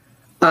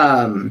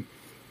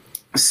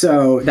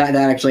 So that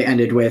actually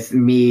ended with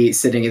me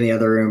sitting in the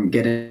other room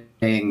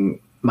getting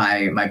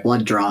my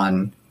blood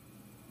drawn,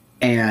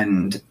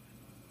 and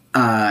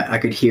I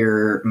could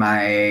hear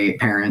my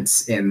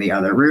parents in the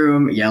other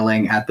room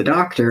yelling at the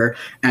doctor,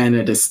 and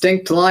a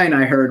distinct line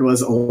I heard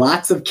was,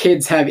 "Lots of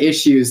kids have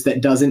issues.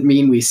 That doesn't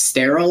mean we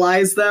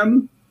sterilize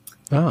them."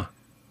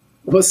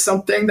 Was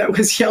something that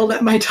was yelled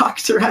at my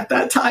doctor at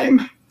that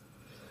time.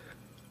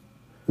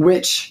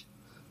 Which,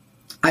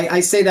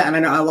 I say that, and I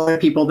know a lot of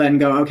people then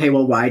go, okay,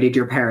 well, why did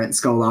your parents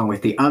go along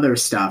with the other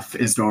stuff,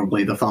 is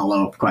normally the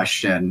follow-up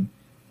question.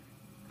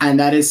 And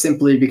that is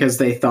simply because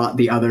they thought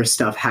the other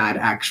stuff had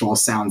actual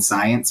sound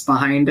science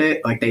behind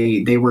it. Like,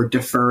 they were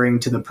deferring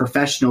to the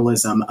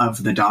professionalism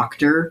of the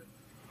doctor.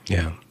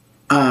 Yeah.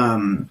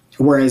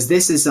 Whereas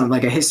this is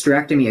like a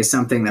hysterectomy is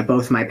something that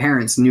both my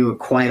parents knew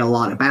quite a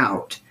lot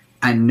about,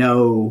 and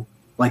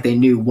they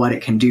knew what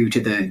it can do to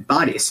the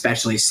body,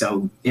 especially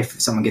so if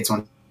someone gets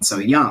one so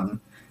young.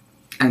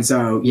 And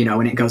so,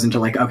 when it goes into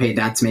like, okay,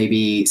 that's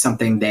maybe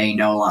something they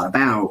know a lot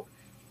about,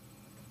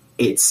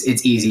 it's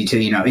easy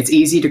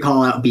to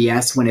call out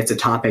BS when it's a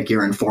topic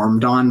you're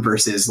informed on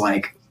versus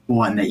like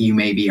one that you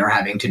maybe are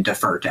having to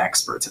defer to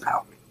experts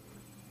about.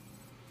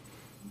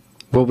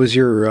 What was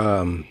your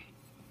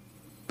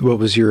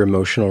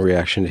emotional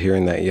reaction to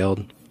hearing that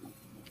yelled?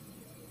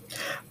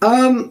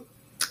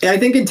 I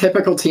think in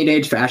typical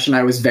teenage fashion,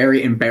 I was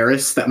very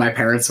embarrassed that my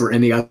parents were in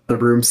the other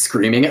room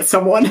screaming at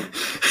someone.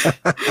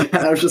 And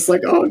I was just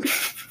like, oh.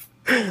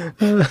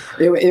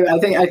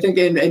 I think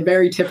in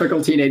very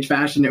typical teenage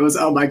fashion, it was,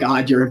 oh my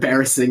God, you're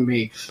embarrassing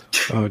me.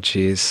 Oh,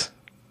 geez.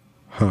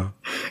 Huh.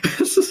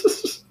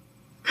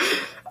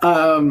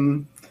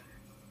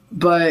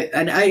 But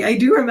I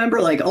do remember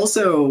like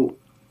also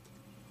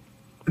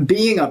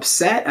being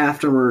upset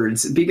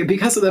afterwards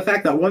because of the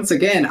fact that, once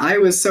again, I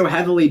was so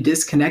heavily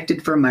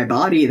disconnected from my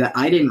body that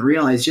I didn't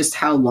realize just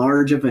how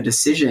large of a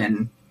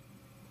decision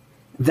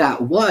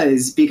that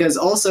was. Because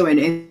also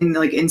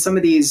in some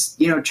of these,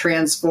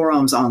 trans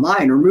forums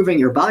online, removing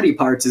your body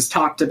parts is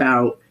talked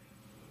about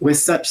with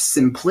such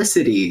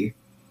simplicity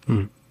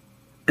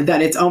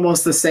that it's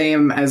almost the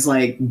same as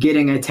like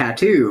getting a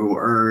tattoo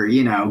or,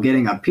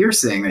 getting a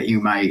piercing that you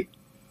might,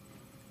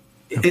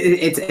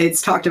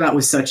 it's talked about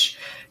with such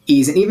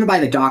ease, and even by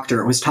the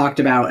doctor, it was talked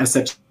about as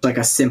such like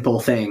a simple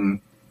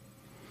thing,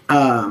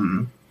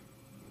 that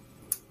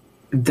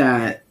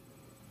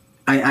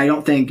I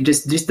don't think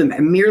just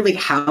merely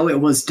how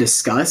it was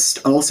discussed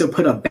also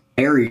put a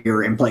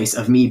barrier in place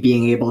of me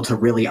being able to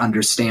really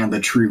understand the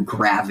true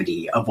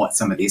gravity of what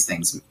some of these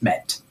things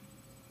meant.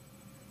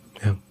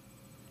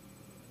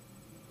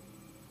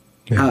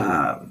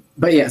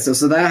 But yeah,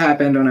 so that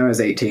happened when I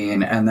was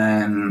 18, and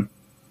then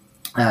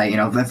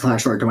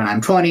flash forward to when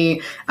I'm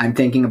 20, I'm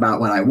thinking about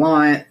what I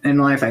want in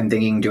life. I'm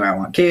thinking, do I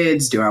want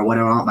kids? What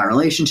do I want my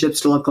relationships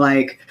to look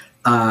like?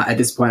 At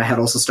this point, I had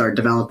also started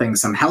developing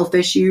some health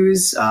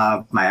issues.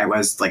 I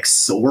was like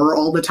sore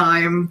all the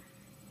time.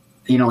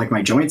 Like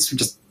my joints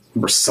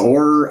were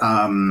sore.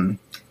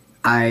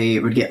 I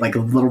would get like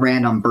little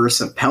random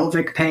bursts of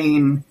pelvic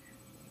pain.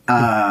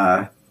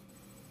 And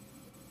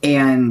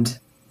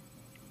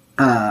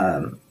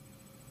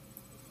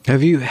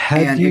have you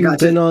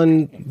been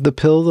on the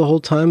pill the whole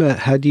time?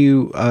 Had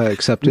you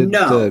accepted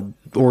the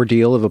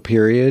ordeal of a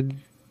period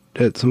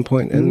at some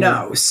point?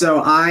 No.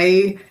 So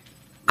I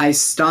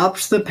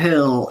stopped the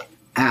pill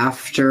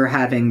after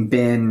having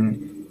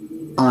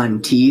been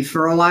on T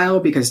for a while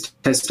because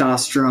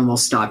testosterone will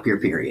stop your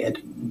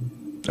period.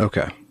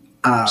 Okay.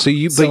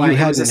 You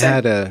hadn't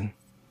had a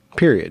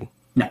period.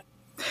 No.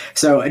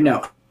 So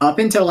no. Up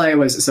until I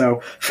was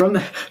from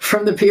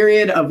the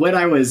period of when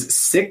I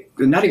was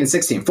not even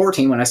 16,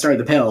 14 when I started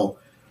the pill,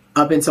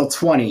 up until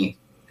 20,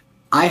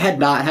 I had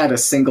not had a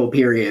single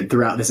period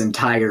throughout this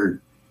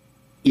entire,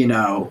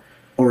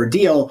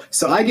 ordeal.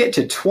 So I get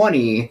to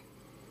 20,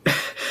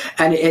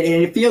 and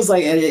it feels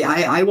like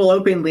I will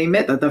openly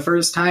admit that the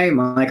first time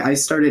I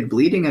started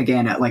bleeding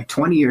again at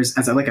 20 years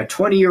as a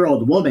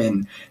 20-year-old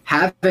woman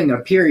having a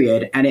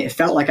period, and it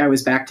felt like I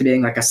was back to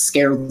being a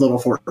scared little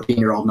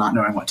 14-year-old not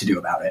knowing what to do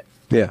about it.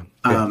 Yeah.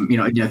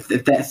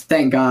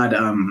 Thank God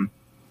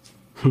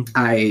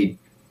I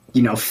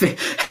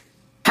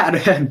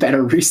had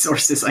better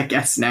resources, I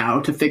guess, now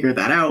to figure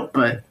that out.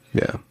 But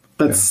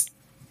that's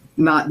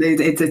not,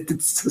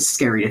 it's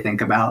scary to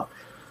think about.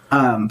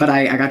 But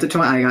I got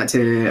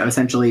to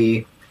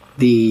essentially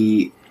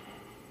the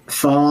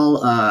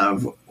fall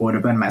of what would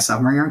have been my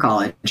sophomore year in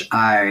college.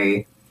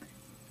 I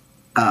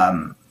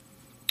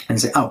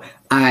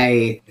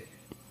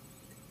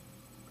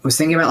was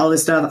thinking about all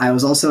this stuff. I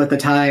was also at the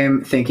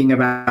time thinking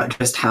about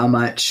just how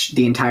much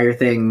the entire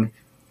thing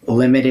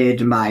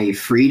limited my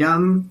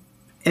freedom,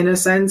 in a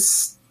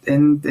sense,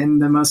 in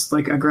the most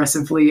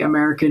aggressively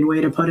American way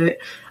to put it.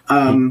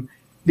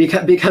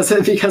 Because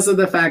of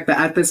the fact that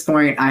at this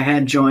point I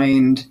had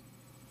joined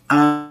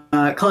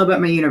a club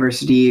at my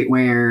university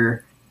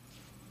where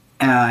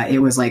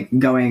it was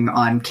going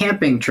on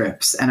camping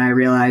trips, and I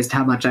realized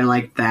how much I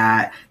liked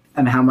that.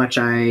 And how much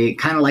I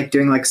kind of like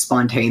doing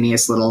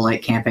spontaneous little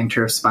camping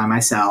trips by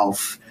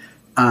myself.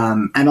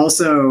 And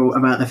also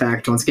about the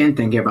fact, once again,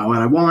 thinking about what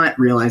I want,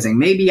 realizing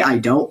maybe I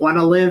don't want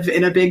to live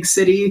in a big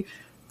city.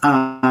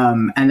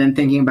 And then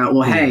thinking about,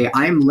 hey,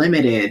 I'm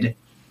limited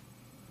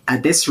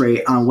at this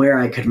rate on where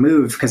I could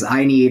move because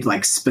I need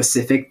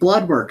specific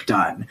blood work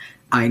done.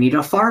 I need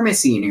a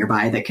pharmacy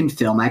nearby that can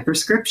fill my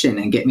prescription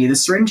and get me the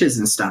syringes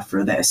and stuff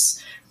for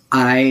this.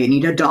 I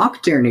need a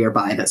doctor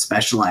nearby that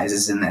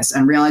specializes in this,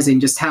 and realizing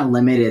just how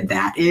limited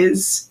that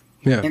is.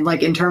 Yeah. And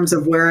in terms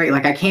of where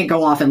I can't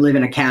go off and live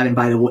in a cabin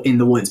in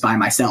the woods by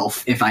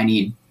myself if I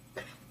need,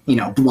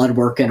 blood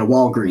work and a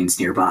Walgreens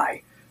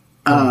nearby.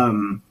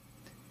 And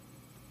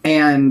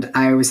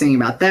I was thinking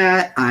about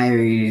that.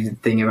 I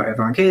thinking about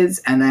everyone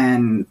kids, and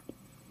then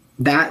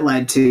that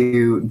led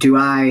to, do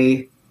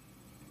I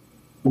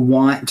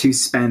want to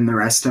spend the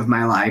rest of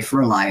my life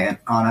reliant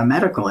on a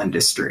medical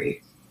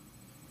industry?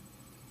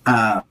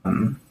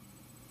 And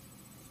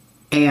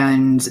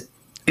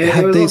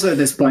it was also at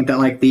this point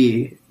that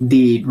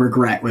the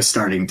regret was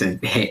starting to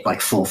hit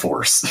full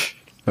force.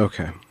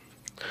 Okay.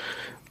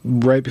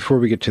 Right before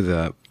we get to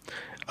that,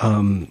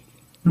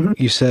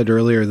 you said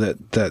earlier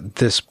that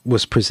this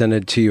was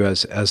presented to you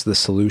as the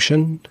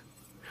solution.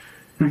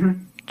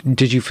 Mm-hmm.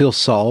 Did you feel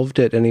solved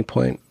at any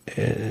point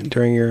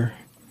during your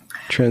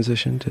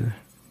transition to?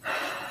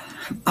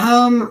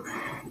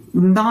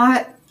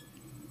 Not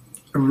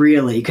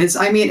really, because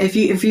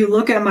if you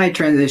look at my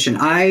transition,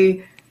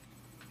 I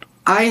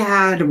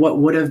had what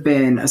would have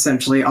been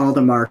essentially all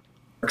the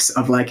marks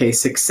of a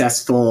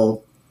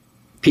successful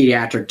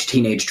pediatric to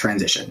teenage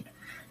transition.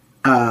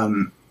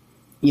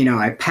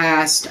 I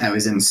passed. I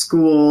was in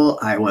school.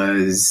 I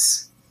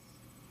was,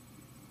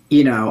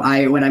 when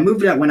I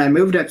moved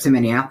up to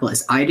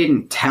Minneapolis, I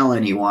didn't tell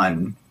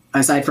anyone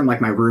aside from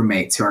my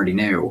roommates who already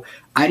knew.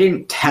 I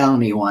didn't tell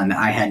anyone that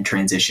I had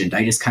transitioned.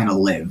 I just kind of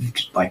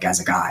lived as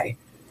a guy.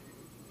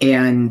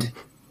 And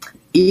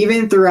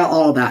even throughout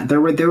all that,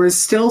 there was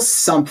still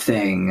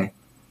something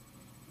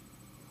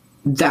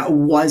that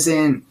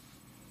wasn't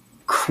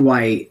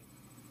quite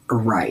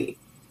right.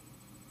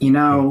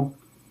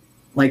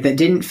 That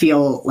didn't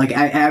feel like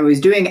I was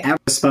doing what I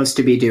was supposed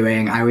to be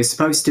doing. I was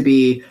supposed to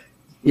be,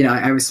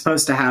 I was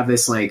supposed to have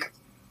this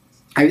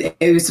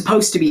it was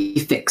supposed to be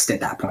fixed at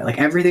that point.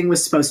 Everything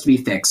was supposed to be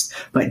fixed.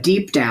 But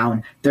deep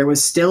down, there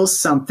was still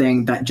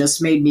something that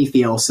just made me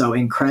feel so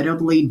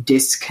incredibly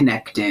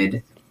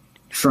disconnected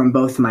from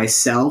both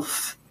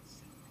myself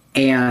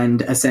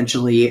and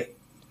essentially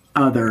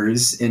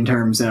others, in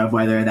terms of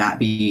whether that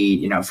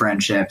be,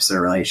 friendships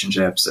or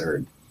relationships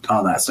or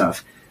all that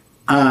stuff.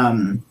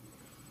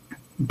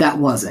 That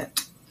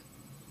wasn't.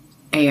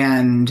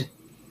 And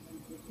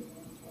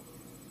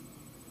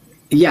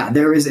yeah,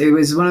 it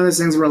was one of those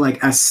things where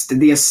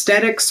the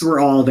aesthetics were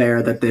all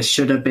there that this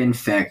should have been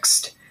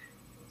fixed,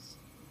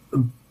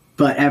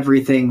 but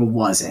everything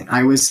wasn't.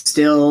 I was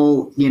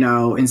still,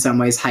 in some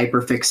ways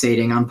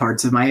hyperfixating on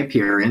parts of my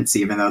appearance,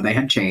 even though they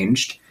had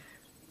changed.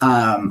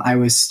 I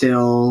was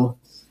still,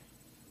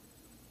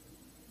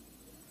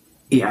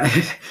 yeah.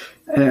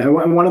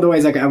 One of the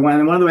ways I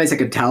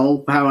could tell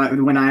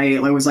when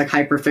I was like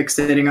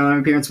hyperfixating on my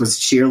appearance was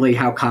sheerly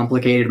how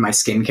complicated my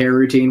skincare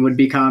routine would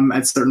become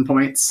at certain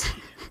points,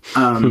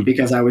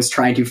 because I was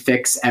trying to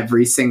fix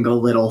every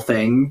single little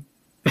thing.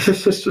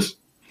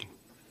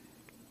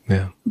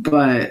 Yeah.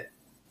 But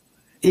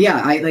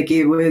yeah,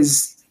 it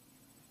was,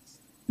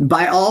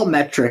 by all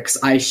metrics,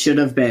 I should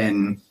have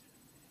been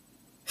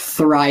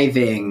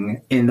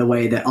thriving in the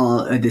way that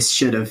all this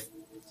should have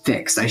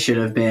fixed. I should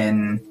have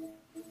been,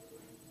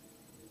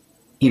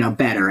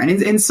 better. And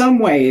in some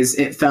ways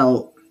it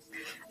felt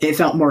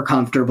more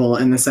comfortable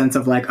in the sense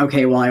of like,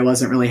 okay, well, I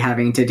wasn't really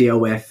having to deal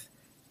with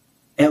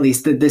at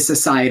least the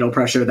societal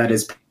pressure that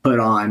is put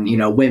on,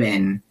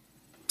 women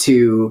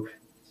to,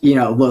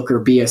 look or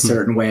be a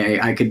certain way.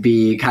 I could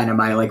be kind of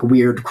my like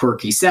weird,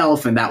 quirky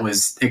self, and that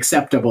was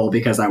acceptable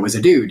because I was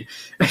a dude.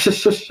 But,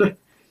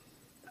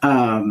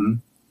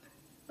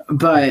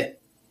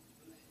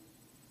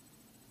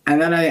 and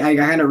then I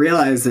kind of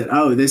realized that,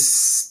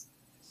 this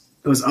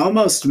was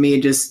almost me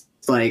just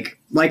like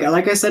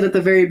I said at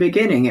the very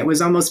beginning, it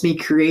was almost me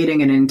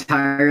creating an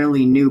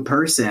entirely new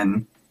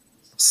person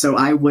so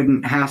I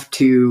wouldn't have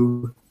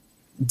to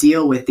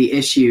deal with the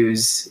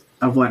issues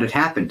of what had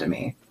happened to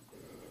me.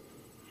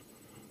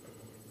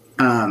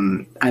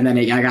 And then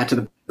I got to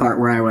the part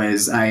where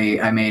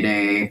I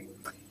made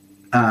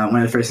one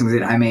of the first things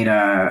I made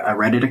a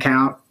Reddit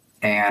account,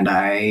 and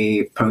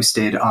I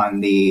posted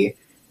on the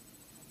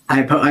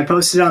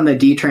posted on the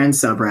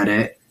Detrans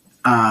subreddit.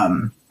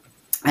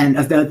 And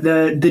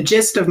the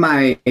gist of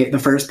the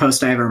first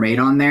post I ever made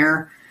on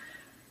there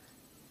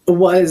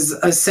was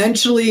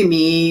essentially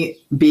me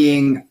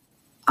being,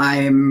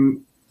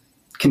 I'm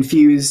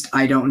confused.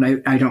 I don't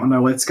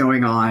know what's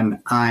going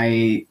on.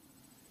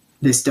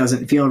 This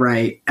doesn't feel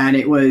right. And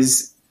it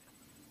was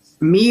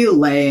me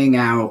laying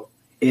out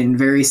in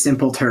very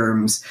simple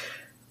terms,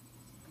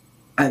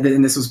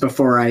 and this was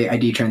before I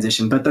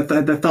detransitioned, but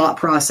the thought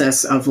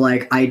process of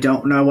like, I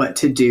don't know what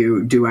to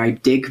do. Do I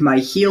dig my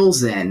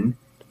heels in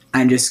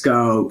and just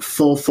go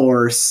full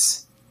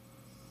force,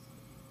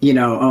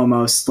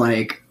 almost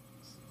like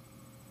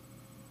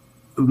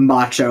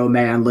macho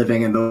man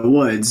living in the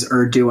woods,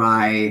 or do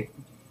I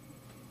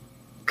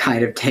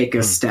kind of take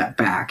a step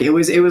back? It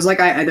was like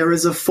there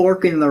was a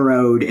fork in the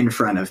road in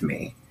front of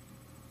me,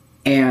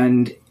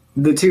 and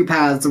the two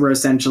paths were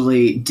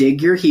essentially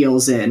dig your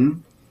heels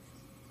in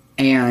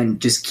and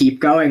just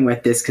keep going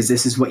with this because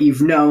this is what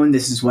you've known.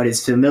 This is what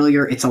is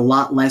familiar. It's a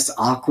lot less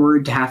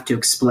awkward to have to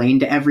explain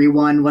to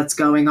everyone what's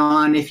going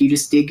on if you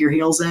just dig your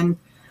heels in.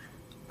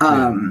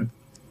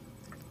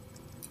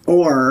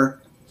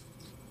 Or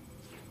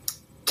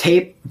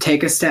take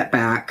a step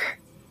back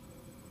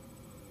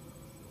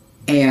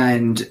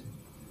and,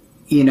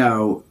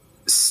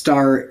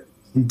 start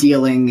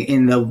dealing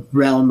in the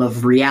realm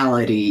of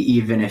reality,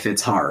 even if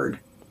it's hard.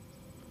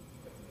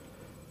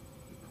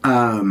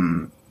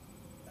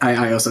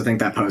 I also think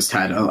that post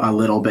had a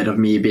little bit of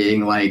me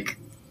being like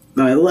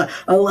a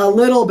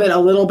little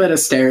bit of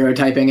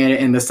stereotyping it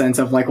in the sense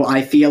of like, well,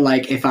 I feel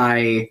like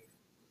I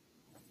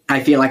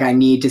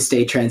need to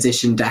stay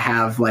transitioned to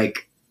have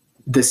like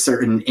the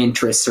certain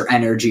interests or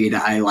energy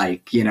that I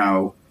like,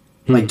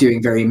 like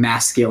doing very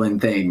masculine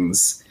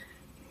things.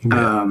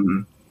 Yeah.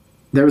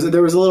 There was a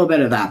little bit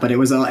of that, but it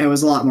was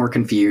a lot more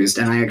confused,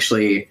 and I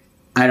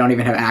don't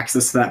even have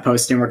access to that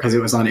post anymore because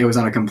it was on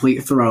a complete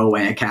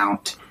throwaway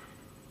account.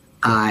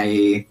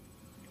 I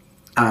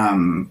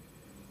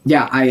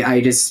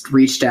just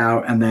reached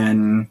out, and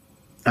then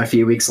a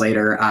few weeks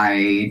later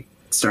I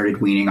started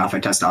weaning off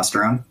of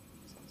testosterone.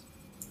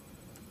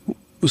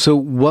 So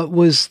what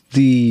was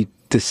the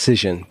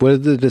decision? What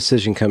did the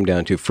decision come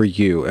down to for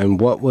you? And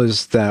what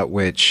was that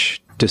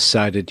which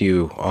decided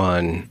you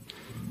on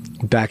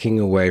backing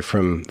away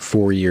from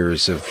 4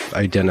 years of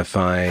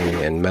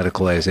identifying and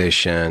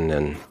medicalization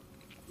and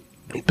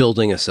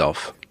building a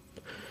self?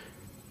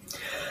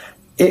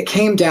 It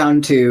came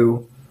down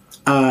to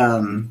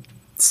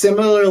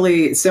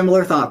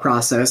similar thought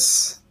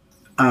process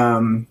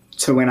to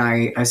when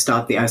I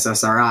stopped the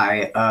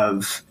SSRI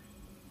of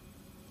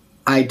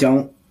I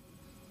don't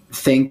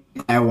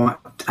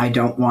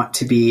want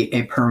to be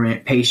a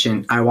permanent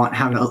patient. I want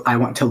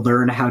to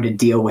learn how to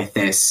deal with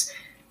this.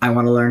 I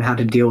want to learn how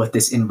to deal with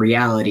this in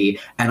reality,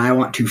 and I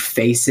want to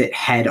face it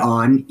head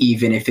on,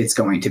 even if it's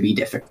going to be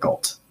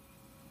difficult.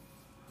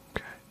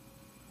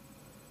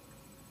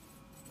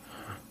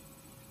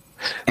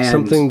 And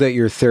something that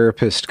your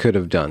therapist could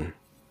have done.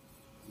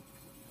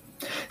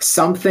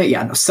 Something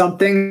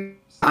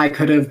I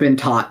could have been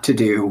taught to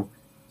do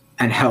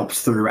and helped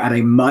through at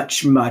a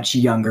much, much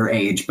younger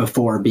age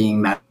before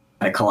being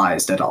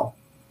medicalized at all.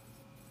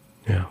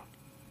 Yeah.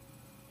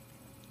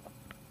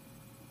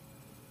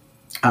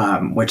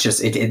 Which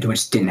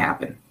didn't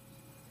happen.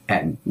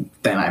 And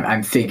then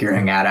I'm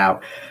figuring that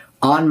out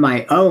on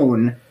my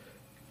own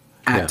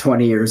at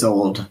 20 years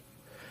old.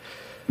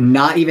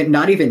 Not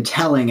even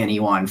telling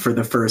anyone for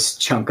the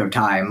first chunk of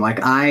time. Like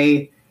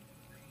I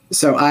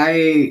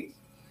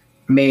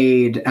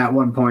made at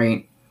one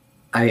point,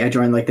 I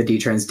joined like the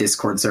Detrans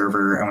Discord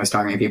server and was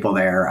talking to people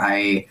there.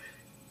 I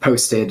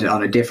posted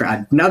on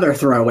another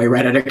throwaway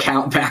Reddit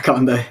account back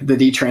on the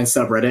Detrans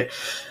subreddit.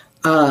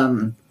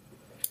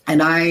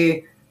 And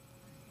I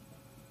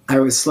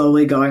was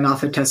slowly going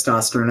off of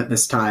testosterone at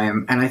this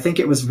time. And I think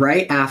it was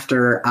right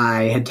after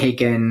I had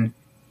taken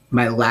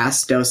my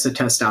last dose of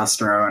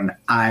testosterone.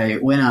 I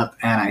went up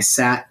and I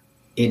sat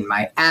in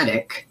my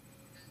attic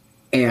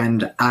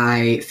and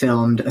I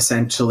filmed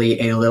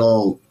essentially a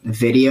little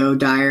video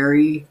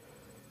diary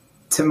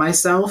to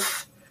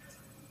myself.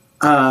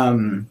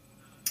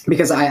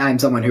 Because I'm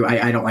someone who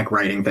I don't like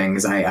writing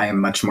things. I am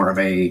much more of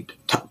a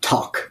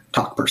talk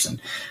person.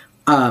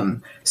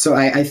 So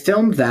I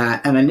filmed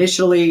that, and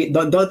initially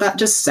that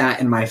just sat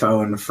in my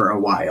phone for a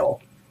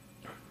while.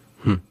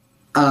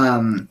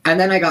 And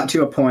then I got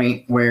to a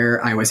point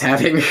where I was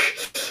having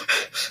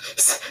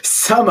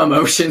some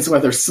emotions,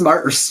 whether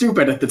smart or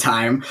stupid at the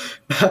time,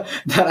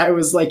 that I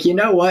was like, you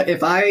know what,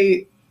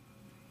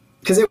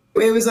 because it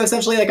was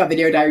essentially like a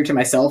video diary to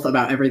myself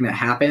about everything that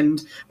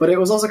happened, but it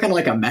was also kind of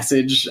like a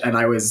message, and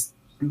I was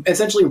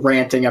essentially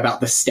ranting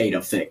about the state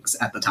of things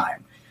at the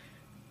time.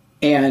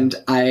 And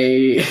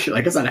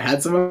like I said, I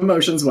had some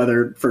emotions,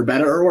 whether for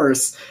better or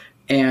worse,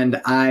 and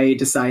I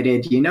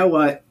decided, you know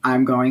what,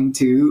 I'm going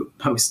to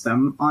post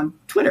them on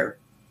Twitter.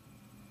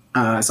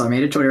 So I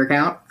made a Twitter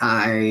account,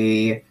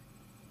 I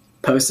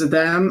posted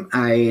them,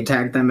 I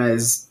tagged them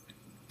as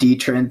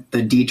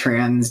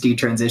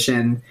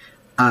Detransition.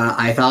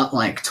 I thought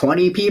like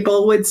 20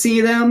 people would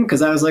see them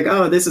because I was like,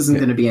 oh, this isn't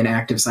going to be an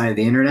active side of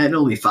the internet.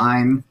 It'll be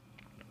fine.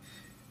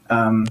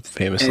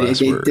 Famous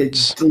last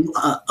words.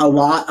 A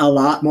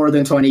lot more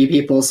than 20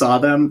 people saw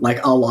them,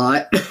 like a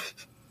lot.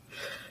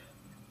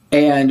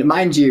 And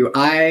mind you,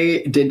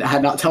 I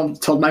had not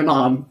told my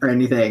mom or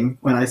anything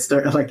when I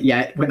started, like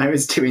yet when I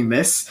was doing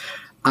this.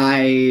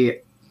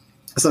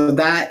 So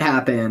that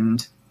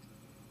happened.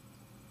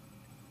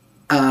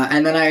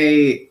 And then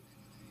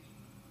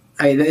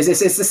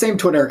it's the same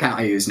Twitter account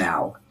I use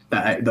now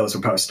that those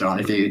were posted on.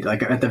 If you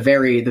like at the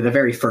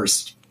very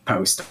first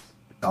post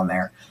on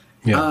there.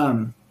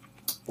 Yeah.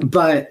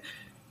 But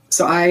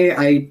so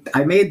I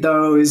made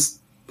those.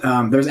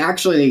 There's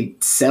actually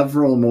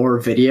several more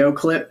video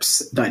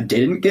clips that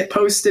didn't get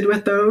posted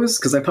with those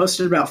because I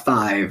posted about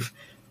 5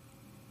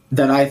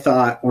 that I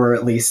thought were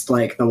at least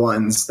like the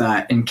ones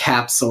that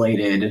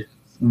encapsulated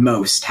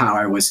most how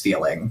I was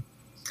feeling.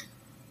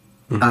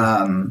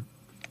 Mm-hmm.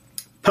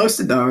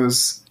 Posted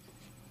those,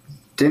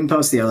 didn't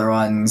post the other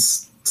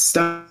ones.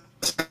 Stuff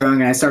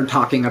going, and I started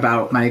talking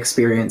about my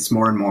experience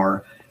more and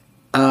more.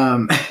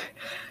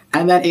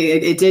 And then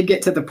it did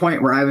get to the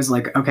point where I was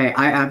like, okay,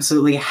 I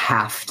absolutely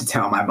have to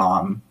tell my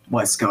mom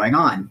what's going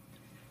on.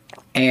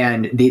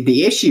 And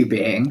the issue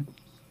being,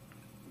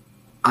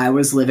 I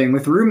was living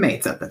with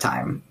roommates at the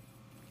time.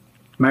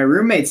 My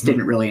roommates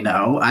didn't really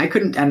know. I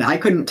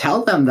couldn't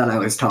tell them that I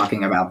was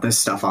talking about this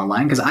stuff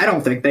online because I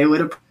don't think they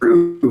would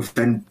approve.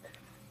 And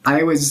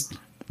I was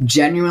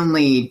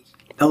genuinely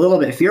a little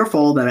bit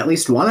fearful that at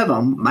least one of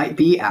them might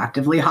be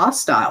actively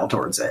hostile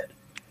towards it.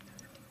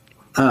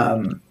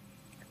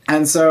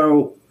 And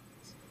so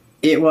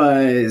it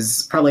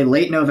was probably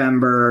late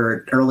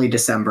November, early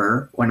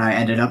December when I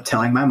ended up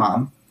telling my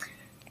mom.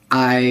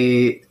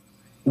 I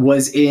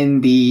was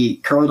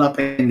curled up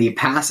in the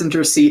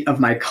passenger seat of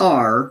my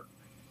car,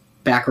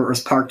 back where it was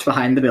parked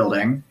behind the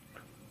building.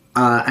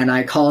 And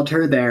I called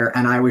her there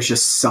and I was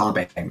just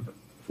sobbing,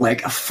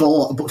 like a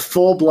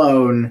full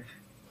blown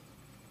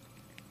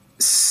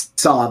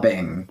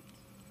sobbing,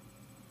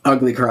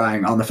 ugly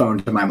crying on the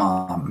phone to my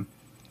mom.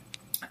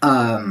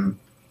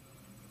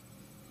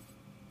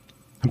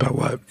 About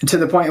what? To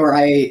the point where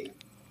I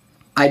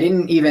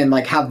didn't even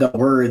like have the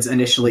words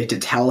initially to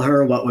tell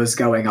her what was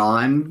going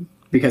on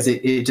because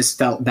it just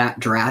felt that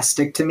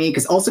drastic to me.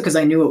 Because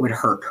I knew it would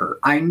hurt her.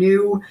 I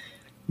knew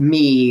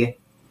me,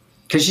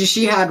 because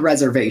she had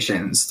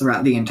reservations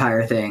throughout the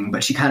entire thing,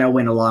 but she kind of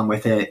went along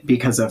with it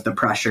because of the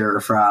pressure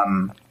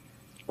from,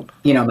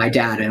 my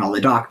dad and all the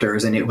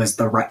doctors, and it was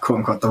the right, quote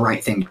unquote, the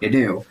right thing to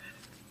do.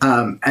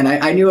 And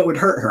I knew it would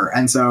hurt her.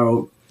 And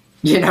so,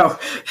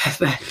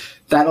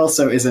 that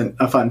also isn't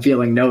a fun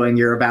feeling, knowing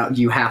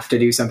you have to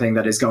do something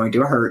that is going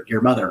to hurt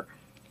your mother.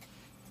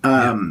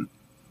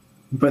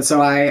 But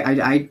so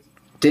I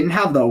didn't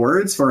have the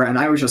words for it, and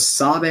I was just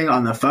sobbing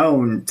on the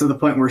phone to the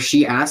point where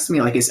she asked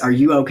me, like, are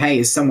you okay?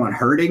 Is someone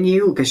hurting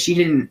you? Because she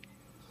didn't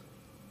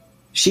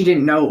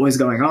know what was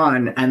going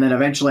on. And then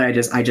eventually I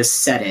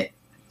just said it.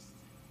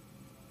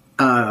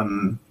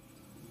 And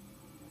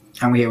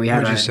we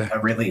had a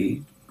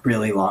really,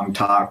 really long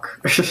talk.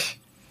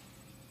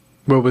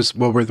 What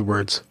were the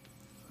words?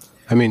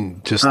 I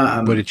mean, just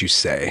what did you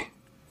say?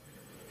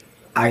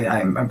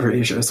 I'm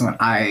pretty sure this one.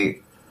 I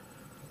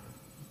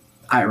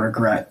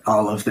regret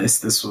all of this.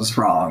 This was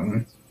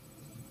wrong.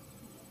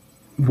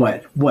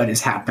 What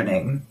is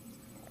happening?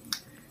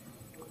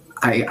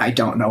 I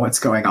don't know what's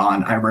going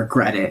on. I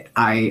regret it.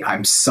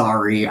 I'm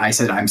sorry. I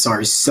said I'm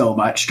sorry so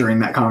much during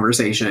that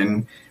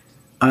conversation.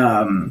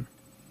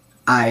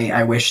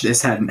 I wish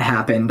this hadn't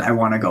happened. I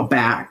want to go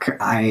back.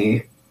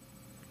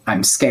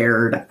 I'm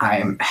scared.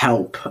 I'm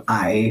help.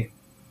 A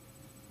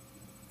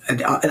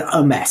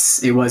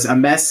mess. It was a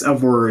mess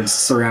of words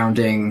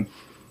surrounding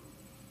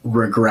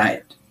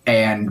regret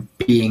and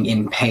being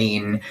in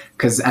pain,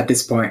 because at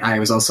this point I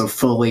was also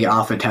fully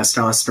off of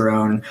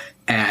testosterone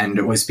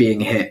and was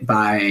being hit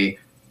by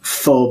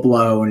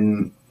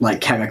full-blown like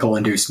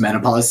chemical-induced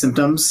menopause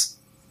symptoms.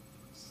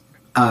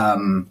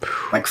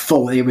 Like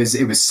full, it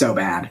was so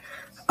bad.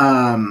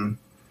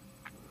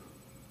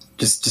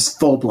 Just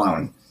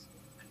full-blown.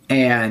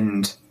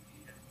 And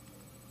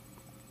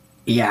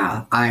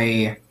yeah,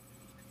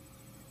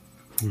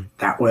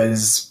 that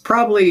was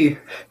probably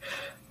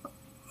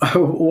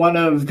one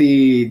of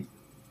the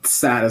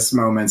saddest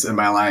moments in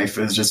my life,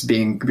 is just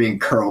being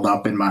curled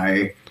up in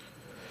my,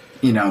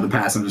 the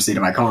passenger seat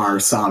of my car,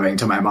 sobbing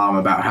to my mom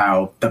about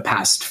how the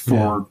past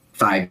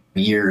 5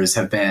 years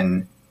have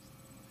been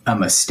a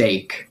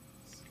mistake.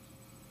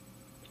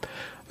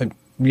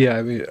 Yeah,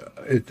 I mean,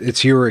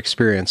 it's your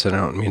experience, and I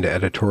don't mean to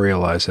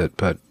editorialize it,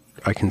 but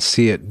I can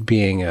see it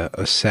being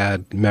a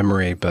sad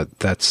memory, but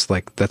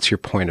that's your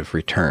point of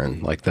return.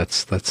 Like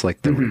that's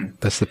like the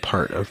that's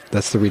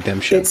the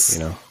redemption.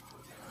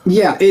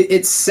 Yeah,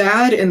 it's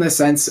sad in the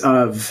sense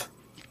of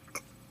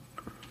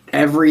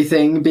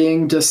everything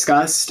being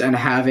discussed and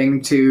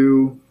having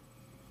to,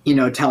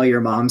 tell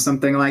your mom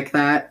something like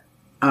that.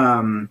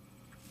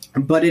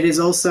 But it is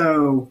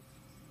also,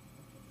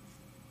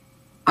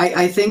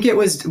 I think it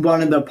was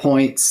one of the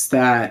points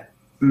that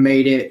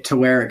made it to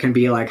where it can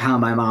be like how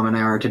my mom and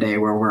I are today,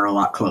 where we're a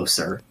lot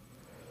closer.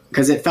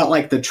 Because it felt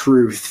like the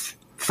truth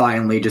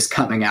finally just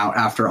coming out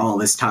after all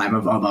this time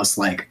of almost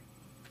like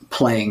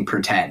playing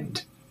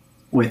pretend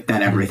with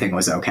that everything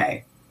was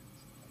okay.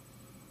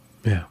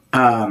 Yeah.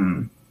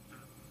 And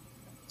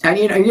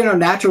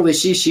naturally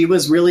she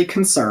was really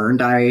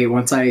concerned.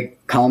 Once I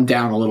calmed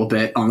down a little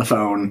bit on the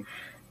phone,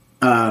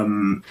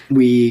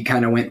 we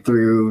kind of went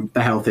through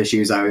the health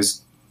issues I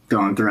was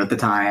going through at the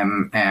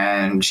time,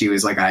 and she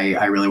was like,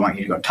 I really want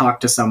you to go talk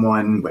to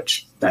someone,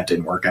 which that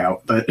didn't work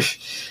out, but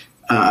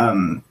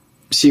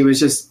she was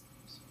just,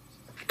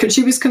 because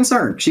she was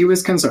concerned. She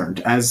was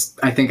concerned, as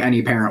I think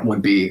any parent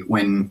would be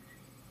when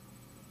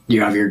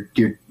you have your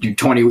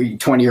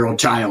 20-year-old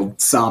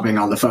child sobbing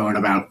on the phone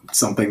about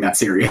something that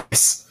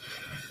serious.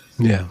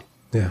 Yeah.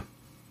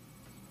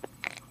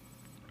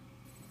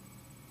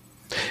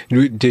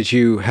 Did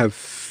you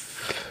have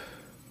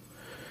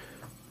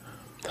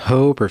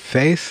hope or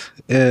faith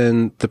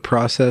in the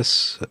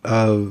process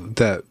of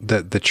that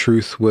the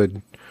truth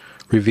would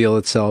reveal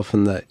itself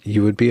and that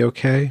you would be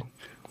okay?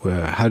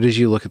 How did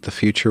you look at the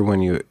future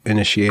when you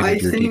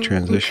initiated your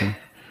detransition?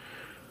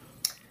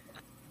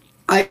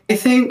 I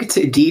think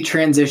to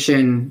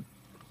detransition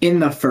in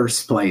the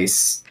first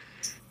place,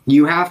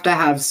 you have to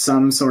have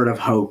some sort of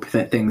hope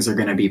that things are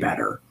going to be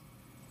better.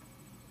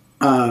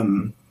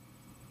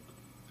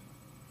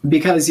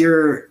 Because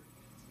and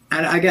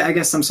I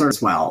guess some sort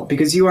as well,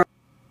 because you are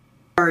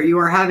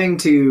having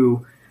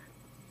to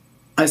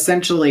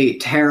essentially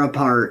tear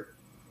apart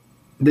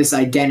this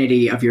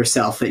identity of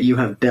yourself that you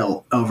have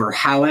built over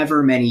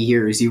however many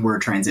years you were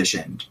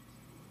transitioned.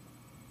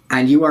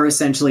 And you are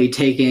essentially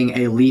taking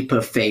a leap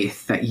of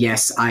faith that,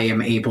 yes, I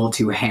am able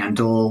to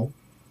handle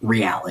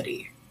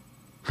reality.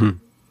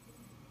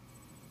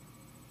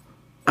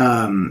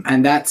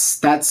 And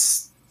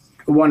that's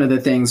one of the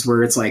things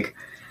where it's like,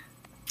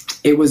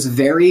 it was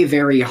very,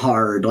 very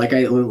hard. Like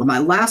my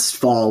last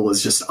fall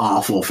was just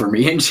awful for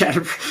me in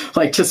general,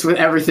 like just with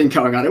everything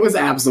going on. It was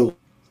absolutely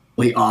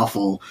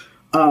awful.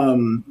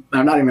 I'm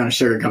not even going to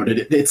sugarcoat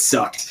it. It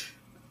sucked.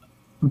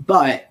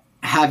 But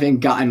having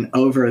gotten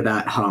over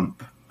that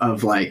hump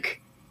of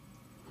like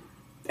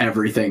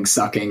everything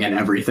sucking and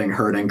everything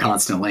hurting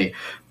constantly,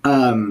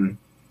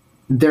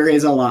 there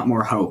is a lot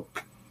more hope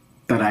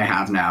that I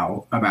have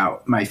now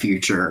about my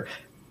future,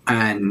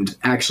 and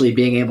actually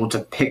being able to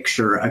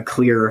picture a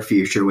clearer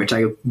future, which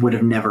I would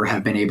have never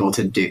have been able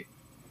to do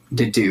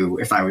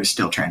if I was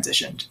still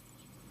transitioned.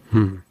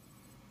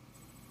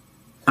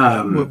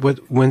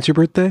 When's your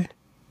birthday?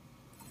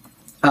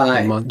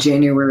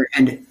 January,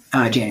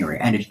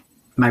 and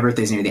my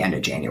birthday's near the end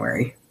of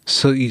January.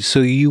 So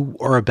you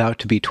are about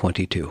to be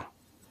 22.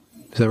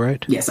 Is that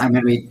right? Yes, I'm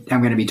going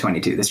to be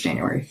 22 this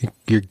January.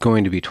 You're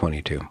going to be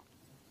 22.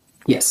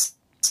 Yes.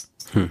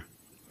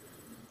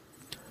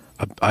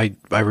 I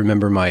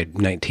remember my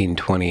 19,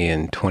 20,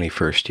 and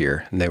 21st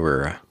year, and they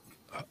were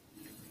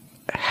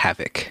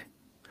havoc.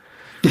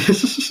 But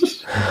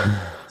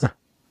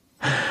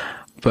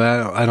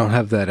I don't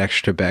have that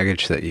extra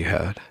baggage that you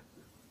had.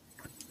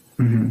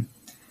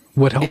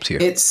 What helped you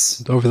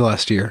over the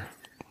last year?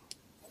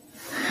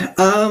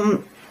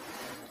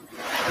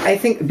 I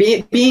think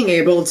being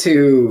able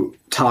to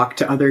talk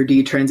to other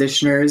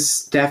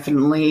detransitioners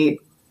definitely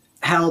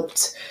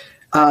helped.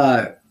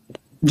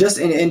 Just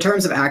in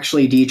terms of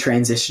actually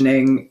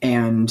detransitioning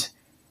and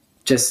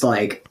just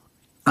like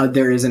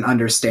there is an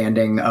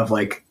understanding of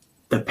like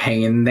the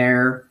pain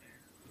there.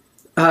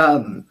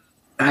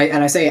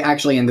 I say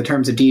actually in the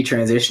terms of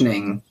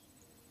detransitioning,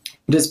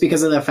 just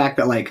because of the fact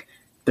that like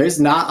there's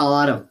not a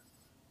lot of,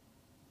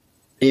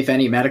 if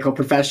any, medical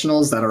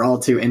professionals that are all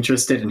too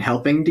interested in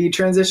helping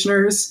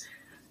detransitioners.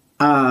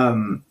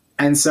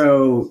 And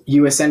so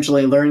you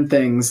essentially learn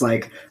things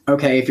like,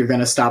 okay, if you're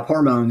going to stop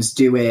hormones,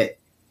 do it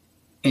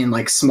in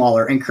like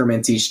smaller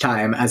increments each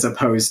time, as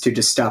opposed to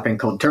just stopping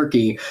cold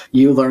turkey.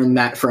 You learn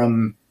that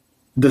from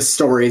the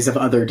stories of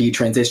other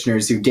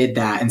detransitioners who did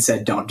that and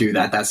said, don't do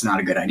that. That's not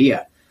a good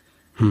idea.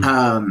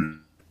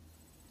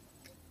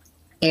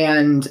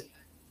 And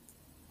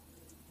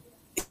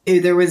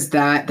there was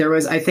that. There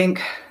was, I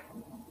think,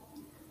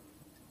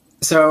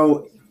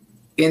 so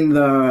in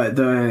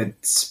the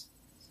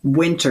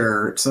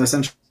winter, so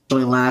essentially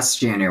last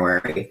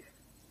January,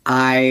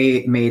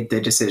 I made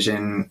the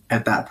decision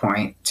at that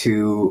point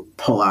to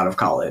pull out of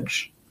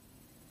college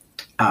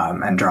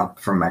and drop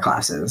from my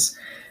classes,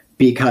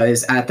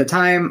 because at the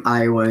time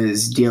I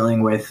was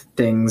dealing with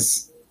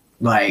things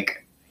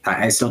like,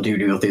 I still do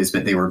deal with these,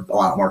 but they were a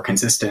lot more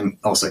consistent,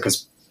 also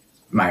because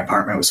my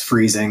apartment was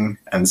freezing,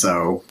 and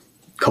so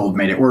cold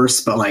made it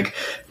worse. But like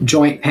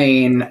joint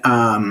pain,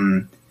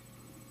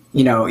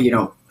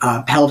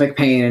 pelvic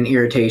pain and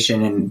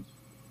irritation and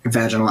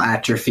vaginal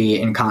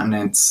atrophy,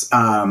 incontinence,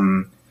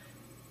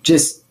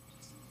 just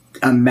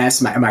a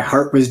mess. My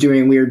heart was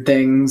doing weird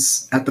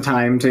things at the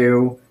time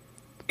too.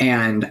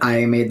 And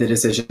I made the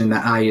decision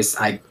that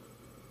I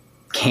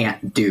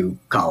can't do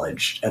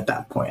college at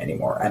that point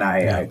anymore. And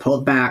I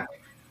pulled back.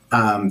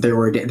 There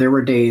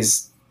were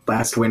days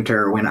last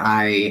winter when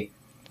I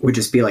would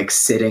just be like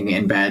sitting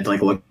in bed,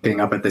 like looking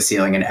up at the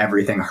ceiling, and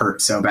everything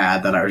hurt so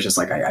bad that I was just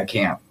like, I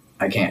can't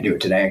do it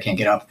today. I can't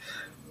get up.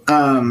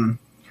 And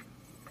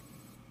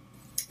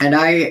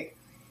I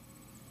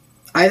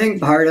think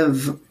part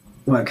of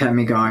what kept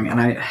me going,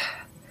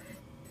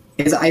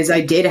 is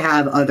I did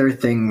have other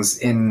things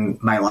in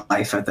my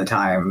life at the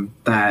time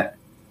that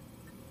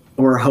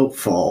were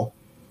hopeful.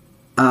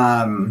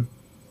 Like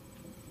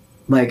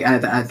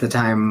at the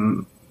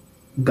time,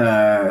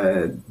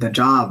 the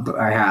job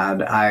I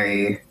had,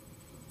 I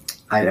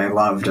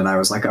loved, and I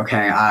was like,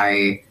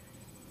 okay,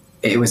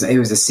 it was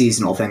a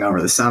seasonal thing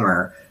over the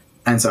summer.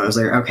 And so I was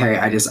like, okay,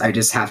 I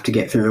just have to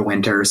get through the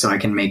winter so I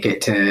can make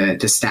it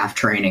to staff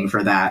training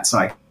for that, so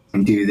I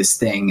can do this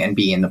thing and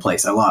be in the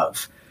place I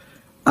love.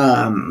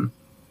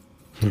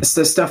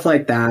 So stuff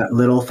like that,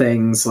 little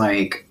things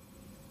like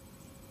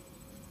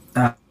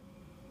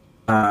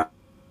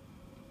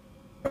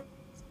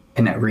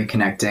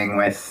reconnecting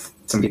with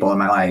some people in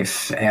my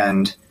life,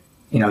 and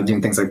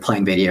doing things like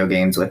playing video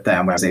games with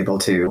them when I was able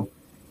to.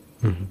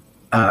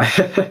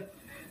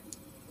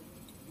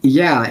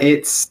 Yeah,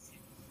 it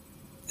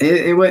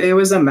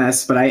was a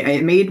mess, but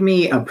it made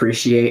me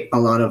appreciate a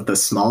lot of the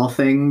small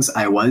things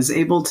I was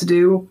able to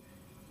do,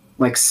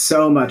 like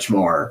so much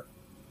more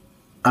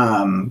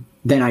than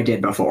I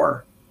did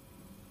before,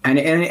 and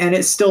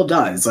it still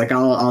does. Like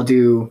I'll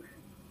do,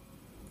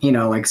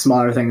 like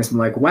smaller things. I'm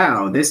like,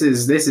 wow, this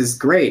is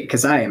great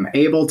because I am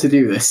able to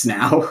do this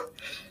now.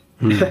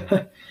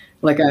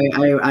 Like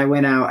I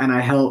went out and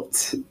I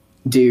helped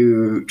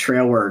do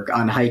trail work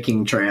on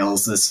hiking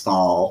trails this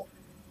fall.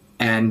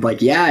 And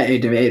like, yeah,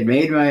 it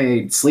made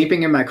my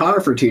sleeping in my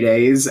car for 2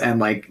 days and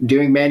like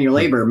doing manual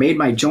labor made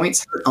my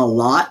joints hurt a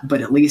lot,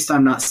 but at least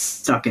I'm not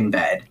stuck in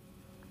bed.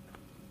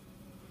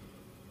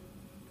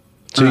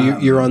 So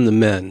you're on the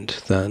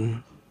mend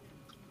then?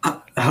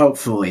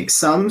 Hopefully.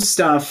 Some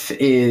stuff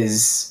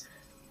is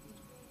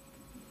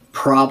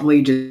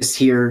probably just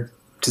here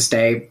to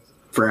stay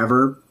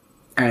forever.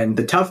 And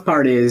the tough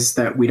part is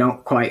that we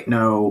don't quite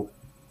know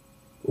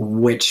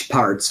which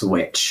part's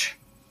which.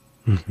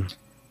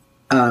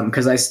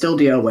 Because I still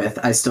deal with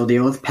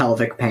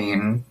pelvic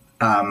pain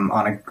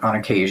on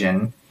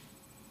occasion.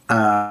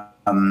 I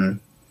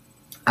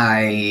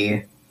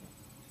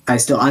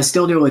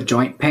still deal with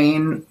joint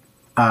pain.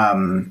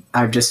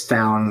 I've just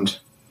found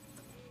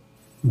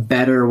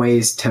better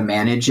ways to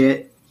manage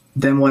it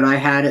than what I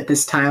had at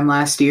this time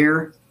last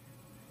year.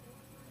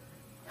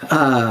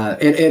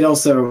 It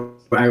also,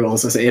 I will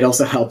also say, it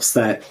also helps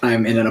that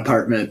I'm in an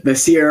apartment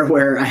this year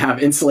where I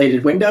have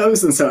insulated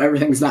windows, and so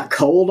everything's not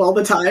cold all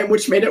the time,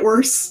 which made it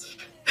worse.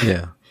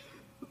 Yeah.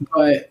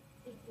 But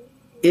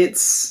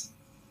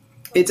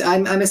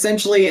I'm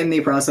essentially in the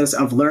process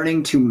of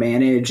learning to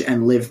manage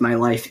and live my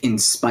life in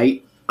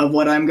spite of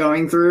what I'm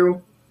going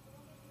through,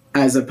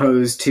 as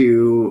opposed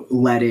to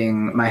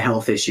letting my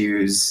health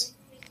issues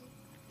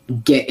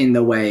get in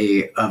the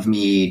way of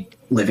me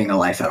living a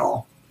life at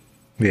all.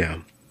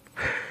 Yeah.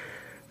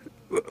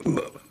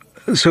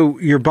 So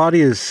your body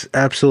is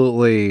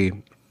absolutely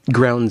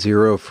ground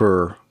zero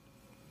for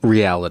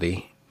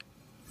reality,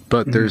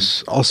 but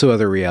there's also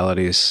other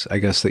realities, I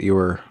guess, that you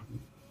were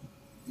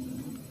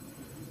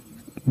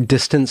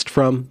distanced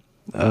from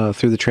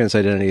through the trans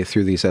identity,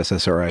 through these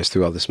SSRIs,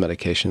 through all this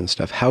medication and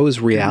stuff. How is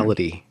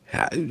reality?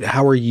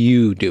 How are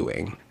you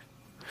doing?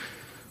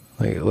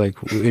 Like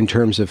in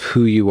terms of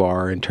who you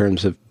are, in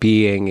terms of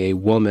being a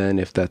woman,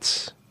 if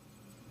that's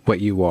what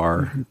you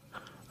are,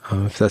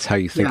 if that's how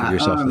you think of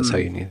yourself, that's how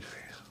you need to be.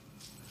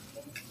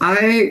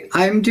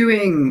 I'm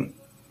doing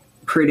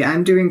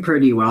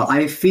pretty well.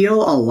 I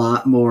feel a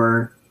lot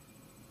more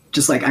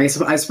just like, I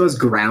suppose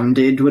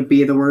grounded would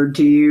be the word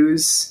to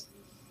use,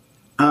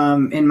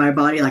 in my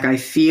body. Like I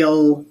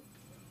feel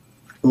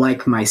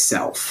like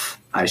myself,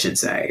 I should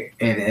say.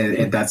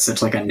 And that's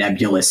such like a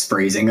nebulous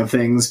phrasing of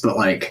things, but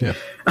like, yeah.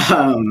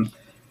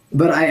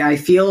 But I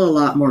feel a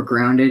lot more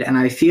grounded, and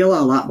I feel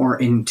a lot more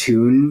in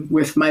tune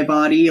with my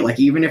body.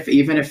 Like even if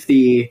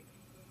the,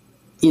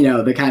 you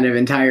know, the kind of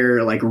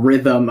entire like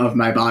rhythm of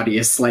my body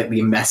is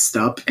slightly messed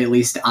up, at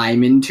least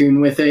I'm in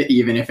tune with it,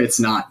 even if it's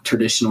not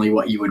traditionally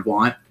what you would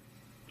want.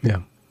 Yeah.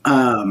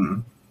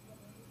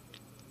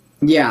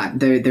 Yeah,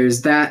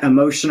 there's that.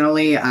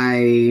 Emotionally,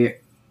 I'm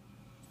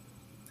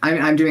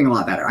doing a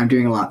lot better. I'm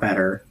doing a lot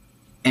better.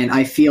 And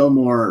I feel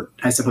more,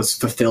 I suppose,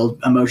 fulfilled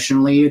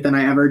emotionally than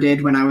I ever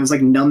did when I was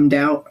like numbed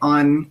out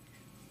on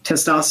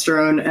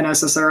testosterone and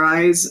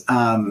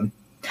SSRIs.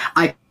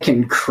 I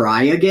can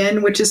cry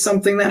again, which is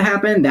something that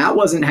happened. That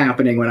wasn't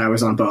happening when I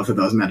was on both of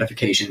those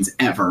medications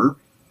ever.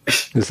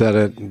 Is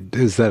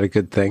that a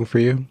good thing for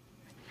you?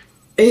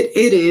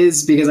 It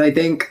is, because I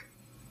think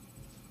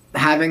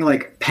having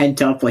like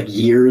pent up like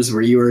years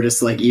where you were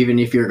just like, even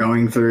if you're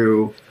going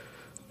through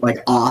like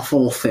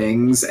awful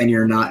things and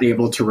you're not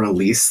able to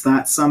release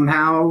that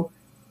somehow,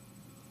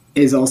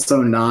 is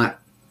also not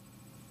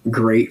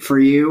great for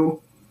you.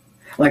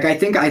 Like I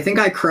think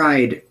I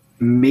cried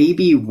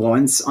maybe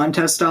once on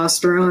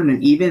testosterone,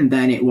 and even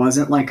then it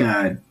wasn't like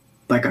a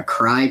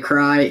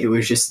cry. It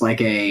was just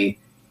like a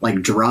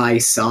like dry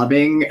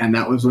sobbing, and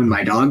that was when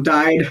my dog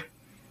died.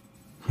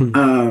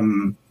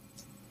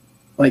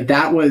 Like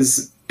that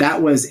was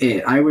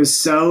it. I was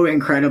so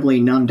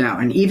incredibly numbed out,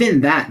 and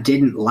even that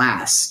didn't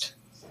last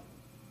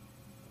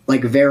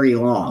like very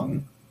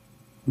long,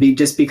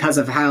 just because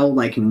of how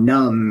like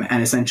numb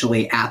and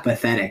essentially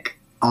apathetic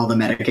all the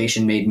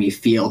medication made me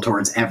feel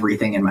towards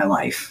everything in my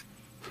life.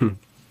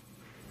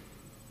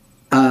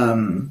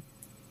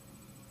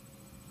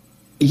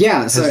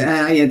 Yeah, so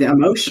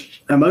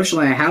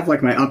emotionally I have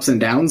like my ups and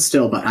downs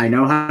still, but I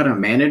know how to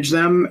manage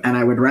them, and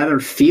I would rather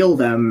feel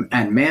them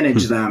and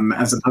manage them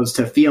as opposed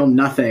to feel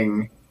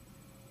nothing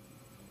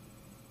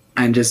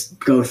and just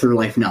go through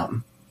life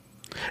numb.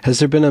 Has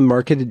there been a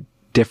marked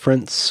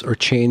difference or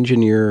change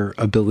in your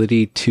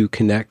ability to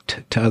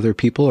connect to other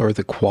people, or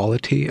the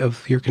quality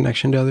of your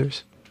connection to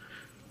others?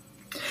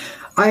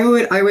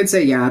 I would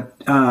say yeah,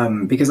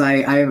 because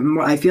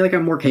I feel like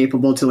I'm more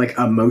capable to like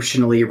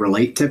emotionally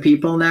relate to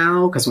people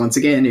now, because once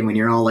again, when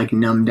you're all like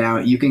numbed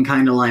out, you can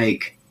kind of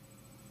like,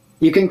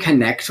 you can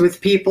connect with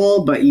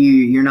people, but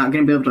you're not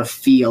going to be able to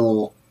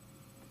feel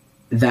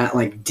that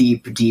like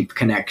deep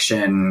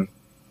connection,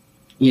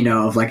 you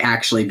know, of like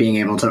actually being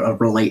able to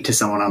relate to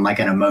someone on like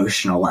an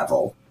emotional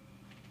level.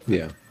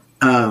 Yeah.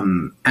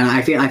 And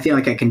I feel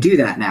like I can do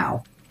that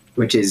now,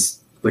 which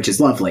is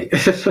lovely.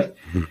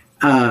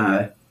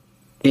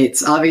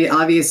 It's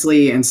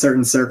obviously in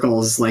certain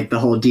circles, like the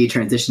whole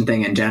detransition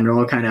thing in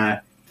general kind of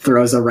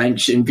throws a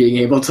wrench in being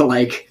able to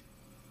like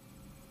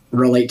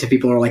relate to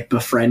people or like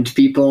befriend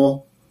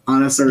people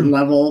on a certain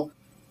level.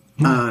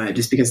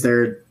 Just because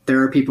there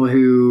are people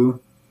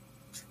who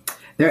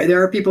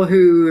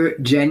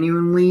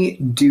genuinely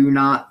do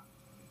not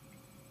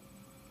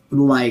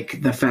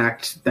like the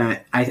fact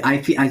that I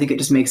think it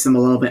just makes them a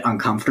little bit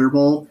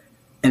uncomfortable,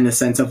 in the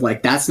sense of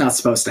like, that's not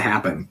supposed to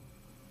happen.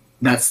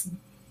 That's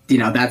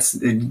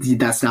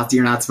not,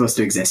 you're not supposed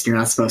to exist. You're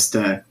not supposed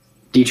to,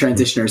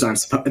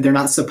 detransitioners they're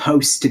not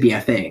supposed to be a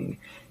thing.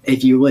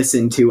 If you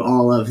listen to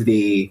all of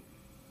the,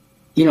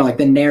 you know, like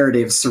the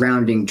narrative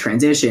surrounding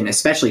transition,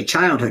 especially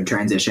childhood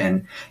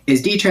transition,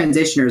 is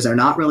detransitioners are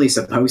not really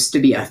supposed to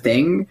be a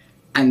thing.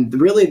 And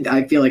really,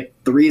 I feel like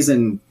the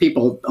reason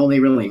people only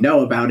really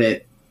know about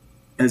it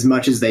as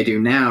much as they do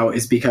now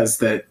is because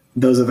that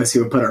those of us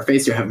who have put our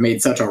face to it have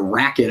made such a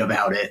racket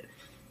about it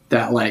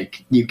that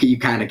like you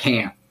kind of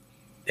can't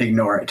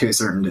ignore it to a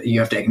certain, you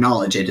have to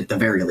acknowledge it at the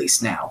very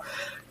least now.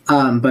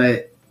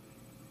 But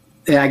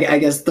yeah, I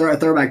guess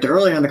throw back to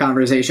earlier in the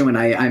conversation when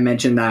I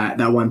mentioned that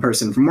one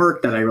person from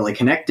work that I really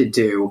connected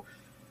to.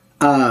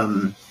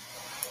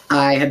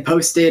 I had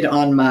posted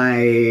on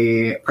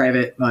my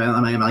private,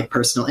 on my like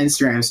personal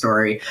Instagram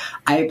story,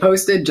 I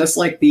posted just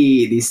like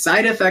the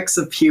side effects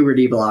of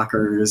puberty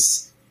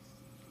blockers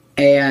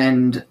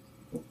and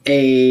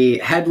a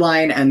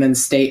headline and then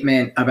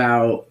statement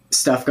about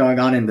stuff going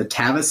on in the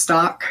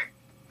Tavistock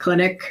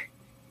clinic,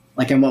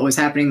 like, and what was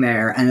happening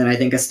there. And then I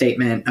think a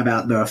statement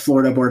about the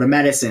Florida Board of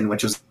Medicine,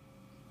 which was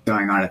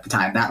going on at the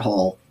time, that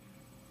whole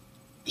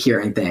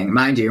hearing thing.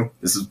 Mind you,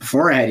 this was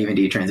before I had even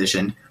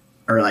detransitioned,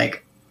 or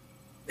like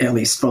at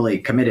least fully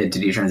committed to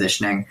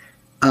detransitioning.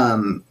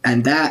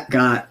 And that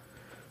got,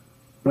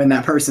 when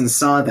that person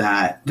saw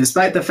that,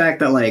 despite the fact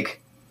that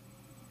like,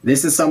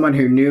 this is someone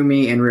who knew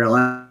me in real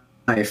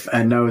life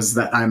and knows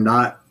that I'm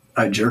not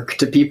a jerk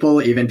to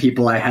people, even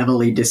people I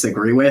heavily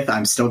disagree with.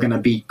 I'm still going to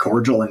be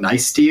cordial and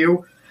nice to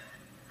you.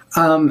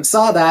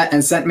 Saw that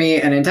and sent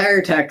me an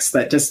entire text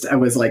that just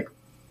was like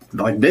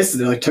this,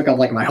 like took up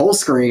like my whole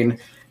screen,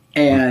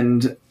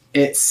 and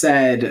it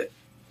said,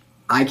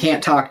 "I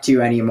can't talk to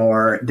you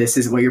anymore. This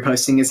is what you're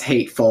posting is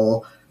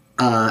hateful,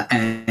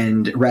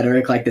 and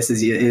rhetoric like this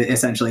is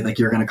essentially like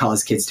you're going to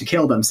cause kids to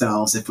kill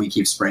themselves if we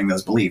keep spreading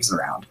those beliefs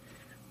around."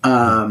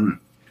 And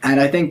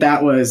I think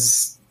that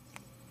was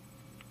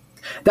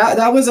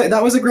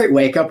a great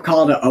wake up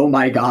call to, oh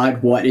my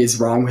God, what is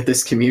wrong with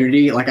this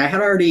community? Like, I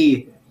had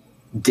already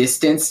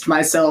distanced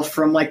myself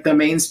from like the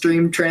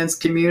mainstream trans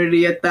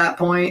community at that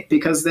point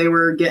because they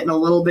were getting a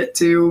little bit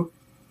too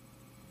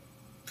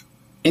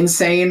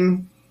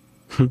insane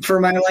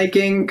for my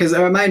liking. Because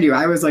mind you,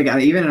 I was like,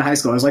 even in high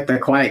school, I was like the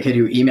quiet kid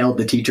who emailed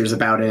the teachers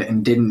about it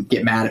and didn't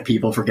get mad at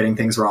people for getting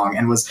things wrong,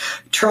 and was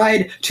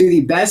tried to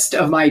the best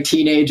of my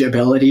teenage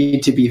ability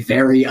to be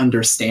very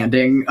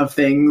understanding of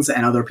things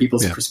and other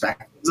people's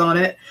perspectives on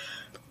it.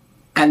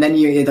 And then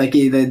you like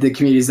the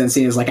community is then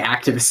seen as like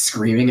activists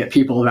screaming at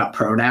people about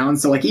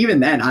pronouns. So like even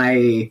then,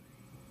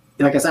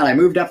 like I said, I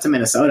moved up to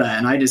Minnesota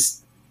and I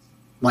just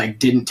like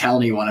didn't tell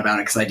anyone about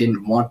it because I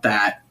didn't want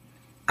that.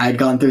 I'd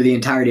gone through the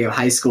entirety of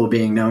high school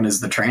being known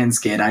as the trans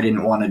kid. I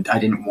didn't want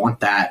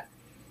that,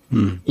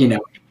 you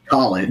know, in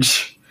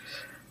college.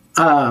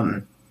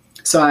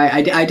 So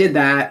I did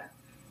that,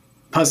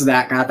 posted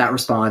that, got that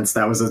response.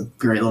 That was a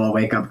great little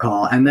wake up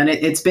call. And then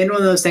it's been one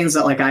of those things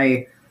that like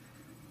I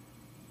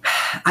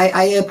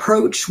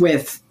approach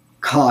with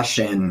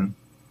caution.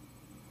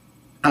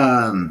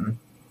 I'll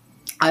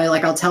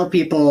tell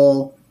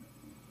people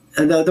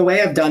the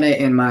way I've done it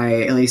in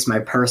at least my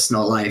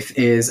personal life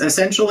is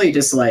essentially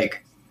just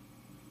like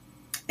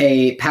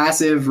a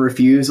passive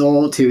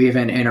refusal to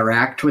even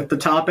interact with the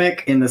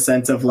topic, in the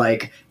sense of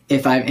like,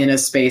 if I'm in a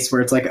space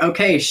where it's like,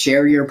 okay,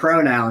 share your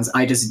pronouns,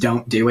 I just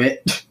don't do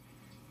it.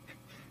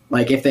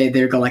 Like if they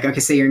go like, okay,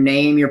 say your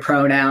name, your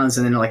pronouns,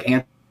 and then like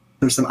answer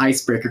some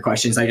icebreaker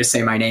questions, I just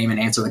say my name and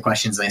answer the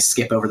questions, and I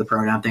skip over the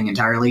pronoun thing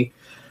entirely.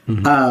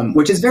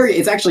 Which is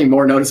it's actually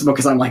more noticeable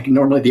because I'm like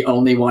normally the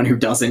only one who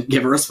doesn't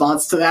give a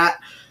response to that.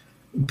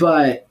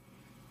 But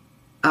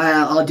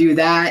I'll do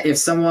that if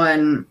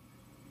someone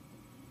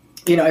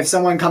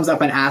comes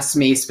up and asks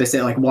me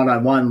specific, like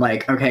one-on-one,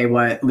 like, okay,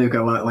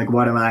 Luka,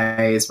 what am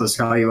I supposed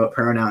to call you? What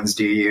pronouns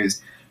do you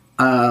use?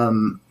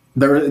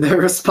 The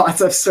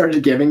response I've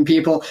started giving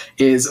people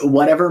is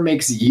whatever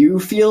makes you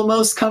feel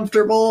most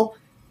comfortable,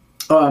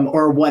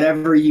 or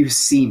whatever you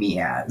see me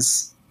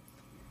as.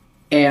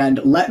 And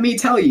let me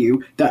tell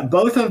you that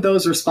both of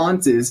those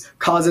responses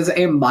causes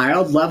a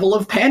mild level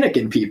of panic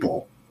in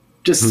people.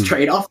 Just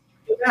straight off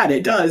that,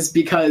 it does,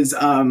 because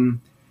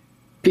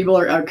people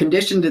are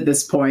conditioned at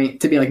this point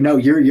to be like, no,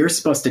 you're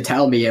supposed to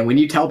tell me. And when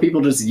you tell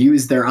people just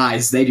use their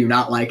eyes, they do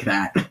not like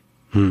that.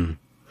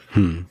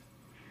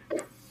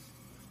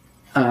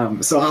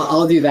 So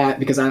I'll do that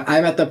because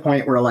I'm at the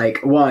point where, like,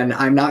 one,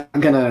 I've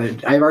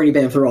already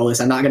been through all this.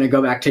 I'm not going to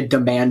go back to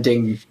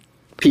demanding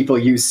people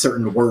use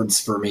certain words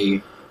for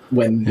me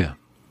when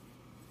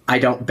I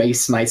don't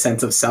base my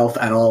sense of self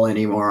at all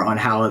anymore on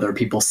how other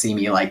people see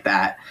me like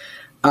that.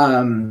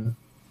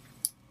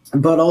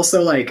 But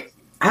also, like,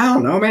 I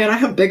don't know, man, I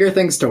have bigger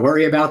things to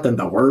worry about than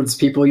the words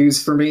people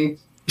use for me.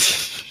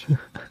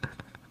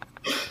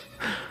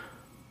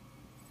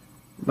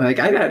 Like,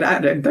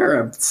 there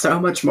are so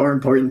much more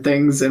important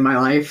things in my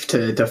life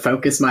to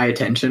focus my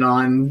attention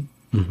on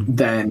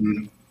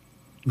than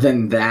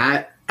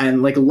that.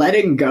 And, like,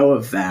 letting go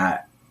of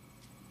that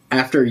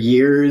after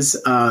years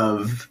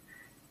of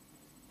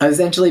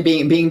essentially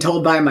being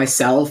told by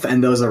myself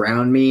and those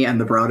around me and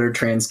the broader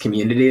trans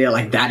community,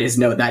 like, that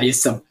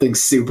is something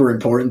super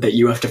important that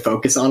you have to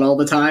focus on all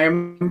the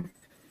time,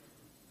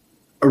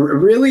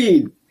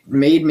 really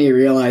made me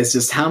realize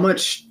just how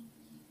much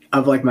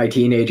of, like, my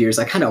teenage years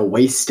I kind of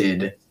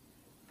wasted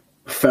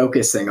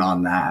focusing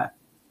on that.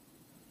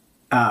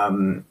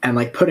 And,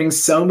 like, putting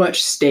so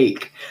much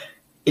stake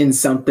in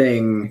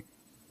something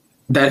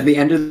that at the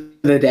end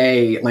of the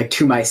day, like,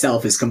 to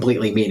myself is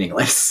completely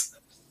meaningless.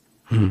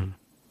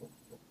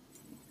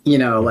 You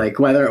know, like,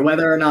 whether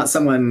or not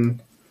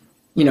someone,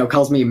 you know,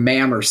 calls me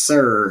ma'am or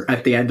sir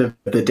at the end of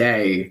the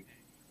day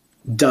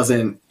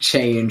doesn't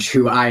change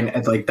who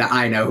that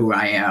I know who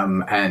I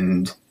am,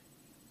 and,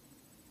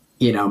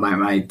 you know,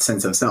 my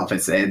sense of self.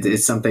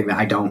 It's something that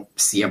I don't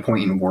see a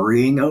point in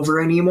worrying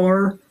over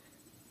anymore.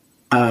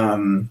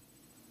 I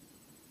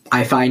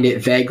find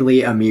it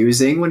vaguely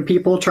amusing when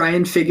people try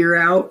and figure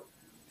out,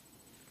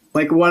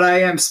 like, what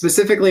I am,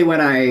 specifically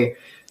when I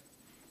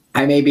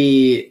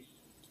maybe,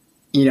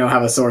 you know,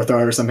 have a sore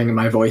throat or something and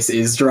my voice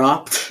is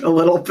dropped a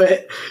little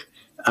bit.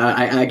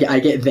 I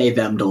get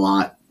they-them'd a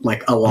lot.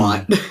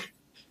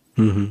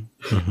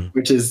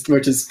 Which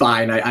is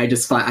fine. I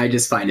just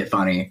find it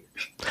funny.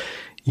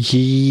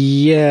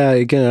 Yeah,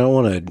 again, I don't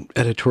want to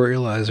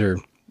editorialize or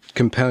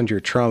compound your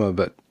trauma,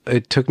 but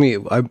it took me,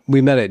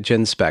 we met at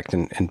GenSpect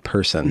in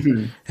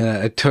person,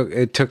 and it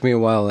took me a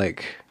while,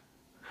 like,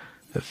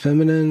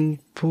 Feminine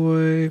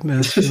boy,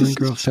 masculine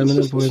girl,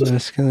 feminine boy,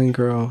 masculine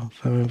girl,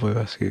 feminine boy,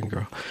 masculine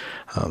girl.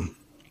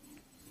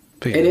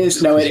 It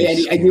is no.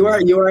 You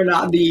are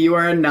not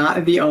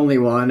the only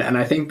one, and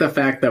I think the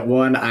fact that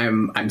one,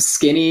 I'm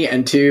skinny,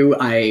 and two,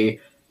 I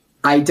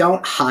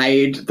don't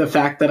hide the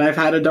fact that I've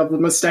had a double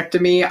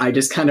mastectomy. I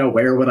just kind of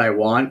wear what I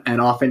want,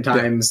 and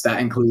oftentimes that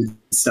includes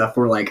stuff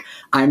where like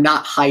I'm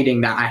not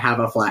hiding that I have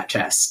a flat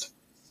chest,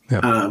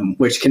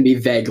 which can be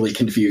vaguely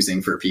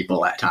confusing for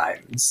people at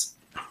times.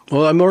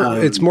 Well,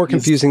 it's more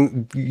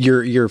confusing.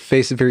 Your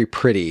face is very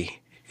pretty.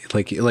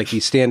 Like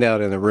you stand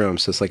out in the room,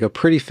 so it's like a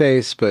pretty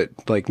face, but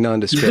like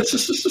nondescript,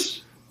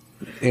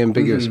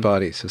 ambiguous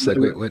body. So it's like,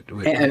 wait.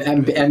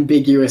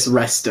 Ambiguous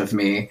rest of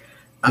me.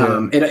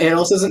 It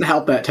also doesn't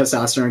help that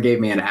testosterone gave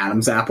me an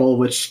Adam's apple,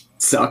 which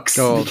sucks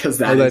because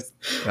that is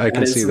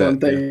one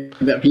thing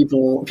that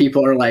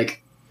people are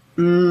like.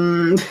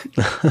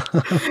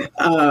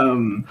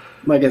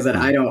 Like I said,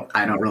 I don't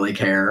really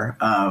care.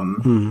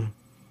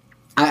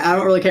 I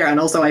don't really care, and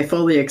also I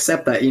fully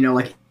accept that,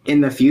 like in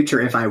the future,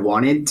 if I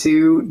wanted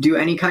to do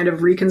any kind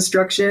of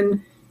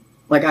reconstruction,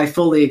 like I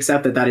fully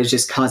accept that is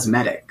just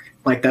cosmetic.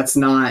 Like that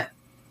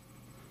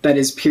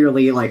is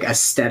purely like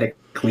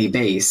aesthetically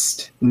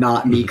based,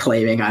 not me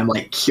claiming I'm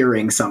like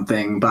curing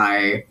something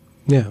by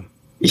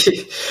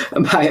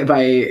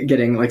by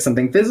getting like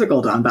something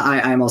physical done. But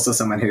I'm also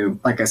someone who,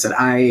 like I said,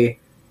 I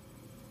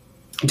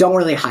don't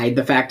really hide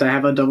the fact I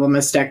have a double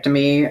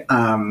mastectomy.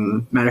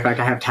 Matter of fact,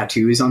 I have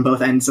tattoos on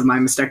both ends of my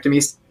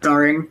mastectomy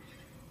scarring.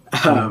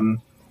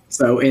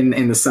 So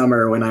in the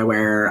summer when I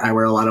wear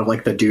a lot of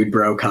like the dude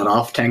bro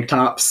cutoff tank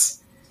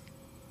tops,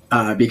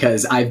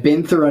 because I've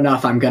been through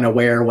enough. I'm gonna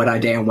wear what I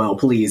damn well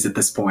please at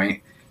this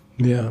point.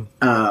 Yeah.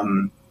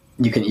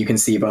 You can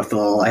see both the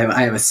little. I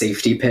have a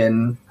safety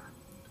pin,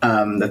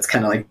 that's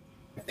kind of like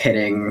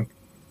pinning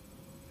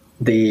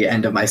the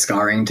end of my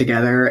scarring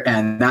together,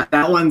 and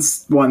that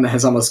one's one that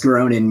has almost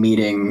grown in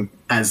meaning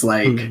as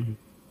like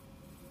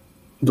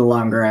the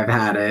longer I've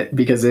had it,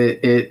 because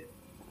it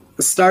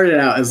started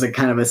out as a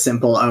kind of a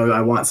simple,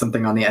 I want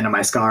something on the end of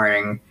my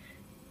scarring,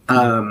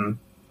 and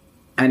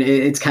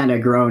it's kind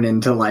of grown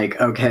into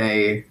like,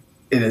 okay,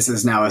 this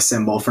is now a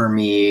symbol for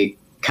me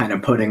kind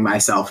of putting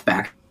myself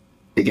back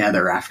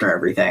together after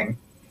everything.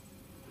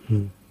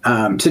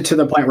 To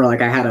the point where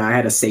like I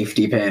had a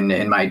safety pin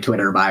in my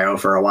Twitter bio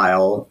for a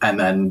while, and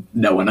then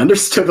no one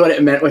understood what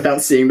it meant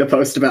without seeing the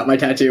post about my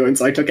tattoo, and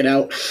so I took it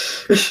out.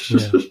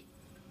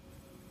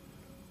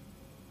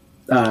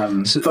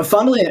 But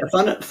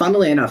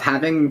funnily enough,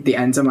 having the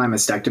ends of my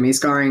mastectomy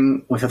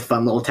scarring with a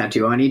fun little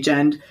tattoo on each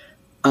end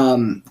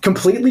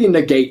completely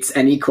negates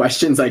any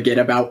questions I get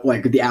about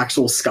like the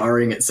actual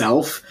scarring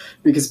itself,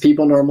 because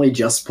people normally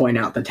just point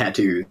out the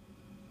tattoos.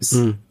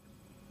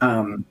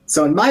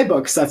 So in my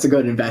books, that's a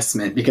good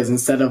investment, because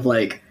instead of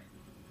like,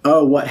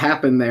 oh, what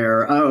happened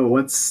there? Oh,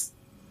 what's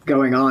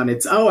going on?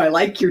 It's, oh, I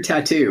like your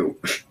tattoo.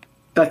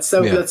 That's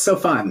so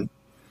fun.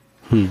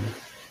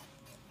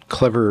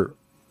 Clever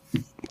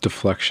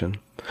deflection.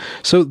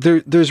 So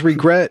there's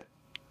regret,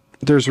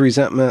 there's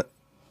resentment,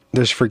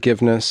 there's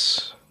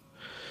forgiveness,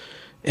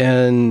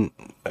 and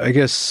I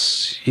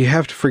guess you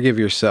have to forgive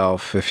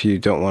yourself if you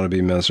don't want to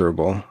be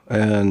miserable,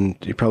 and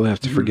you probably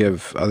have to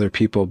forgive other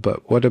people.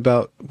 But what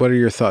are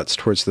your thoughts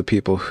towards the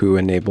people who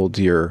enabled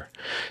your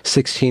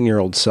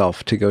 16-year-old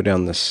self to go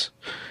down this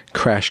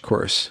crash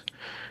course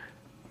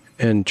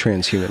in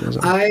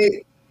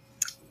transhumanism?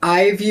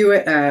 I view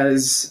it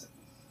as,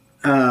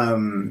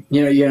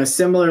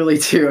 similarly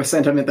to a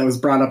sentiment that was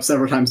brought up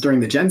several times during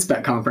the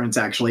GenSpec conference,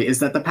 actually, is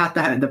that the path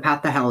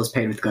to hell is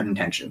paved with good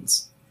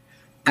intentions.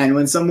 And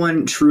when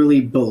someone truly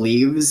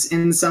believes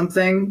in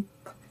something,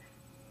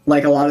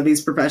 like a lot of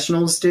these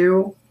professionals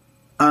do,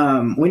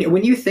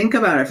 when you think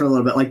about it for a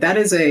little bit, like that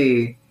is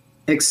a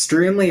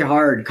extremely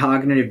hard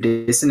cognitive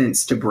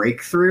dissonance to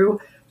break through,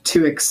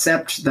 to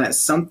accept that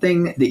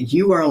something that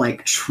you are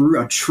like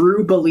a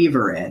true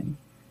believer in,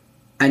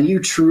 and you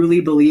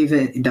truly believe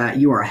that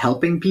you are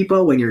helping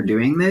people when you're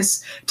doing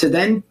this, to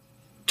then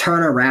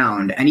turn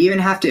around and even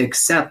have to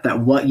accept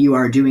that what you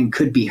are doing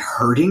could be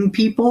hurting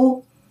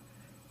people.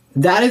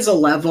 That is a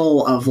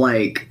level of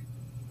like,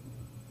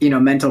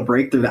 mental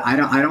breakthrough that I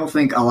don't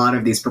think a lot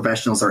of these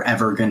professionals are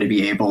ever going to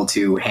be able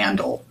to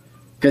handle.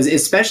 Because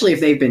especially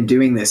if they've been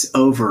doing this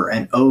over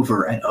and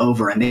over and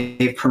over, and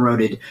they've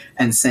promoted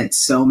and sent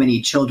so many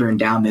children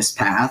down this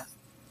path,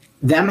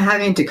 them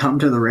having to come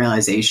to the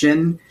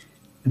realization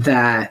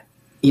that,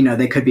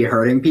 they could be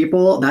hurting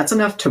people, that's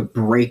enough to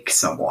break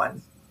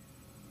someone.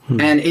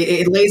 And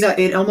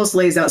it almost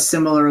lays out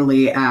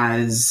similarly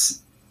as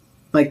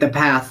like the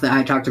path that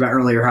I talked about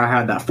earlier, how I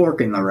had that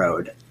fork in the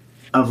road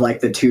of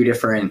like the two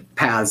different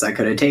paths I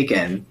could have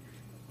taken.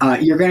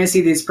 You're going to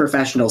see these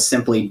professionals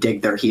simply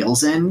dig their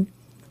heels in.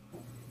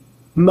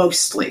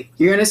 Mostly.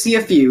 You're going to see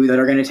a few that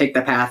are going to take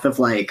the path of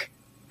like,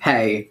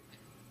 hey,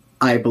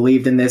 I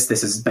believed in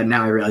this, but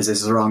now I realize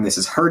this is wrong, this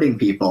is hurting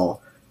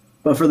people.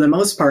 But for the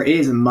most part, it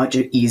is much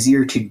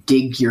easier to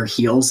dig your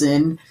heels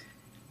in,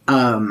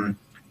 and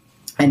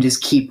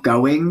just keep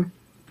going,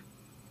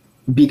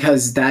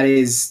 because that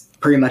is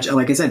pretty much,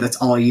 like I said, that's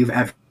all you've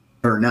ever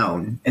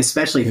known,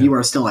 especially if you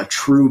are still a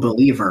true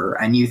believer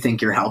and you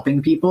think you're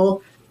helping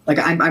people. Like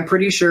I'm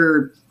pretty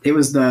sure it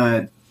was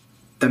the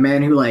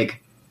man who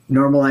like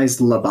normalized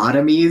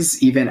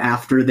lobotomies even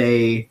after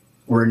they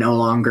were no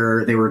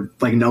longer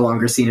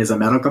seen as a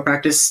medical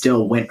practice,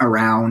 still went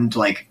around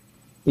like,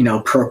 you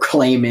know,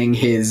 proclaiming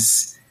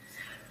his,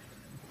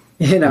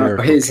 you know,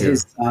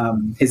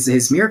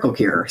 his miracle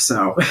cure.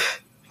 So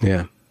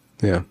yeah.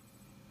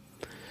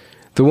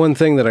 The one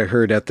thing that I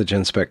heard at the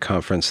GenSpec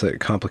conference that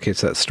complicates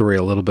that story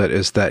a little bit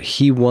is that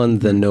he won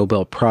the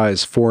Nobel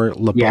Prize for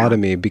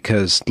lobotomy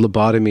because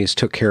lobotomies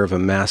took care of a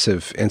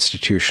massive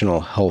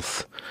institutional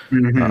health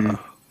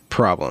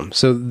problem.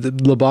 So the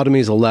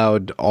lobotomies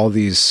allowed all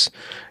these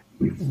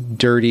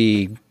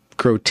dirty,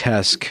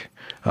 grotesque,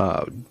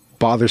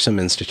 bothersome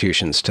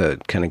institutions to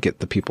kind of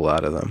get the people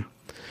out of them.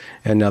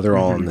 And now they're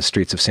all on the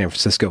streets of San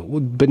Francisco,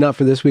 but not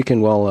for this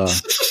weekend while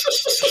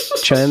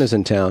China's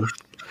in town.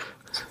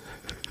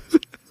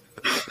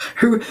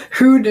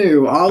 Who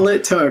knew all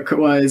it took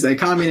was a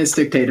communist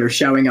dictator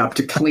showing up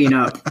to clean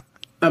up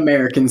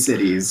American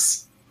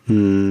cities?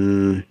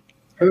 Who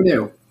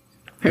knew?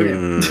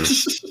 Do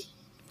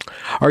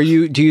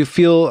you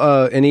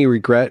feel any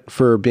regret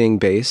for being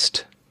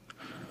based?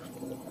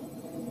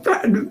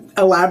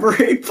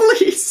 Elaborate,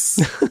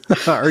 please.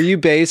 Are you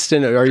based,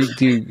 and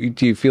do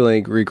you feel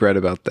any regret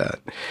about that?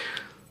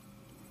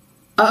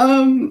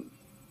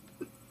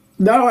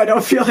 No, I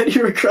don't feel any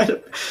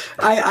regret.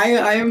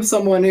 I am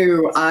someone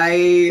who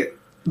I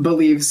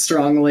believe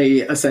strongly,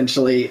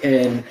 essentially,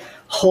 in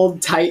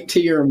hold tight to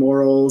your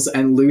morals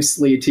and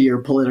loosely to your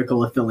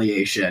political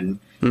affiliation.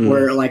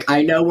 Where, like,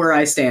 I know where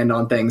I stand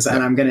on things,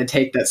 and I'm going to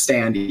take that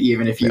stand,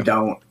 even if you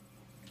don't,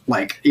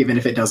 like, even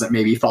if it doesn't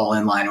maybe fall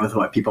in line with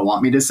what people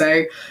want me to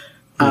say.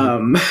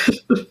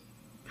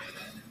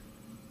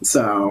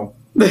 So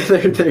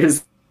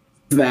there's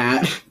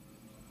that.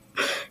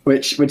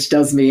 Which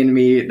does mean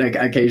me like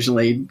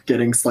occasionally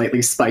getting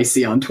slightly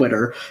spicy on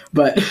Twitter,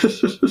 but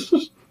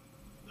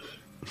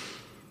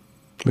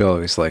we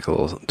always like a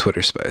little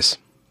Twitter spice.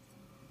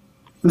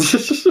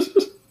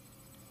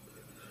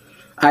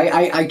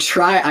 I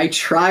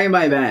try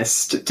my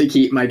best to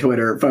keep my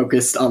Twitter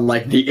focused on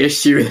like the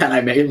issue that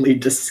I mainly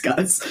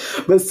discuss,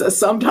 but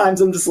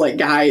sometimes I'm just like,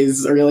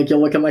 guys, or like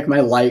you'll look at like my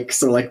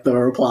likes or like the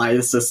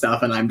replies to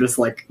stuff, and I'm just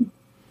like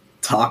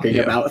talking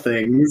about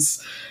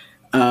things.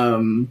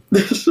 Which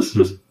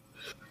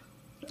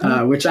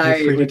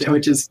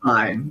is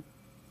fine.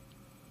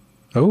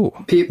 Oh,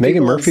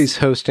 Megan Murphy's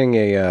hosting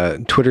a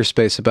Twitter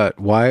space about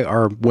why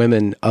are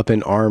women up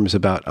in arms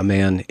about a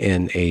man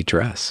in a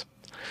dress.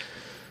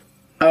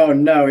 Oh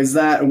no, is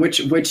that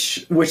which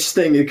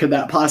thing could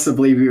that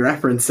possibly be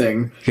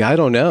referencing? Yeah, I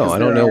don't know. I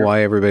don't know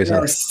why everybody's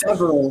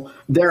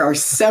there are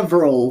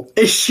several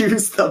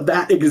issues of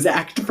that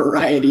exact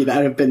variety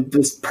that have been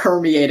just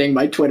permeating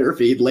my Twitter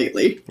feed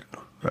lately.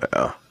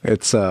 Wow.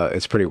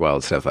 It's pretty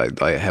wild stuff.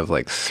 I have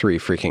like 3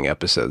 freaking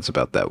episodes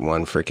about that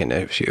one freaking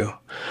issue.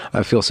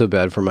 I feel so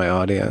bad for my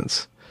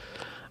audience.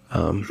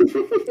 Now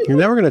we're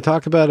going to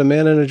talk about a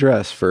man in a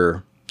dress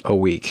for a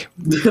week.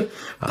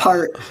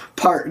 part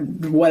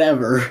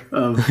whatever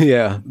of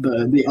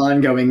the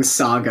ongoing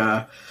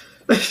saga.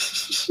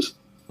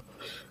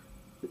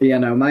 Yeah,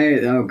 no, my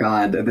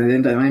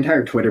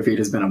entire Twitter feed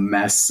has been a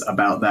mess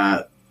about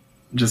that.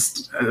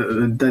 Just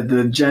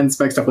the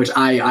GenSpec stuff, which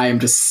I am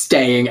just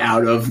staying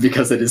out of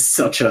because it is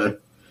such a.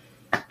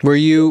 Were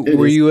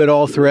you at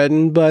all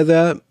threatened by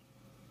that?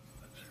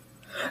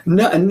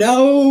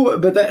 No,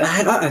 but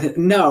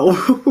no.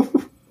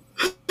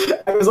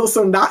 I was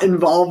also not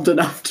involved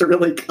enough to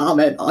really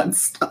comment on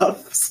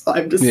stuff, so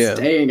I'm just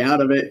staying out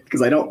of it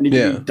because I don't need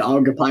to be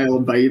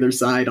dogpiled by either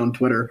side on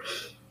Twitter.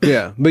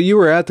 Yeah, but you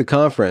were at the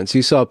conference.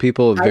 You saw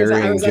people of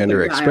varying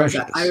gender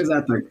expressions. I was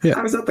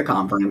at the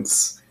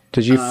conference.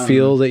 Did you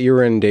feel that you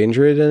were in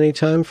danger at any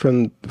time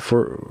from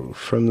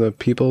the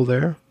people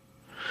there?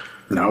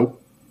 No.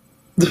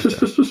 Not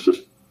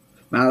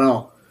at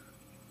all.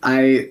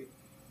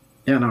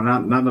 Not at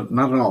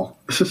all.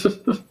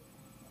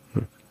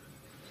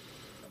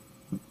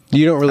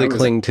 You don't really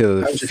cling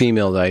to the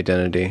female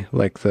identity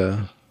or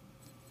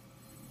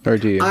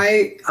do you?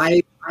 I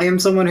am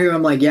someone who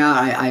I'm like,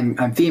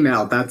 I'm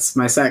female. That's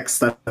my sex.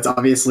 That's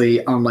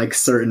obviously on like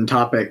certain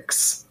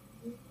topics.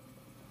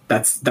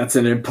 That's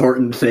an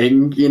important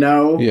thing, you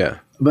know? Yeah.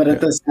 But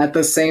at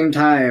the same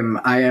time,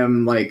 I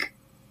am like,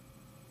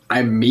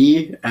 I'm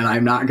me, and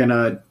I'm not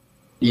gonna,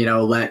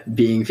 let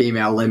being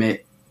female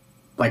limit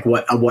like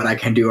what I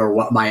can do or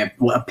what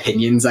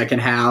opinions I can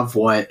have.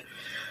 I'm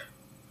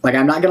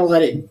not gonna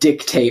let it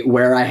dictate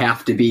where I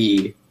have to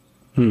be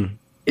in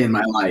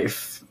my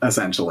life,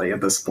 essentially,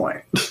 at this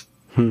point.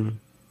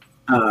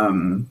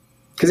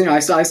 Because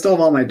I still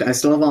have all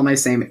my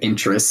same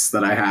interests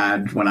that I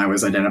had when I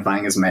was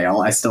identifying as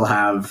male. I still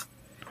have,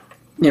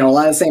 a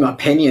lot of the same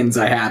opinions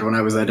I had when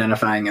I was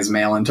identifying as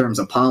male in terms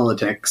of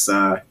politics.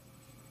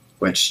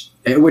 which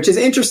is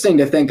interesting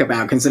to think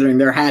about, considering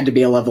there had to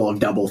be a level of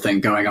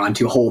doublethink going on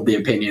to hold the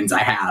opinions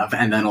I have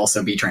and then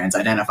also be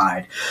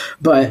trans-identified.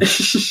 But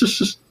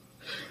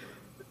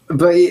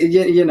but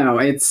you know,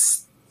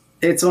 it's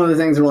one of the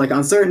things where, like,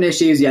 on certain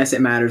issues, yes, it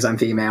matters I'm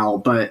female,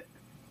 but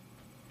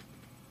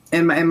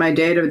in my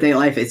day-to-day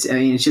life, it's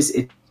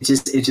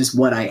just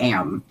what I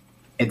am.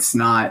 It's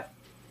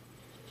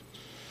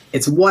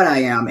what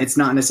I am. It's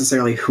not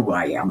necessarily who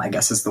I am, I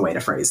guess is the way to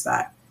phrase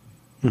that.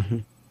 Mm-hmm.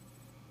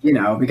 You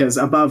know, because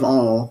above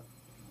all,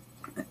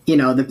 you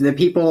know, the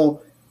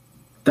people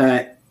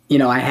that, you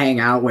know, I hang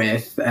out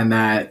with and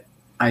that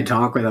I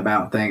talk with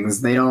about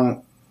things,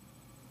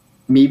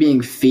 me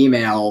being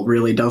female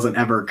really doesn't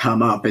ever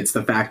come up. It's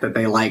the fact that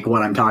they like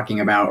what I'm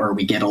talking about or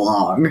we get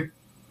along.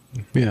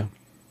 Yeah.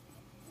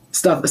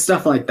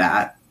 Stuff like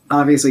that.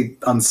 Obviously,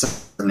 on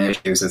certain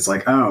issues, it's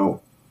like, oh,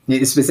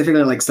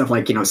 specifically like stuff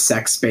like, you know,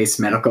 sex-based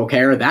medical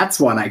care. That's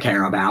one I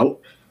care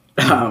about.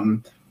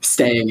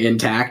 Staying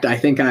intact. I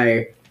think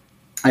I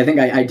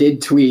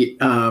did tweet,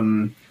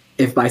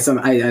 if by some,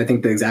 I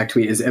think the exact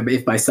tweet is,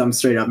 if by some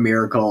straight up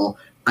miracle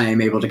I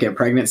am able to get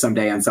pregnant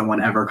someday and someone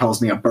ever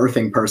calls me a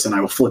birthing person, I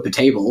will flip a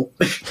table.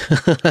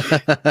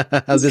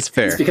 That's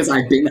fair. It's because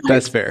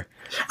That's fair.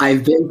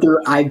 I've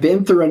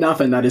been through enough,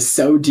 and that is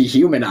so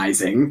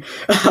dehumanizing.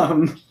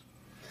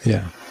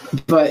 Yeah.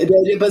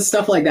 But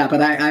stuff like that.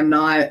 But I'm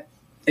not.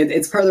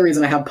 It's part of the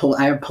reason I have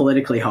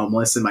politically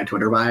homeless in my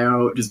Twitter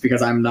bio, just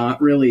because I'm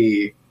not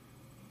really.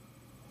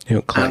 You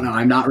don't cling. I don't know.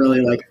 I'm not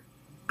really like.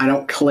 I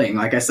don't cling.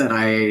 Like I said,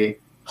 I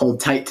hold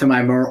tight to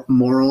my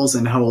morals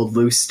and hold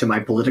loose to my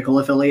political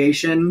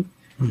affiliation.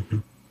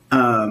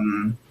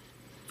 Mm-hmm.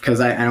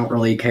 Because I don't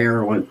really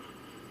care what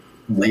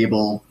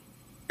label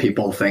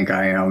people think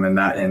I am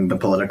in the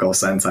political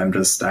sense.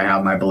 I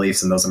have my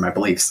beliefs, and those are my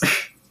beliefs.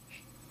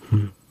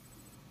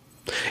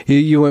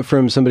 You went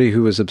from somebody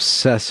who was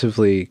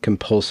obsessively,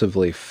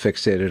 compulsively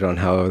fixated on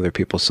how other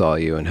people saw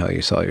you and how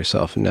you saw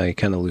yourself, and now you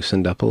kind of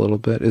loosened up a little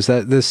bit. Is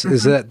that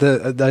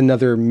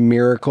another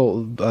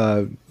miracle,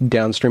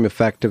 downstream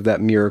effect of that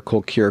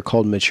miracle cure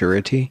called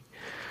maturity?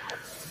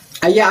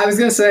 Yeah, I was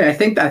gonna say, I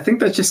think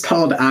that's just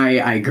called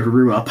I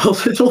grew up a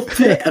little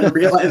bit and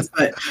realized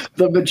that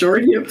the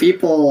majority of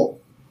people,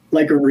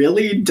 like,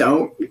 really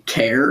don't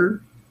care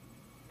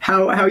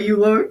how you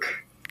look.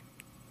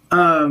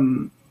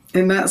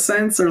 In that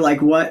sense, or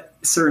like what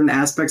certain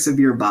aspects of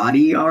your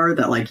body are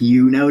that, like,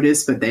 you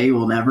notice but they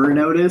will never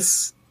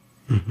notice.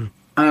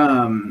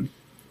 Mm-hmm.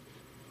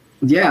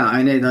 Yeah,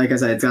 I know, like I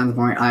said, it's gotten to the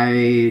point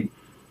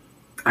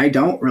I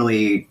don't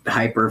really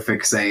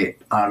hyperfixate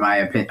on my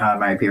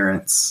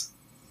appearance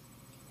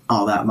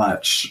all that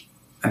much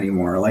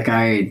anymore. Like,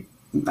 I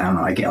don't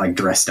know, I get, like,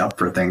 dressed up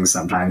for things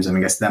sometimes, and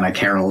I guess then I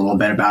care a little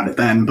bit about it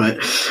then, but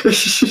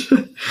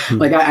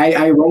like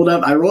I rolled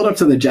up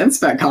to the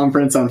GenSpec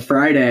conference on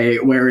Friday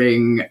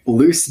wearing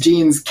loose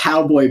jeans,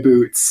 cowboy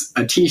boots,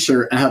 a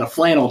t-shirt, and had a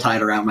flannel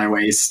tied around my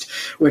waist,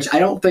 which I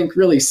don't think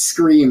really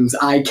screams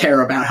I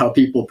care about how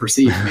people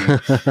perceive me.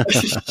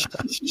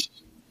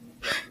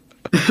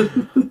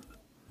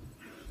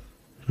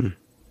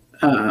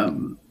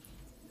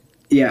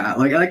 Yeah,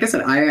 like I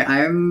said,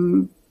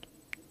 I'm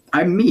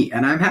me,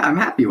 and I'm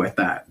happy with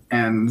that,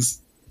 and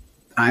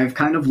I've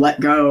kind of let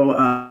go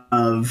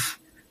of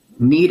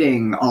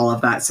needing all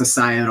of that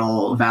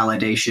societal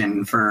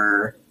validation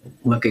for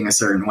looking a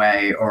certain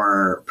way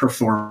or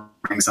performing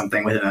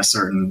something within a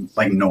certain,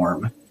 like,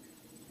 norm.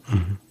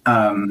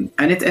 Mm-hmm.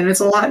 And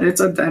it's a lot.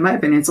 In my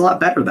opinion, it's a lot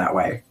better that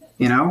way.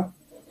 You know,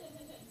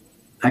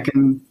 I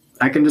can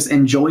just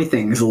enjoy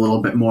things a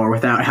little bit more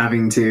without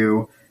having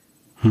to.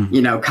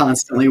 You know,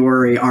 constantly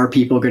worry, are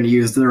people going to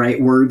use the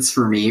right words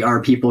for me? Are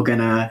people going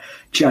to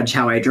judge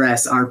how I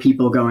dress? Are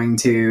people going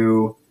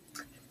to,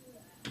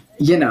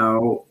 you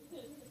know,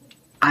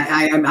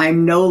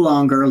 I'm no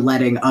longer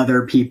letting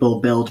other people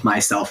build my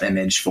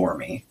self-image for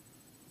me.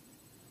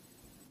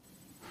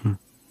 Do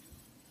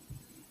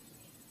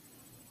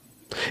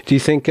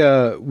you think,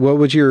 what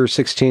would your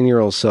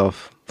 16-year-old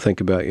self think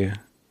about you?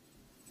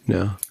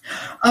 No.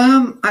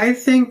 I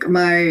think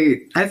my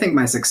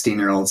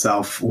 16-year-old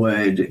self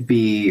would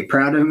be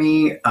proud of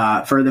me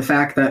for the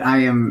fact that I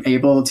am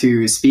able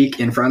to speak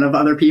in front of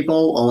other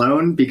people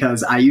alone,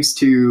 because I used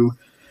to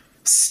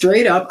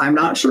straight up, I'm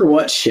not sure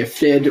what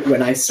shifted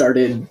when I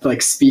started,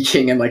 like,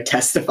 speaking and, like,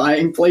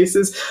 testifying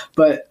places,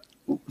 but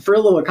for a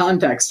little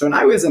context, when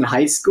I was in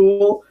high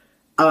school,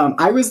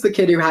 I was the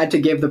kid who had to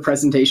give the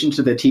presentation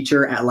to the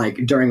teacher at,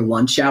 like, during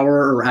lunch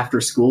hour or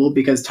after school,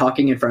 because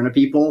talking in front of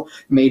people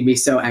made me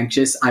so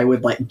anxious I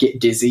would, like, get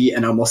dizzy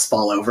and almost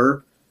fall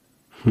over.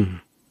 And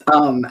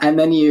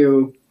then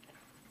you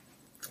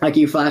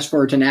flash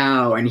forward to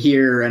now and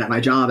here and at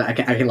my job, I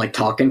can like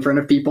talk in front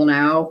of people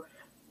now.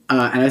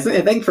 And I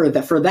think for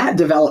that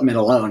development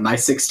alone, my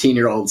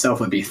 16-year-old self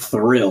would be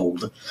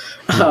thrilled.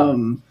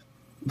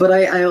 But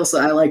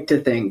I like to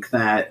think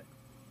that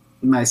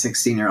my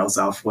 16-year-old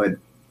self would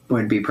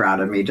be proud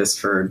of me just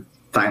for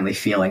finally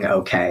feeling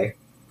okay,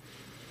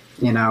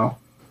 you know?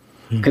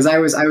 Because I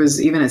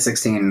was even at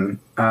 16,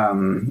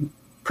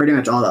 pretty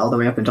much all the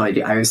way up until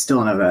I was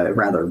still in a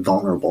rather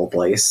vulnerable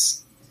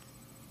place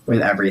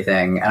with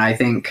everything. And I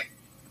think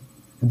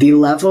the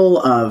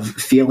level of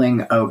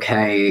feeling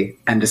okay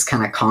and just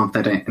kind of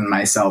confident in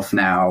myself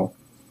now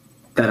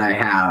that I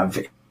have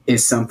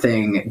is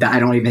something that I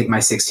don't even think my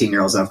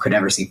 16-year-old self could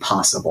ever see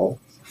possible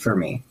for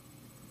me.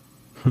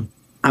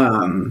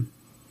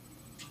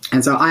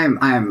 And so I'm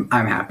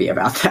happy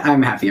about that.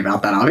 I'm happy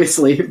about that,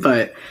 obviously,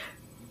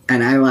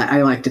 and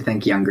I like to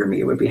think younger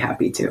me would be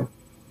happy too,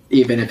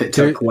 even if it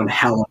took one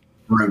hell of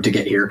a road to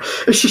get here.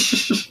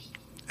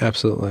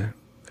 Absolutely.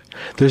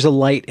 There's a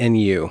light in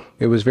you.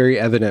 It was very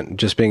evident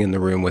just being in the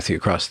room with you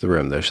across the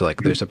room. There's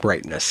a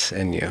brightness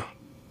in you,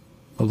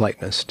 a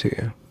lightness to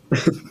you.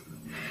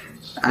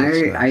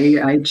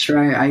 I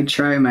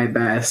try my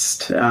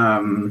best.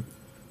 What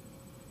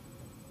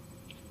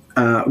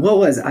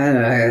was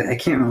I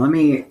can't remember. Let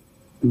me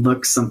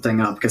look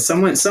something up, because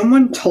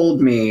someone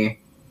told me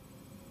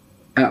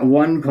at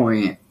one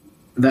point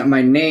that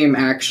my name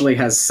actually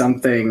has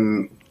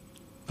something.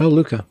 Oh,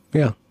 Luka,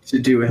 yeah, to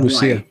do with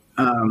Lucia.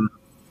 light.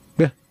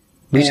 Yeah,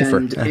 Lucifer.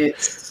 And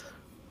it's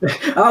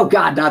oh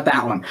god, not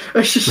that one.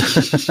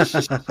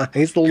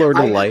 He's the Lord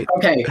of Light.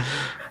 Okay,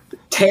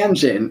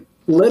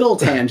 little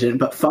tangent,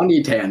 but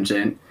funny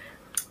tangent.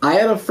 I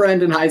had a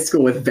friend in high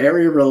school with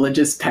very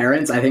religious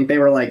parents. I think they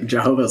were like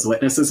Jehovah's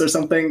Witnesses or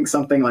something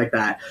like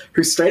that,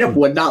 who straight up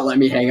would not let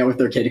me hang out with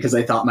their kid because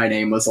they thought my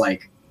name was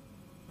like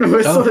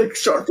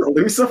short for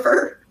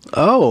Lucifer.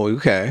 Oh,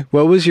 okay.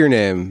 What was your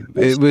name?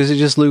 Was it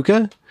just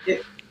Luka?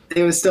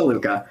 It was still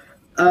Luka.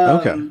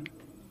 Okay.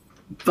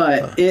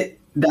 But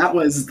that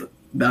was, oh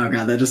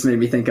god, that just made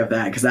me think of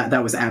that, because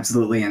that was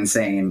absolutely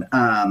insane.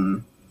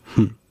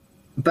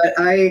 But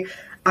I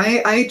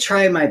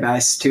try my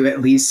best to,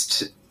 at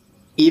least,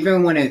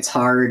 even when it's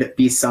hard,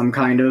 be some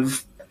kind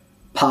of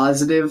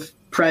positive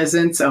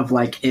presence of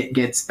like it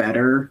gets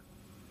better.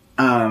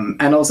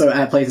 And also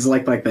at places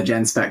like the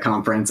Gen Spec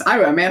conference,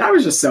 I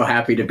was just so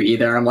happy to be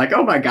there. I'm like,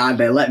 oh my god,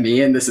 they let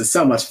me in. This is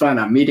so much fun.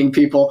 I'm meeting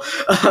people.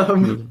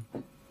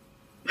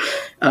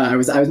 I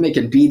was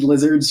making bead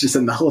lizards just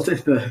in the whole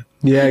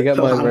yeah, I got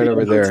mine right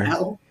over there.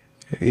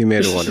 You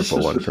made a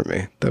wonderful one for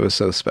me. That was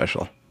so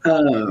special.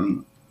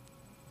 But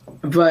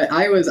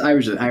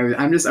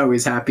I'm just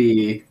always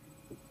happy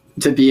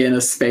to be in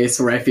a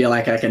space where I feel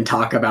like I can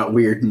talk about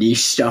weird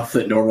niche stuff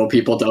that normal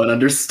people don't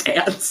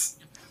understand.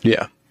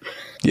 Yeah.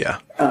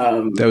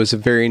 That was a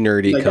very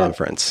nerdy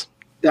conference.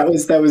 It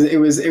was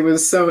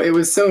so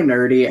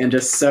nerdy and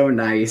just so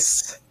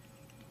nice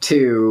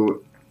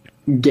to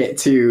get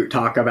to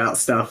talk about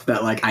stuff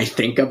that like I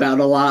think about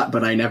a lot,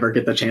 but I never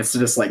get the chance to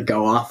just like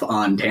go off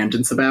on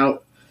tangents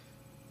about.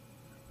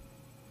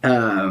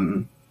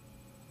 But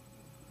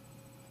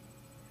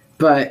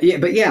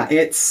yeah,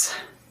 it's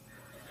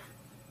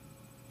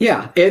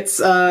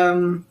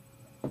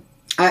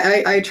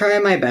I try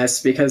my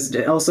best, because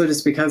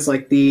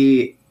like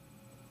the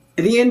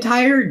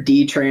entire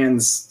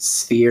detrans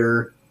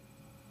sphere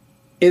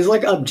is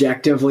like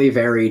objectively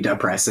very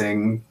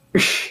depressing.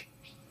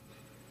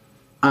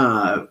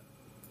 And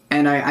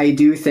I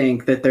do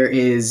think that there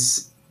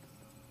is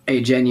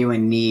a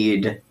genuine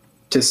need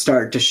to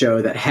start to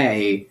show that,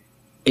 hey,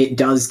 it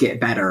does get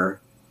better.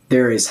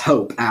 There is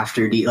hope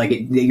after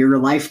your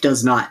life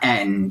does not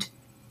end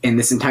in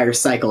this entire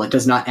cycle. It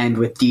does not end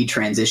with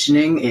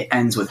detransitioning. It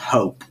ends with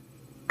hope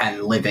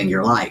and living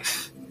your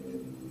life.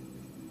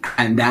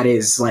 And that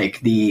is like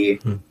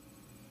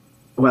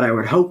what I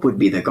would hope would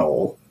be the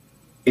goal,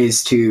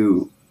 is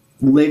to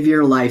live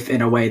your life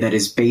in a way that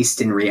is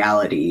based in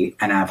reality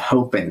and have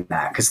hope in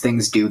that, because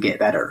things do get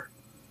better.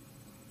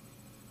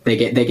 They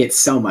get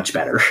so much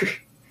better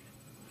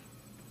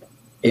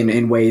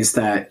in ways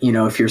that,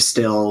 if you're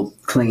still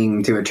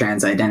clinging to a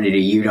trans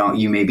identity,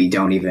 you maybe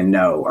don't even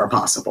know are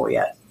possible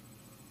yet.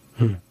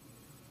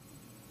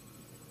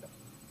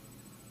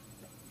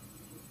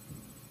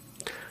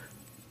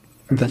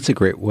 That's a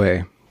great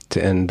way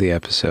to end the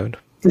episode.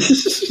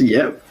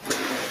 Yep.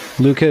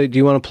 Luka, do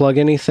you want to plug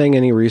anything,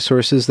 any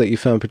resources that you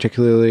found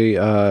particularly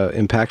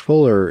impactful,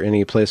 or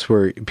any place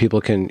where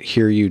people can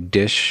hear you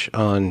dish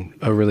on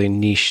a really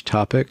niche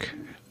topic?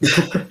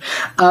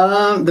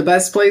 The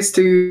best place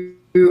to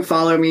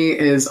follow me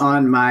is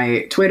on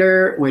my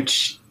Twitter,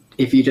 which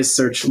if you just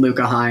search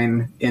Luka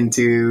Hein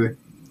into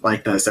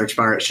like the search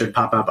bar, it should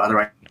pop up.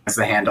 Otherwise,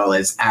 the handle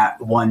is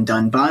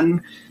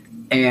 @OneDoneBun.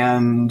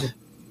 And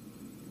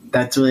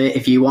that's really,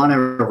 if you want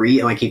to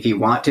if you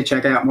want to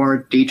check out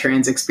more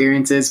detrans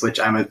experiences, which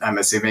I'm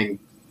assuming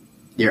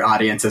your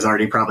audience is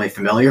already probably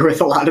familiar with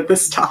a lot of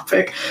this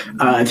topic.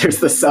 There's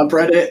the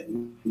subreddit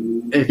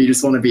if you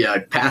just want to be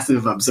a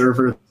passive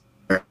observer.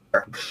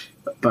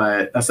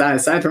 But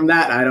aside from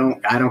that, I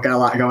don't got a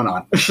lot going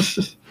on.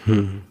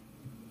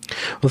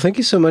 Well, thank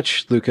you so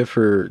much, Luka,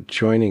 for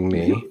joining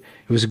me.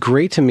 It was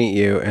great to meet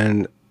you,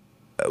 and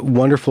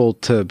wonderful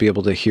to be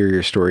able to hear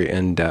your story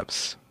in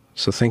depth.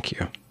 So thank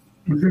you.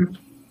 Mm-hmm.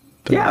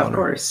 Yeah, of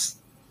course.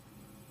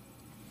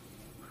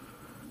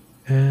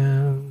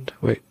 And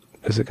wait,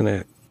 is it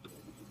gonna?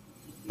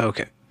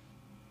 Okay,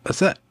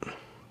 that's it.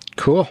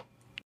 Cool.